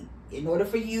big thing. In order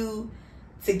for you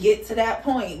to get to that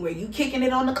point where you kicking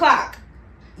it on the clock,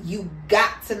 you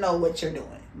got to know what you're doing.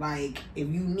 Like, if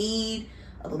you need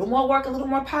a little more work, a little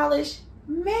more polish,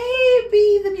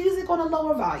 maybe the music on a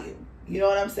lower volume. You know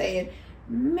what I'm saying?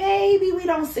 Maybe we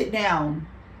don't sit down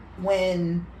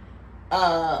when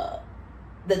the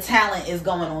talent is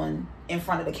going on in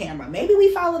front of the camera. Maybe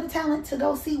we follow the talent to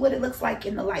go see what it looks like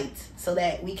in the light so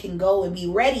that we can go and be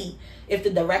ready if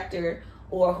the director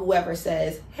or whoever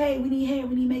says, hey, we need hair,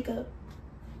 we need makeup.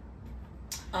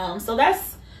 So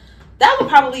that would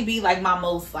probably be like my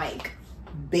most like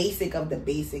basic of the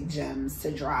basic gems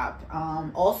to drop.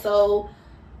 Also,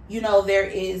 you know, there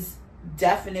is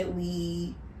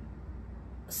definitely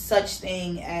such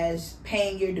thing as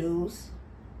paying your dues.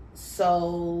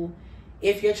 So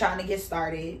if you're trying to get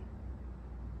started,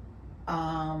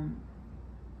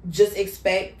 just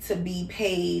expect to be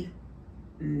paid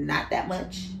not that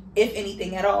much, if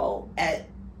anything at all, at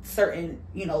certain,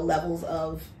 you know, levels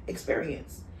of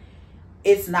experience.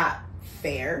 It's not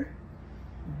fair,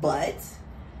 but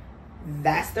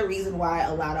that's the reason why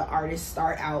a lot of artists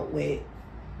start out with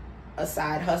a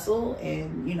side hustle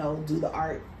and, you know, do the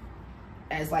art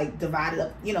as like divide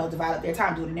up their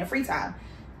time, do it in their free time.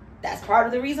 That's part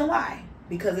of the reason why.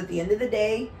 Because at the end of the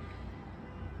day,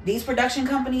 these production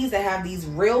companies that have these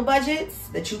real budgets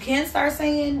that you can start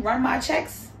saying, run my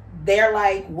checks, they're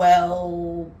like,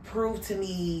 well, prove to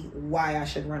me why I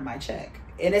should run my check.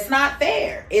 And it's not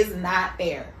fair. It's not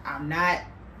fair. I'm not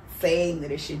saying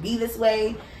that it should be this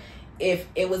way. If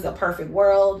it was a perfect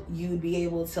world, you'd be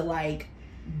able to like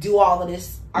do all of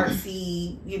this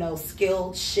artsy, you know,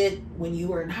 skilled shit when you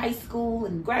were in high school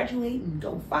and graduate and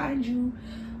go find you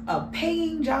a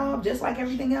paying job just like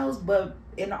everything else. But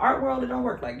in the art world, it don't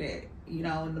work like that. You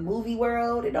know, in the movie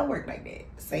world, it don't work like that.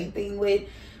 Same thing with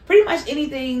pretty much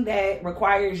anything that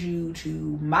requires you to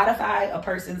modify a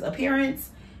person's appearance.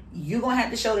 You're gonna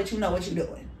have to show that you know what you're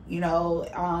doing, you know.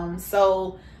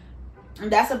 So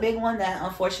that's a big one that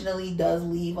unfortunately does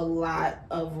leave a lot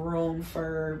of room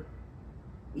for,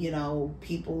 you know,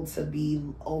 people to be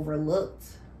overlooked.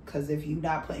 Because if you're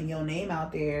not putting your name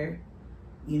out there,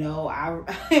 you know,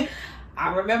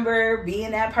 I remember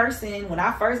being that person when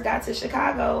I first got to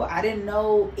Chicago. I didn't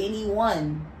know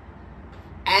anyone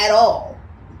at all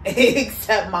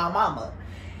except my mama.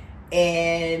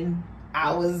 And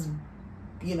I was,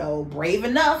 you know, brave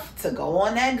enough to go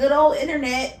on that good old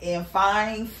internet and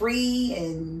find free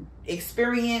and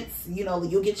experience, you know,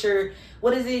 you'll get your,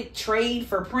 what is it, trade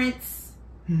for prints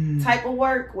type of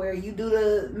work where you do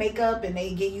the makeup and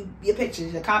they give you your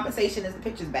pictures. The compensation is the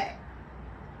pictures back.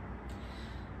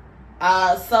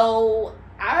 So,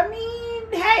 I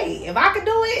mean, hey, if I could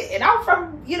do it, and I'm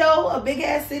from, you know, a big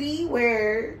ass city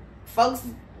where folks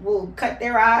will cut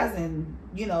their eyes and,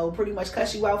 you know, pretty much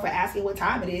cuss you out for asking what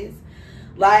time it is.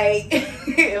 Like,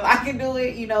 if I can do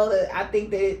it, you know, I think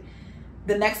that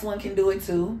the next one can do it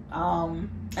too.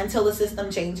 Until the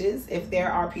system changes. If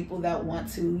there are people that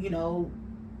want to, you know,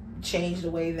 change the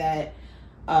way that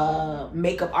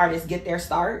makeup artists get their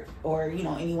start, or, you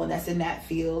know, anyone that's in that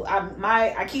field.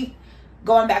 I keep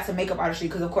going back to makeup artistry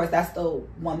because, of course, that's the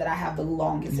one that I have the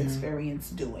longest experience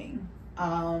doing.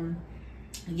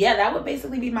 Yeah, that would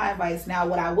basically be my advice. Now,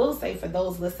 what I will say for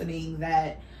those listening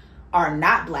that are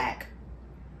not Black,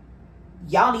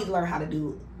 y'all need to learn how to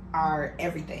do are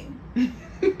everything.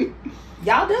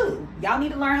 Y'all do. Y'all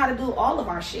need to learn how to do all of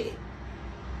our shit.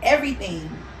 Everything.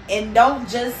 And don't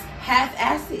just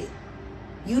half-ass it.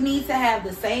 You need to have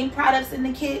the same products in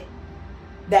the kit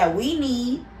that we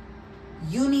need.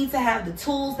 You need to have the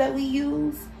tools that we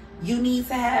use. You need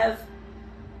to have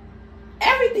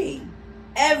everything.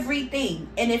 Everything.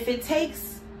 And if it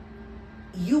takes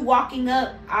you walking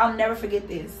up, I'll never forget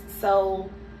this. So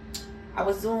I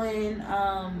was doing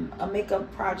a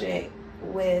makeup project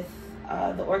with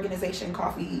the organization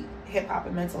Coffee, Hip Hop,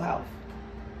 and Mental Health.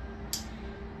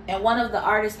 And one of the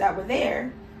artists that were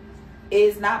there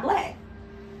is not black.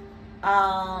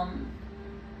 I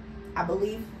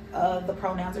believe the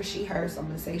pronouns are she, her, so I'm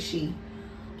going to say she.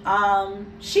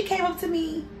 She came up to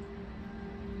me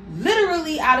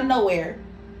literally out of nowhere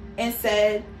and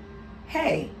said,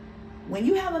 hey, when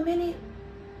you have a minute,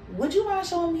 would you mind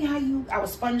showing me how you... I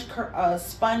was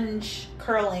sponge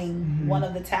curling one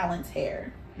of the talent's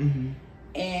hair.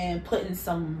 And putting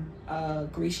some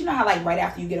grease. You know how like right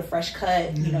after you get a fresh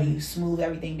cut, you know, you smooth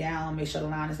everything down, make sure the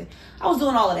line is in. I was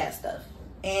doing all of that stuff.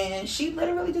 And she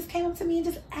literally just came up to me and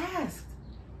just asked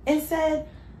and said,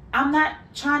 I'm not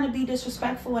trying to be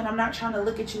disrespectful and I'm not trying to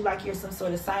look at you like you're some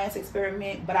sort of science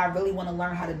experiment, but I really want to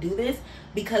learn how to do this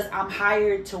because I'm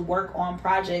hired to work on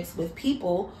projects with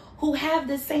people who have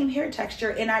the same hair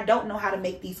texture and I don't know how to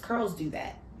make these curls do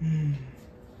that.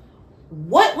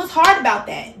 What was hard about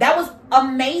that? That was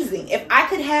amazing. If I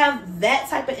could have that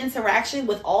type of interaction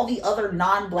with all the other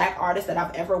non-black artists that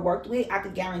I've ever worked with, I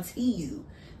could guarantee you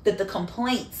that the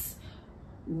complaints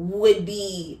would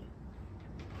be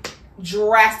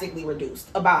drastically reduced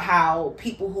about how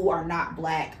people who are not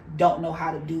black don't know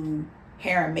how to do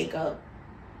hair and makeup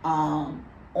on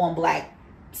black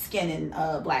skin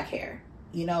and black hair,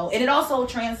 you know. And it also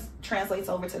translates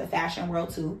over to the fashion world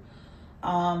too.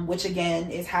 Which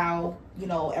again is how, you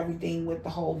know, everything with the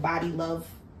whole body love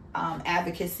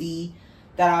advocacy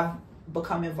that I've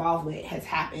become involved with has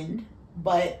happened.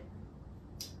 But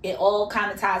it all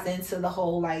kind of ties into the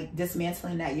whole like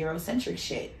dismantling that Eurocentric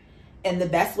shit. And the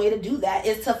best way to do that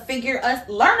is to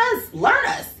learn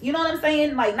us. You know what I'm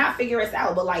saying? Like not figure us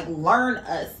out, but like learn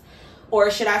us. Or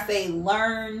should I say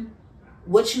learn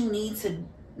what you need to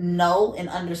know and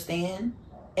understand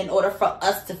in order for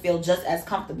us to feel just as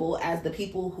comfortable as the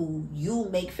people who you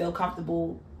make feel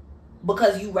comfortable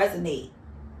because you resonate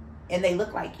and they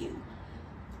look like you.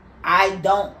 I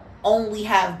don't only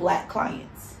have black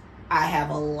clients. I have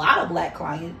a lot of black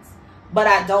clients, but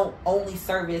I don't only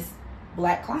service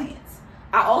black clients.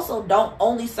 I also don't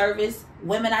only service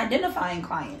women identifying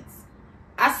clients.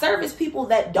 I service people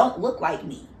that don't look like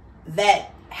me,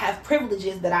 that have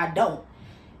privileges that I don't.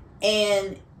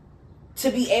 And to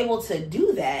be able to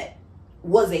do that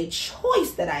was a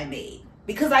choice that I made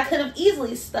because I could have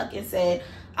easily stuck and said,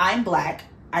 I'm black.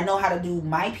 I know how to do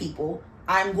my people.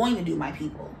 I'm going to do my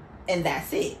people. And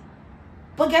that's it.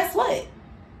 But guess what?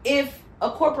 If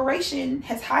a corporation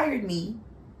has hired me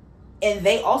and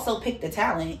they also pick the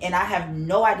talent and I have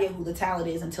no idea who the talent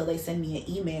is until they send me an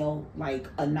email like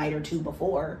a night or two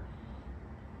before,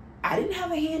 I didn't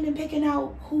have a hand in picking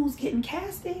out who's getting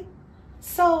casted.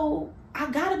 So I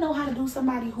gotta know how to do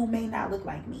somebody who may not look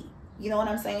like me. You know what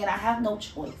I'm saying? I have no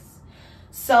choice.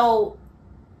 So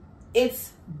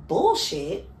it's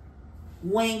bullshit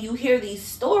when you hear these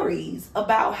stories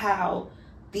about how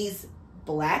these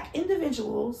black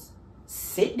individuals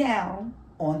sit down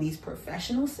on these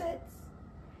professional sets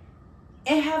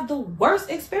and have the worst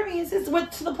experiences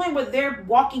to the point where they're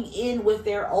walking in with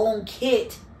their own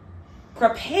kit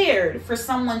prepared for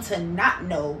someone to not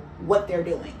know what they're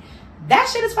doing. That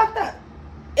shit is fucked up.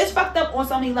 It's fucked up on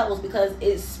so many levels because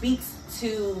it speaks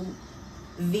to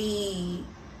the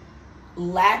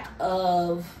lack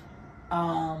of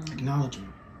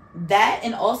acknowledgement. That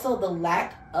and also the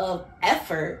lack of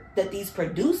effort that these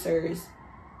producers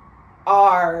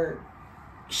are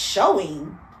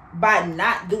showing by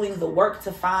not doing the work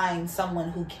to find someone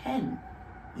who can.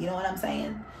 You know what I'm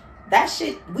saying? That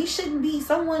shit, we shouldn't be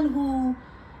someone who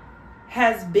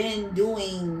has been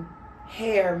doing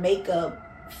hair, makeup,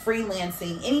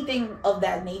 freelancing, anything of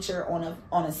that nature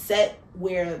on a set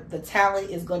where the talent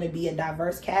is going to be a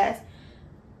diverse cast.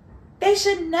 They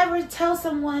should never tell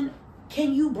someone,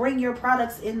 can you bring your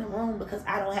products in the room because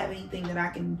I don't have anything that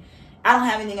I don't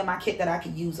have anything in my kit that I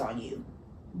can use on you.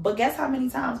 But guess how many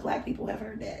times black people have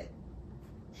heard that?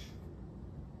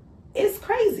 It's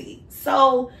crazy.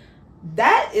 So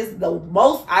that is the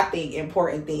most, I think,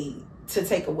 important thing to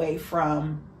take away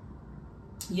from,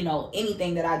 you know,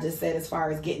 anything that I just said as far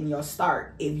as getting your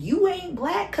start. If you ain't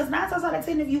black, because 9 times out of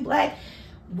 10, if you black,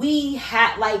 we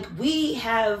have, like, we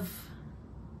have,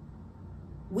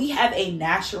 we have a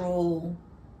natural,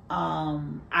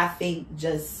 I think,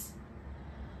 just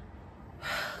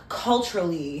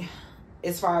culturally,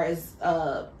 as far as,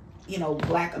 you know,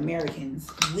 Black Americans,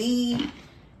 we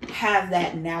have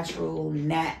that natural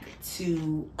knack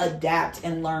to adapt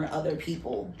and learn other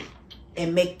people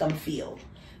and make them feel,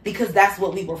 because that's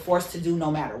what we were forced to do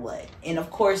no matter what. And of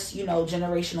course, you know,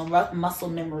 generational muscle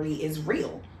memory is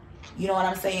real. You know what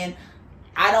I'm saying?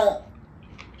 I don't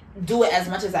do it as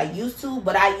much as I used to,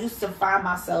 but I used to find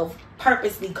myself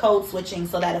purposely code switching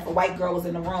so that if a white girl was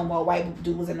in the room or a white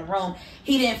dude was in the room,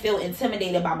 he didn't feel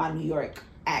intimidated by my New York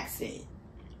accent.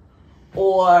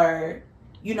 Or,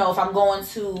 you know, if I'm going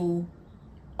to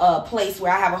a place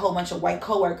where I have a whole bunch of white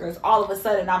coworkers, all of a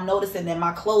sudden I'm noticing that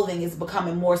my clothing is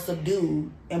becoming more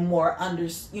subdued and more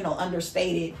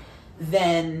understated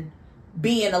than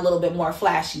being a little bit more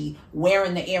flashy,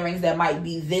 wearing the earrings that might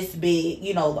be this big,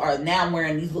 you know, or now I'm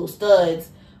wearing these little studs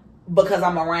because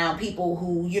I'm around people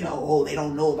who, you know, oh, they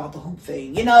don't know about the hoop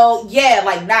thing, you know? Yeah,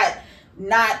 like not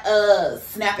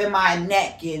snapping my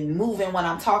neck and moving when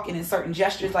I'm talking in certain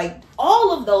gestures, like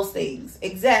all of those things.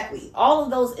 Exactly. All of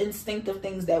those instinctive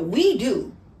things that we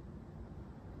do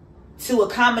to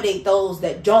accommodate those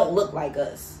that don't look like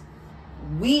us.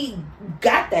 We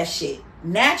got that shit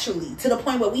naturally to the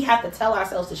point where we have to tell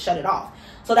ourselves to shut it off.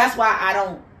 So that's why I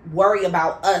don't worry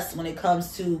about us when it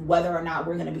comes to whether or not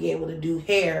we're going to be able to do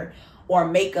hair or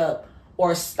makeup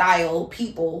or style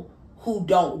people who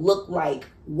don't look like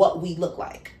what we look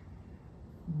like.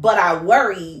 But I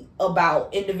worry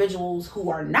about individuals who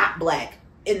are not Black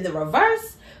in the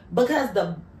reverse, because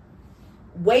the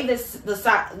way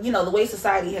the way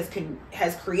society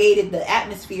has created the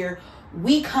atmosphere,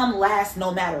 we come last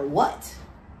no matter what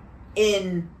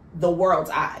in the world's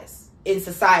eyes, in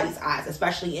society's eyes,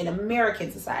 especially in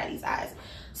American society's eyes.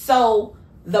 So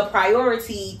the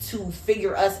priority to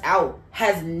figure us out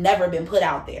has never been put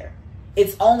out there.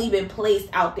 It's only been placed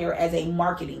out there as a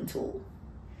marketing tool.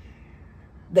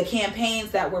 The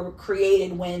campaigns that were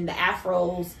created when the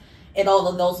Afros and all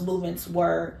of those movements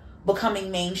were becoming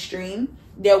mainstream,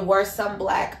 there were some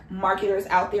Black marketers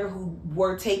out there who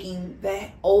were taking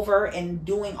that over and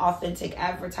doing authentic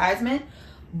advertisement.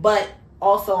 But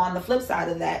also on the flip side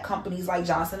of that, companies like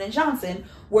Johnson & Johnson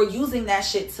were using that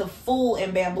shit to fool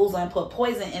and bamboozle and put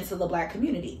poison into the Black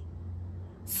community.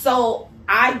 So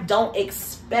I don't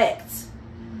expect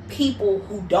people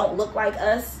who don't look like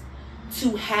us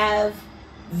to have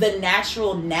the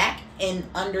natural knack in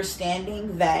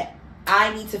understanding that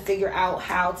I need to figure out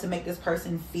how to make this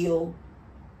person feel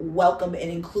welcome and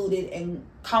included and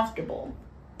comfortable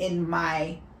in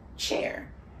my chair.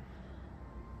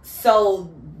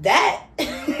 So that,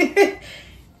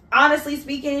 honestly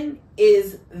speaking,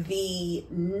 is the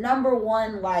number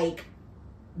one, like,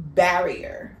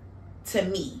 barrier to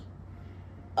me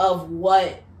of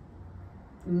what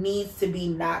needs to be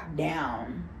knocked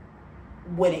down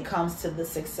when it comes to the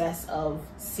success of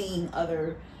seeing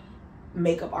other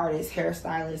makeup artists,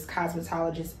 hairstylists,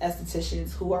 cosmetologists,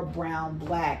 estheticians who are brown,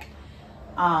 Black,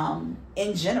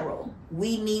 in general.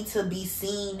 We need to be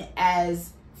seen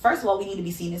as, first of all, we need to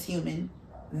be seen as human.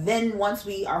 Then once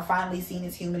we are finally seen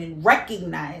as human and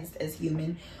recognized as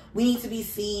human, we need to be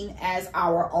seen as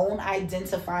our own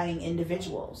identifying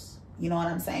individuals. You know what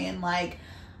I'm saying? Like,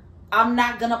 I'm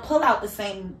not going to pull out the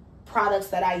same products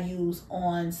that I use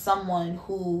on someone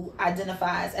who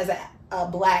identifies as a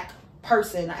Black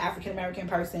person, an African-American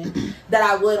person, that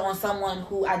I would on someone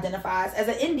who identifies as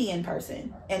an Indian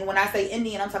person. And when I say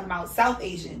Indian, I'm talking about South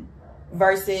Asian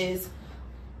versus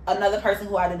another person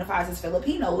who identifies as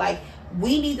Filipino. Like,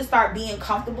 we need to start being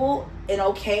comfortable and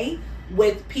okay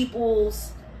with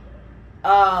people's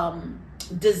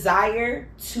desire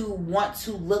to want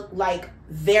to look like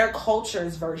their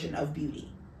culture's version of beauty,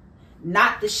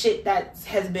 not the shit that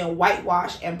has been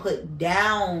whitewashed and put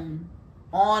down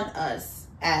on us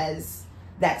as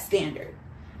that standard.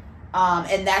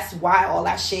 And that's why all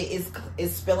that shit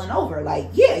is spilling over. Like,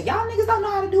 yeah, y'all niggas don't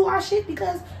know how to do our shit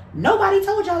because nobody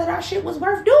told y'all that our shit was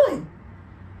worth doing.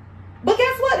 But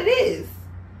guess what? It is.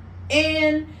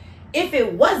 And if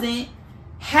it wasn't,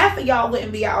 half of y'all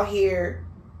wouldn't be out here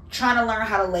trying to learn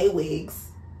how to lay wigs,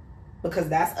 because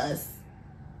that's us.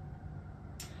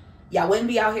 Y'all wouldn't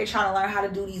be out here trying to learn how to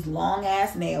do these long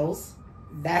ass nails.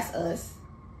 That's us.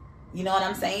 You know what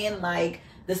I'm saying? Like,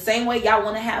 the same way y'all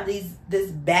want to have this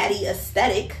baddie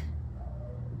aesthetic,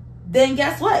 then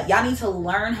guess what? Y'all need to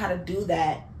learn how to do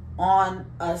that on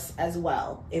us as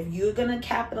well. If you're going to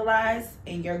capitalize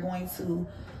and you're going to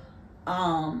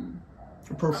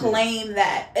claim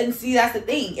that, and see, that's the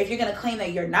thing. If you're going to claim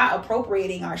that you're not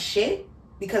appropriating our shit,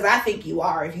 because I think you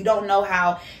are. If you don't know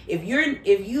how, if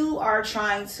you are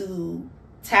trying to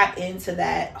tap into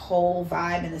that whole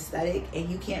vibe and aesthetic, and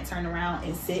you can't turn around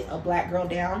and sit a black girl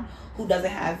down who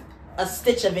doesn't have a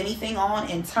stitch of anything on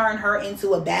and turn her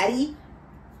into a baddie,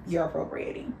 you're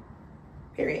appropriating.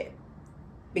 Period.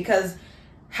 Because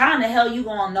how in the hell you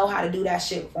gonna know how to do that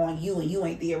shit on you and you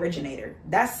ain't the originator?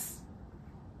 That's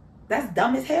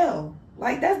dumb as hell.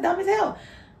 Like, that's dumb as hell.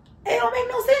 It don't make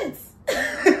no sense.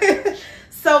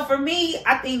 So for me,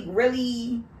 I think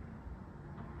really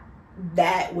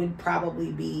that would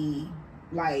probably be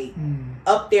like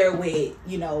up there with,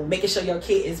 you know, making sure your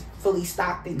kid is fully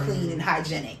stocked and clean and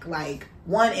hygienic. Like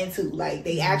 1 and 2, like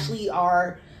they actually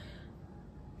are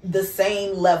the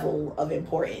same level of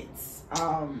importance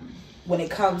when it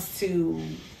comes to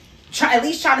at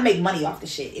least trying to make money off the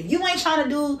shit. If you ain't trying to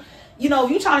do, you know,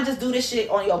 if you trying to just do this shit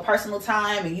on your personal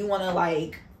time and you want to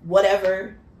like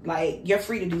whatever, like you're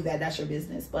free to do that. That's your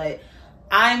business. But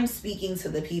I'm speaking to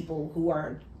the people who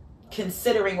are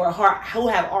considering or who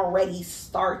have already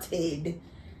started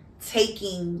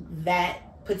taking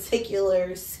that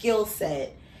particular skill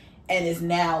set and is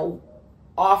now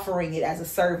offering it as a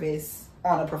service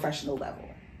on a professional level.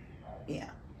 Yeah.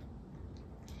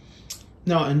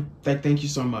 No, and thank you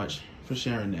so much for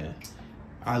sharing that.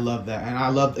 I love that. And I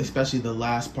love especially the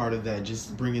last part of that,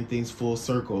 just bringing things full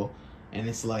circle. And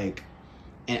it's like,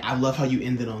 and I love how you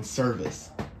ended on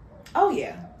service. Oh,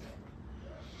 yeah.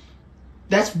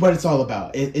 That's what it's all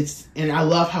about. And I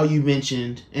love how you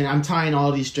mentioned, and I'm tying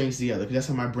all these strings together because that's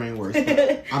how my brain works.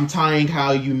 I'm tying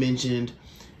how you mentioned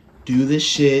do this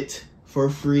shit for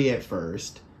free at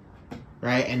first,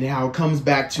 right? And then how it comes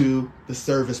back to the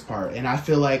service part. And I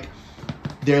feel like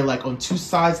they're like on two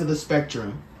sides of the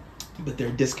spectrum, but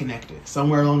they're disconnected.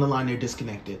 Somewhere along the line, they're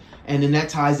disconnected. And then that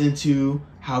ties into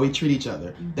how we treat each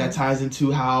other. Mm-hmm. That ties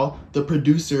into how the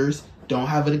producers don't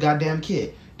have a goddamn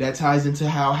kid. That ties into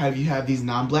how you have these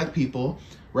non-black people,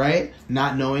 right,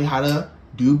 not knowing how to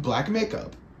do black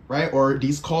makeup, right? Or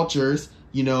these cultures,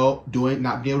 you know,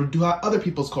 not being able to do other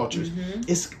people's cultures. Mm-hmm.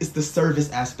 It's the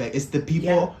service aspect. It's the people.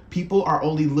 Yeah. People are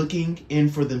only looking in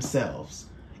for themselves.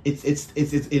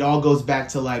 It all goes back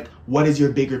to like, what is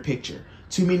your bigger picture?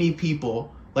 Too many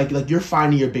people like you're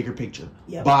finding your bigger picture.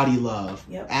 Yep. Body love,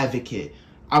 advocate.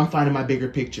 I'm finding my bigger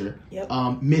picture.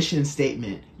 Yep. Mission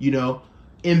statement. You know,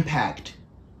 impact.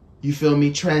 You feel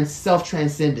me?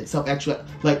 Self-transcendent, self-actual.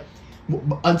 Like,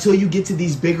 until you get to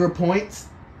these bigger points,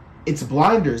 it's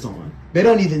blinders on. They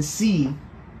don't even see,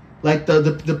 like,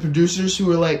 the producers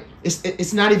who are like,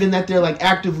 it's not even that they're like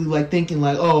actively like thinking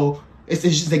like, oh, it's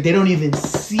just like they don't even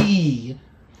see,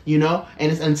 you know.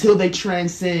 And it's until they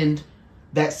transcend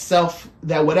that self,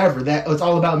 that whatever, that it's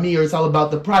all about me or it's all about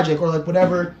the project or like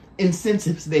whatever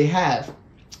incentives they have.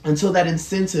 Until that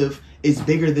incentive is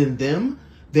bigger than them,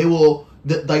 they will.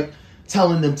 Like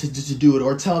telling them to do it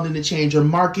or telling them to change or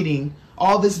marketing,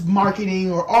 all this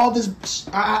marketing or all this,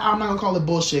 I'm not gonna call it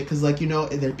bullshit because like, you know,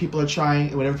 people are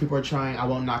trying, whatever people are trying, I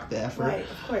won't knock the effort, right,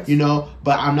 of course. You know,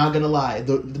 but I'm not gonna lie,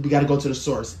 we gotta go to the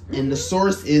source, and the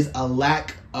source is a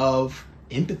lack of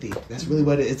empathy. That's really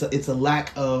what it is. It's a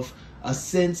lack of a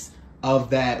sense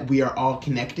of that we are all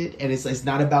connected, and it's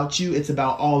not about you, it's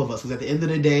about all of us, because at the end of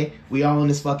the day, we all on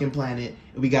this fucking planet,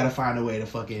 and we gotta find a way to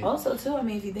fucking... Also, too, I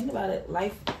mean, if you think about it,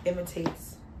 life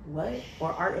imitates what?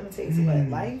 Or art imitates what?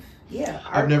 Life? Yeah.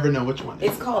 Art, I've never known which one.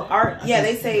 It's called art. Yeah,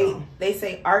 they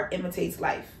say art imitates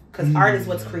life, because art is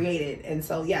what's created, and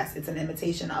so, yes, it's an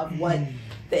imitation of what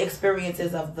the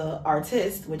experiences of the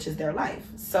artist, which is their life.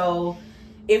 So,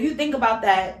 if you think about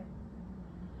that,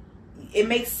 it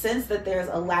makes sense that there's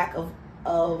a lack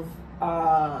of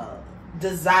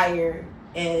desire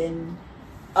and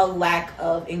a lack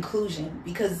of inclusion,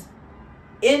 because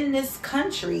in this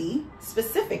country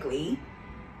specifically,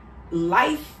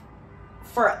 life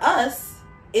for us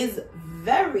is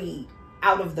very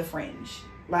out of the fringe.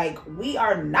 Like, we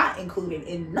are not included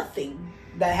in nothing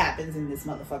that happens in this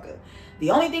motherfucker.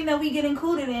 The only thing that we get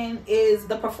included in is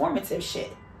the performative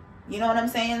shit. You know what I'm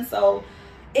saying? So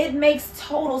it makes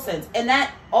total sense. And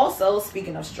that also,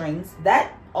 speaking of strings,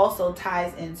 that also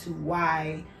ties into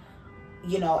why,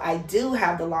 you know, I do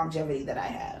have the longevity that I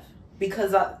have.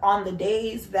 Because on the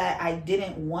days that I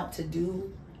didn't want to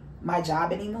do my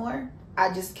job anymore,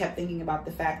 I just kept thinking about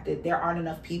the fact that there aren't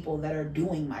enough people that are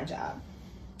doing my job.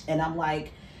 And I'm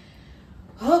like,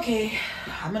 okay,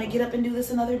 I'm going to get up and do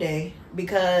this another day,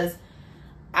 because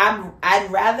I'd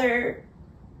rather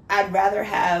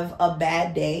have a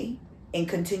bad day and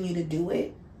continue to do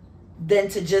it than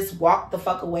to just walk the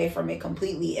fuck away from it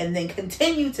completely and then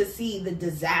continue to see the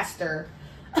disaster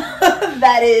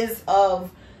that is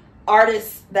of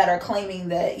artists that are claiming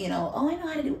that, you know, oh, I know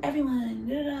how to do everyone,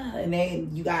 da, da, da. And then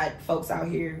you got folks out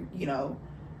here, you know,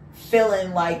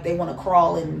 feeling like they want to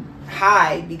crawl and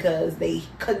hide because they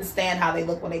couldn't stand how they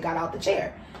look when they got out the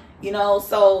chair, you know.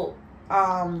 So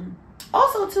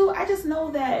also too, I just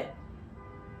know that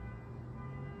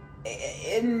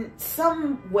in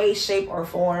some way, shape, or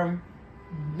form,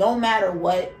 no matter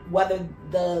what, whether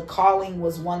the calling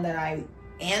was one that I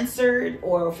answered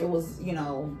or if it was, you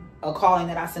know, a calling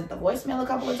that I sent the voicemail a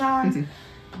couple of times,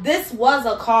 this was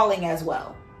a calling as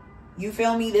well. You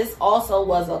feel me? This also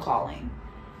was a calling.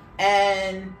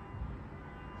 And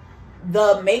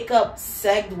the makeup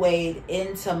segued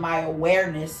into my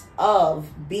awareness of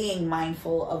being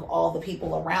mindful of all the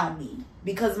people around me,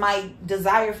 because my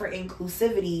desire for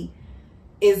inclusivity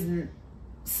is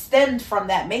stemmed from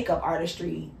that makeup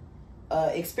artistry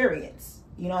experience.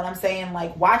 You know what I'm saying?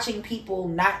 Like watching people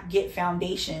not get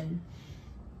foundation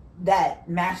that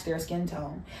match their skin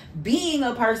tone. Being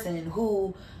a person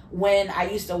who, when I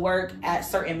used to work at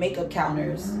certain makeup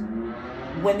counters,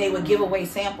 when they would give away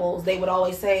samples, they would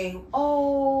always say,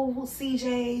 oh,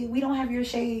 CeeJaye, we don't have your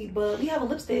shade, but we have a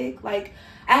lipstick. Like,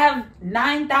 I have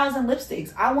 9,000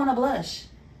 lipsticks. I want a blush.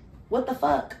 What the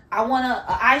fuck? I want a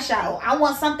eyeshadow. I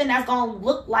want something that's gonna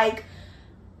look like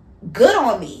good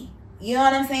on me. You know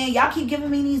what I'm saying? Y'all keep giving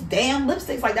me these damn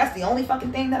lipsticks. Like, that's the only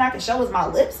fucking thing that I can show is my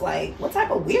lips. Like, what type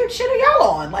of weird shit are y'all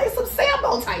on? Like, some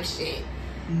Sambo type shit.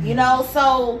 You know?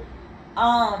 So,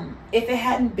 if it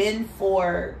hadn't been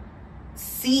for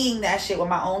seeing that shit with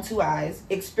my own two eyes,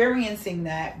 experiencing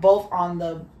that both on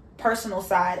the personal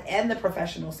side and the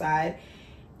professional side,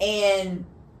 and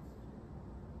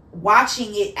watching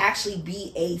it actually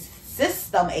be a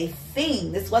system, a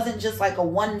thing. This wasn't just like a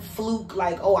one fluke,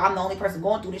 like, oh, I'm the only person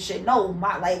going through this shit. No,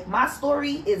 my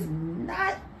story is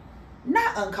not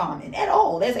uncommon at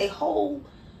all. There's a whole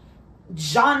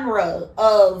genre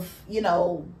of, you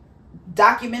know,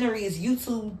 documentaries,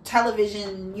 YouTube,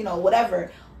 television, you know,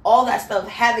 whatever, all that stuff,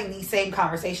 having these same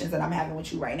conversations that I'm having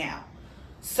with you right now.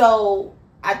 So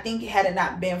I think had it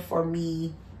not been for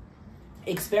me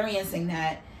experiencing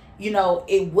that, you know,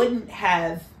 it wouldn't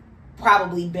have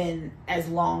probably been as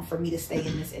long for me to stay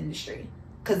in this industry.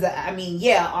 Because I mean,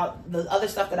 yeah, the other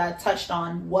stuff that I touched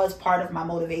on was part of my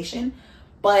motivation,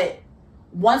 but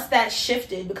once that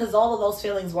shifted, because all of those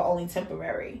feelings were only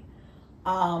temporary,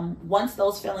 once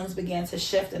those feelings began to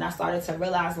shift and I started to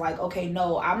realize, like, okay,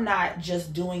 no, I'm not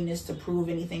just doing this to prove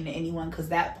anything to anyone, because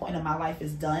that point of my life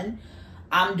is done.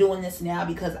 I'm doing this now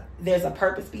because there's a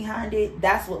purpose behind it.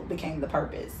 That's what became the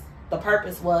purpose. The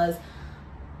purpose was,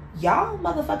 y'all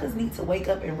motherfuckers need to wake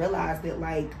up and realize that,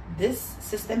 like, this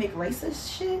systemic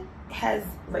racism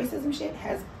shit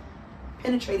has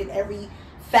penetrated every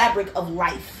fabric of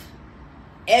life.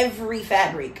 Every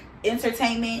fabric.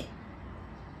 Entertainment,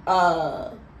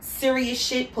 serious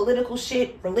shit, political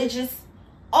shit, religious,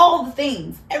 all the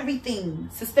things, everything.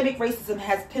 Systemic racism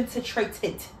has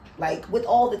penetrated, like, with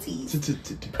all the T's.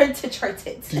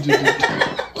 Penetrated.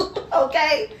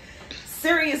 Okay?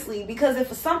 Seriously, because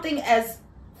if something as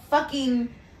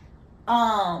fucking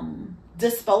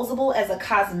disposable as a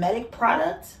cosmetic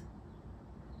product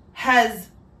has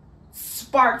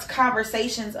sparked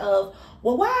conversations of,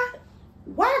 well,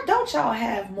 why don't y'all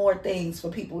have more things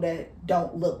for people that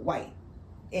don't look white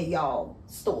in y'all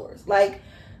stores? Like,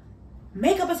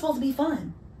 makeup is supposed to be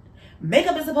fun.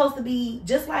 Makeup is supposed to be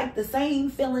just like the same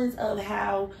feelings of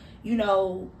how, you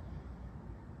know,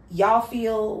 y'all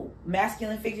feel,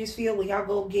 masculine figures feel when y'all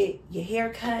go get your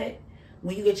hair cut,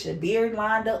 when you get your beard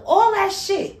lined up, all that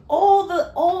shit, all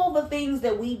the things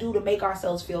that we do to make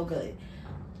ourselves feel good.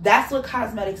 That's what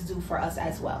cosmetics do for us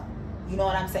as well. You know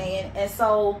what I'm saying? And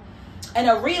so an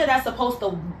arena that's supposed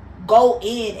to go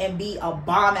in and be a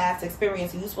bomb ass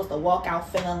experience, and you're supposed to walk out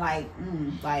feeling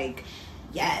like,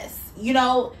 yes, you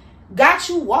know, got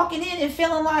you walking in and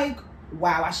feeling like,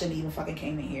 wow, I shouldn't even fucking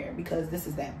came in here because this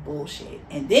is that bullshit.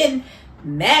 And then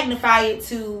magnify it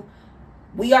to,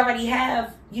 we already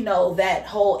have, you know, that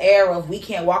whole air of we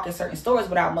can't walk in certain stores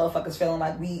without motherfuckers feeling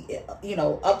like we, you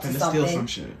know, up to something. Steal some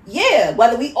shit. Yeah,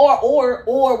 whether we or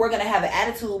we're gonna have an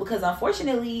attitude, because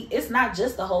unfortunately, it's not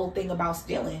just the whole thing about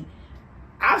stealing.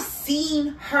 I've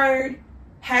seen, heard,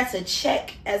 had to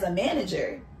check as a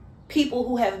manager people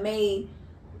who have made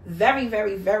very,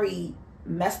 very, very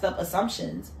messed up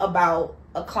assumptions about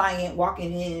a client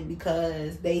walking in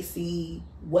because they see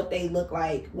what they look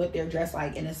like, what they're dressed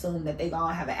like, and assume that they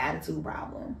gonna have an attitude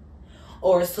problem,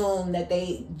 or assume that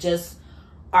they just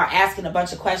are asking a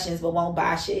bunch of questions but won't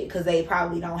buy shit because they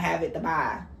probably don't have it to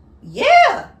buy.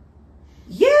 Yeah.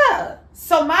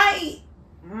 So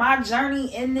my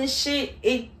journey in this shit,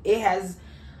 it has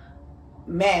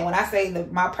man, when I say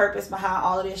that my purpose behind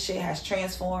all of this shit has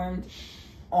transformed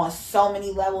on so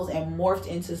many levels and morphed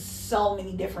into so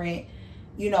many different,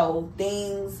 you know,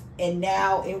 things. And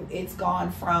now it's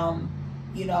gone from,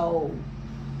 you know,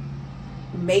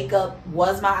 makeup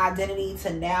was my identity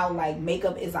to now like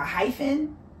makeup is a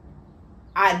hyphen.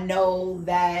 I know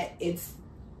that it's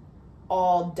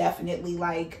all definitely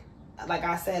like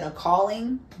I said, a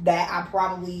calling that I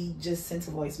probably just sent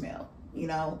a voicemail, you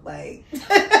know, like,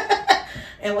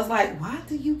 and was like, why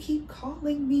do you keep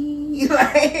calling me?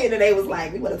 Like, and then they was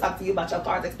like, we want to talk to you about your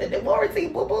car's extended warranty,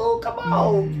 boo boo. Come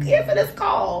on, answer this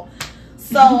call.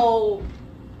 So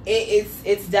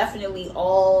it's definitely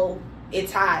all, it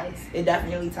ties. It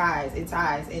definitely ties. It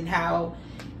ties. And how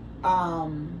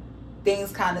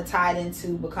things kind of tied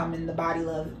into becoming the body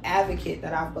love advocate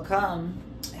that I've become.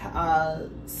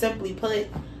 Simply put,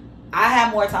 I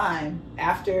had more time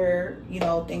after, you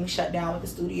know, things shut down with the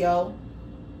studio.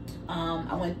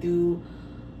 I went through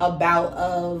a bout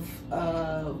of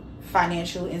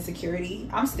financial insecurity.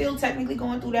 I'm still technically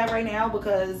going through that right now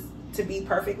because, to be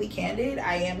perfectly candid,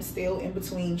 I am still in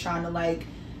between trying to like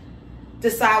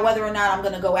decide whether or not I'm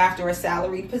going to go after a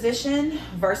salaried position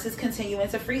versus continuing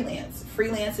to freelance.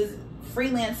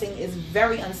 Freelancing is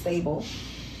very unstable,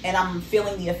 and I'm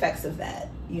feeling the effects of that,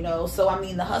 you know? So, I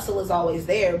mean, the hustle is always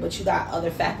there, but you got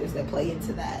other factors that play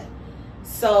into that.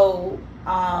 So,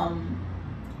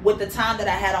 with the time that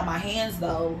I had on my hands,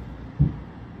 though,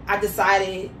 I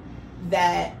decided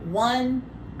that, one,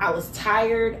 I was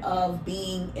tired of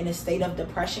being in a state of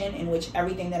depression in which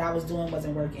everything that I was doing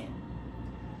wasn't working.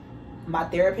 My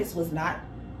therapist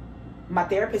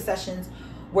sessions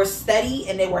were steady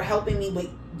and they were helping me with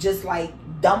just like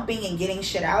dumping and getting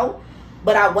shit out,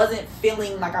 but I wasn't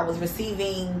feeling like I was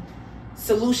receiving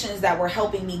solutions that were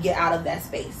helping me get out of that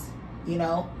space, you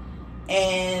know?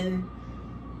 And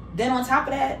then on top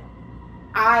of that,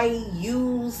 I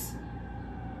use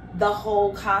the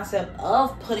whole concept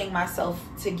of putting myself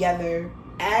together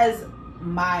as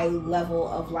my level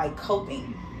of like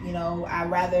coping, you know? I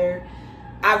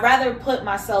rather put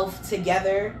myself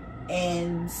together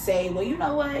and say, well, you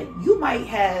know what? You might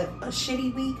have a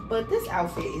shitty week, but this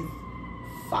outfit is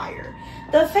fire.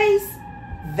 The face,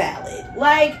 valid.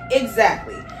 Like,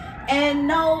 exactly. And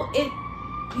no,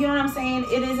 you know what I'm saying?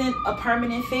 It isn't a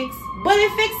permanent fix, but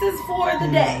it fixes for the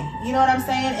day. You know what I'm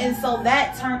saying? And so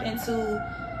that turned into,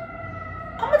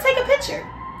 I'm gonna take a picture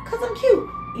because I'm cute,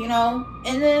 you know?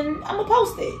 And then I'm gonna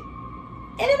post it.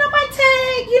 And then I might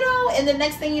tag, you know? And the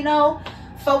next thing you know,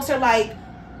 folks are like,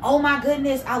 oh my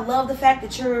goodness, I love the fact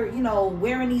that you're, you know,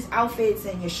 wearing these outfits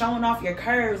and you're showing off your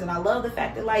curves. And I love the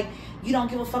fact that, like, you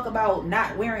don't give a fuck about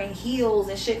not wearing heels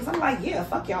and shit. Because I'm like, yeah,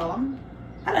 fuck y'all.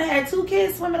 I done had 2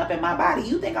 kids swimming up in my body.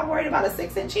 You think I'm worried about a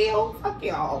 6-inch heel? Fuck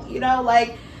y'all. You know,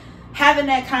 like, having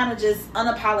that kind of just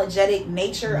unapologetic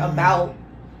nature about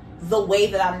the way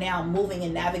that I'm now moving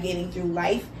and navigating through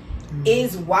life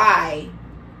is why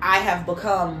I have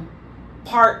become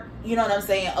part, you know what I'm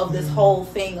saying, of this whole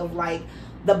thing of like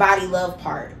the body love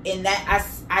part. And that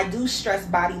I do stress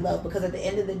body love because at the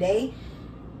end of the day,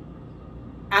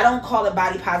 I don't call it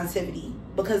body positivity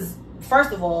because,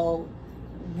 first of all,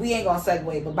 we ain't gonna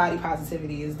segue, but body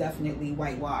positivity is definitely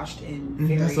whitewashed and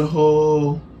very, that's a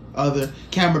whole other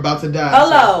camera about to die.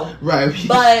 Hello. So, right.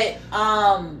 But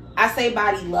I say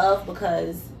body love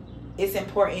because it's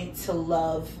important to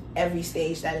love every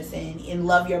stage that it's in and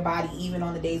love your body even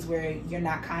on the days where you're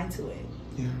not kind to it.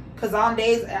 Yeah. Because on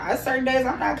certain days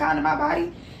I'm not kind to my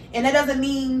body. And that doesn't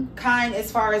mean kind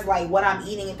as far as like what I'm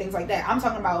eating and things like that. I'm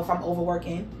talking about if I'm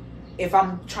overworking, if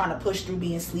I'm trying to push through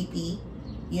being sleepy,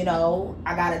 you know,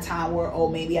 I got a time where, oh,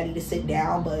 maybe I need to sit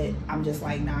down, but I'm just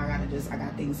like, nah, I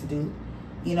got things to do,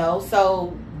 you know?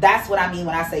 So that's what I mean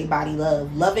when I say body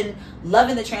love, loving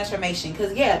the transformation.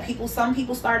 Cause yeah, some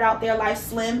people start out their life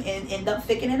slim and end up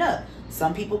thickening up.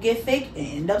 Some people get thick and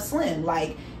end up slim.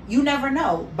 Like, you never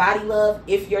know. Body love,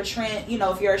 if you're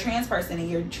if you're a trans person and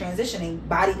you're transitioning,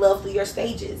 body love through your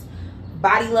stages,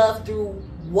 body love through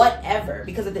whatever,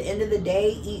 because at the end of the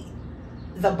day,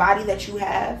 the body that you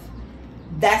have,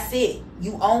 that's it.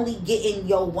 You only get in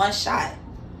your one shot.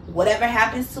 Whatever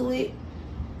happens to it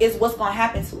is what's going to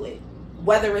happen to it.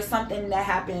 Whether it's something that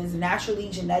happens naturally,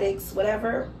 genetics,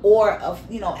 whatever, or a,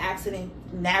 accident,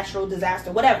 natural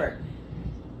disaster, whatever.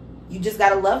 You just got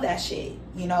to love that shit,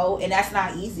 you know, and that's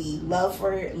not easy.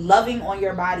 Loving on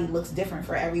your body looks different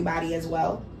for everybody as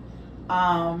well.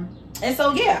 And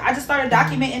so, yeah, I just started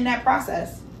documenting that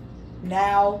process.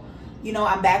 Now,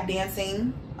 I'm back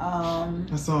dancing. I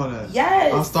saw that.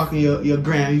 Yes. I was stalking your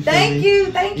gram. You thank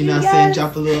you. You know what I'm saying?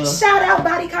 Drop a little. Shout out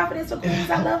Body Confidence for Queens.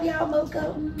 I love y'all,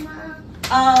 Mocha.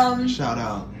 Shout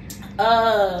out.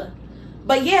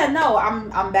 But yeah, no,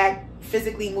 I'm back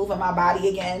physically moving my body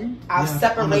again. I've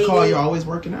separated. On the call, you're always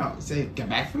working out. You say, get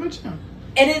back from the gym.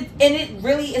 And it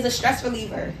really is a stress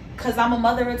reliever, because I'm a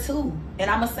mother of two and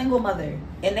I'm a single mother,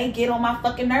 and they get on my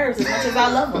fucking nerves as much as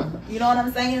I love them. You know what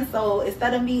I'm saying? So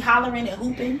instead of me hollering and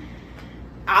hooping,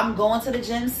 I'm going to the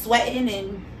gym sweating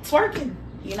and twerking,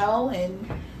 you know, and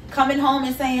coming home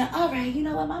and saying, all right, you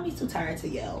know what, mommy's too tired to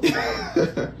yell.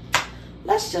 So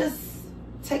let's just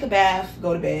take a bath,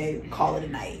 go to bed, call it a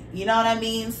night. You know what I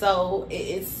mean? So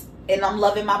and I'm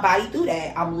loving my body through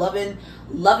that. I'm loving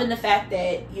the fact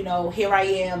that, you know, here I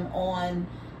am on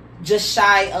just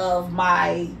shy of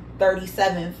my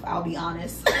 37th, I'll be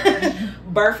honest,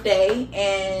 birthday.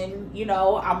 And, you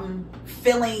know, I'm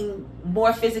feeling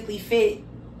more physically fit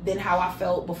than how I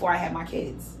felt before I had my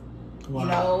kids. Wow. You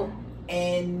know?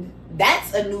 And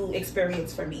that's a new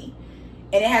experience for me.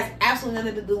 And it has absolutely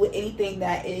nothing to do with anything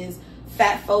that is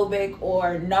fat phobic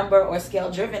or number or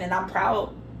scale driven. And I'm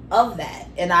proud of that.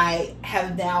 And I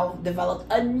have now developed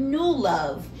a new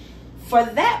love for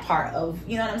that part of,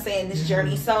 you know what I'm saying, this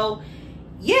journey. So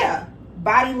yeah,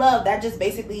 body love, that just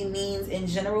basically means in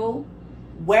general,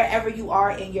 wherever you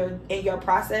are in your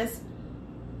process,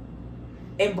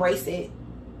 embrace it,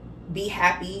 be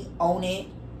happy, own it.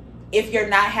 If you're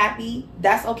not happy,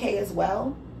 that's okay as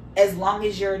well, as long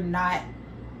as you're not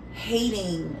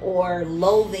hating or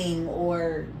loathing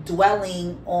or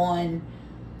dwelling on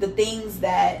the things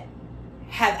that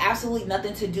have absolutely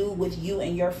nothing to do with you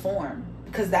and your form,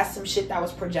 because that's some shit that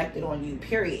was projected on you,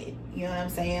 period. You know what I'm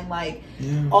saying? Like,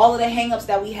 all of the hangups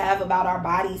that we have about our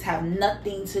bodies have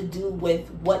nothing to do with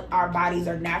what our bodies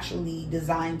are naturally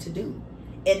designed to do,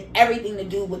 and everything to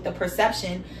do with the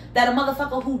perception that a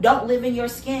motherfucker who don't live in your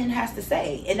skin has to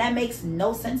say. And that makes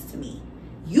no sense to me.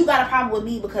 You got a problem with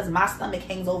me because my stomach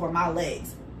hangs over my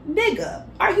legs. Nigga,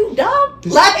 are you dumb?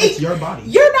 It's your body.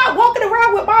 You're not walking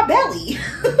around with my belly.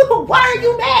 Why are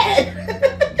you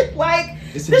mad? Like,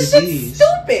 it's a this disease. Shit's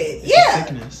stupid. It's a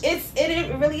sickness.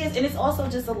 It really is. And it's also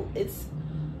just it's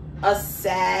a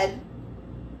sad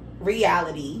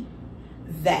reality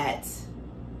that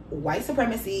white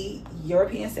supremacy,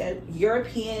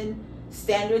 European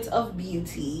standards of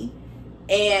beauty,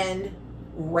 and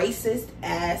racist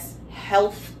ass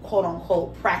health, quote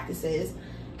unquote, practices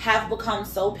have become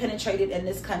so penetrated in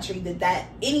this country that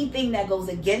anything that goes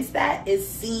against that is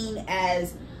seen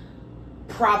as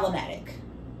problematic.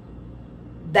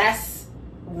 That's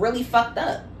really fucked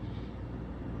up.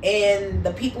 And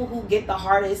the people who get the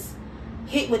hardest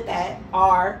hit with that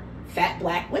are fat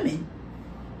black women.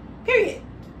 Period.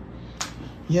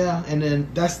 Yeah, and then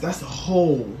that's a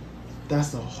whole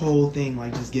thing,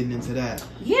 like, just getting into that.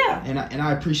 Yeah. And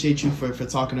I appreciate you for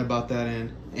talking about that.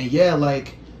 And yeah,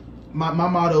 like, my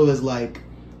motto is, like,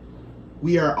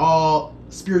 we are all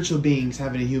spiritual beings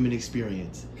having a human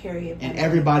experience. Period. And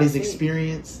everybody's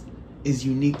experience is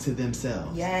unique to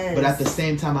themselves. Yes. But at the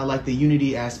same time, I like the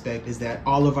unity aspect, is that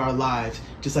all of our lives,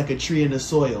 just like a tree in the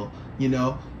soil, you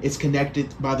know, it's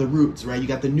connected by the roots, right? You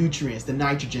got the nutrients, the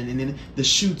nitrogen, and then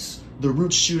the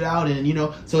roots shoot out, and, you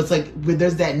know, so it's like,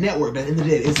 there's that network. At the end of the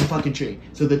day, it's a fucking tree.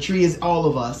 So the tree is all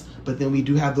of us, but then we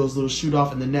do have those little shoot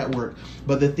off in the network.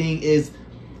 But the thing is,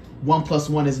 1 +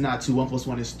 1 is not 2, 1 +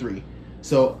 1 is 3.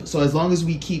 So as long as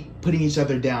we keep putting each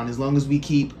other down, as long as we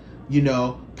keep, you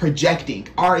know, projecting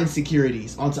our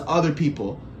insecurities onto other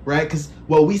people, right? Because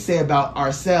what we say about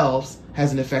ourselves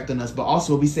has an effect on us, but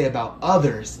also what we say about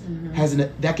others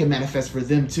that can manifest for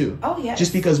them too. Oh yeah.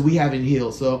 Just because we haven't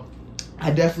healed. So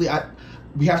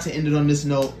we have to end it on this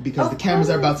note, because the cameras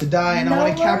are about to die, and I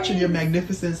want to capture your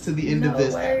magnificence to the end of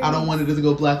this. I don't want it to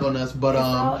go black on us, but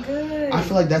I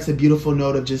feel like that's a beautiful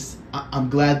note of just, I'm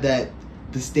glad that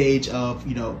the stage of,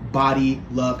 you know, body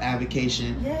love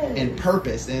avocation and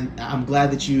purpose, and I'm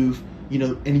glad that you've, you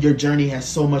know, and your journey has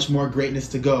so much more greatness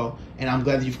to go, and I'm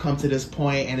glad that you've come to this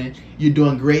point, and you're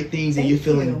doing great things, and you're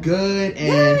feeling good,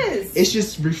 and it's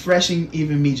just refreshing,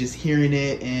 even me just hearing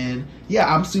it. And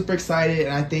yeah, I'm super excited,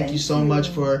 and I thank you so much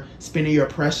for spending your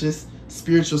precious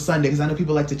spiritual Sunday, because I know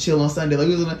people like to chill on Sunday, like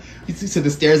you to the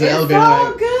stairs of the elevator,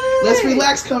 like, good. Let's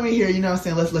relax coming here, you know what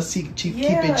I'm saying, let's keep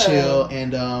it chill.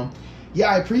 And yeah,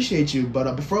 I appreciate you.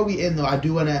 But before we end though, I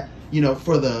do want to, you know,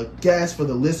 for the guests, for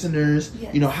the listeners,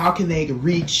 you know, how can they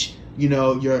reach, you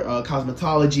know, your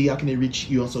cosmetology? How can they reach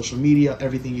you on social media,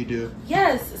 everything you do?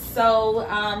 Yes, so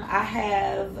I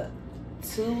have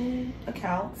 2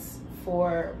 accounts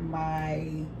for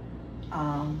my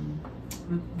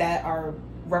that are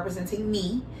representing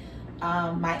me.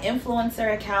 My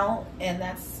influencer account, and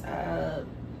that's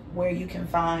where you can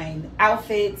find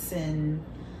outfits and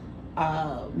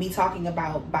me talking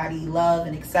about body love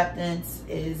and acceptance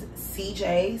is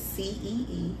CeeJaye,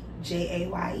 CeeJaye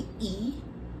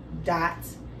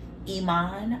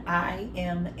Iman,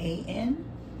 IMAN.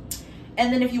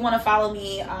 And then if you want to follow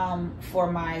me for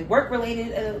my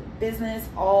work-related business,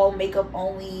 all makeup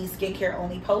only, skincare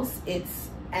only posts, it's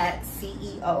at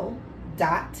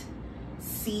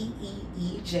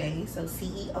CEO.CeeJaye, so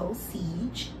CEO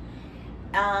CeeJaye.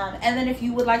 And then if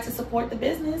you would like to support the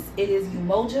business, it is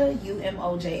Umoja,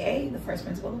 UMOJA, the first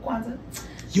principle of Kwanzaa.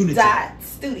 Unity.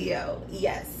 .studio.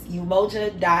 Yes,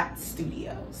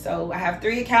 umoja.studio. So I have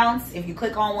 3 accounts. If you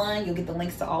click on one, you'll get the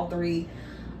links to all 3.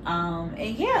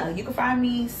 And yeah, you can find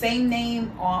me same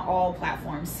name on all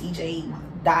platforms,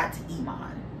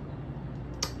 CeeJaye.Iman.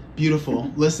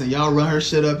 Beautiful. Listen, y'all run her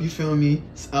shit up, you feel me?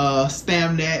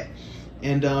 Spam that.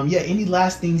 And yeah, any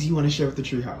last things you want to share with the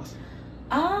TreeHouse?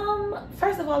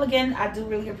 First of all, again, I do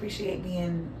really appreciate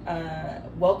being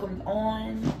welcomed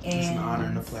on. And it's an honor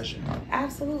and a pleasure.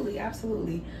 Absolutely,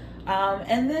 absolutely.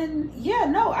 And then, yeah,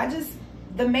 no,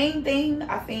 the main thing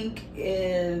I think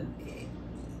is,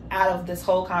 out of this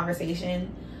whole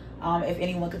conversation, if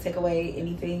anyone could take away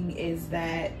anything, is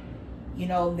that, you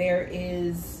know, there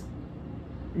is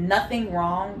nothing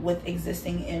wrong with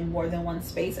existing in more than one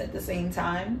space at the same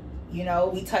time. You know,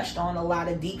 we touched on a lot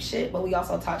of deep shit, but we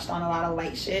also touched on a lot of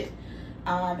light shit.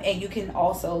 And you can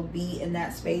also be in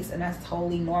that space, and that's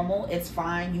totally normal. It's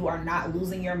fine. You are not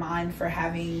losing your mind for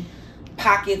having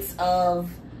pockets of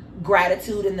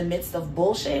gratitude in the midst of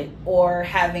bullshit, or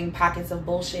having pockets of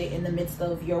bullshit in the midst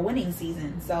of your winning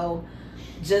season. So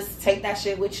just take that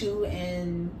shit with you,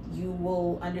 and you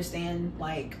will understand,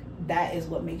 like, that is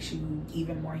what makes you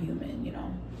even more human, you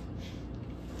know?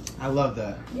 I love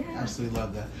that. Yeah. Absolutely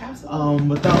love that. Absolutely.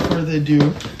 Without further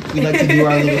ado, we like to do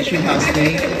our little TreeHouse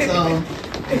thing.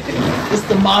 It's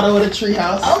the motto of the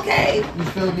TreeHouse. Okay. You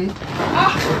feel me?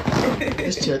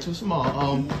 This chair too small.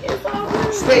 It's all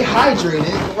good. Stay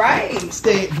hydrated. Right.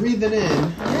 Stay breathing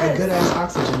in that good ass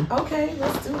oxygen. Okay,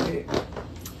 let's do it.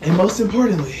 And most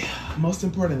importantly,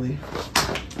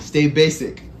 stay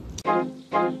basic.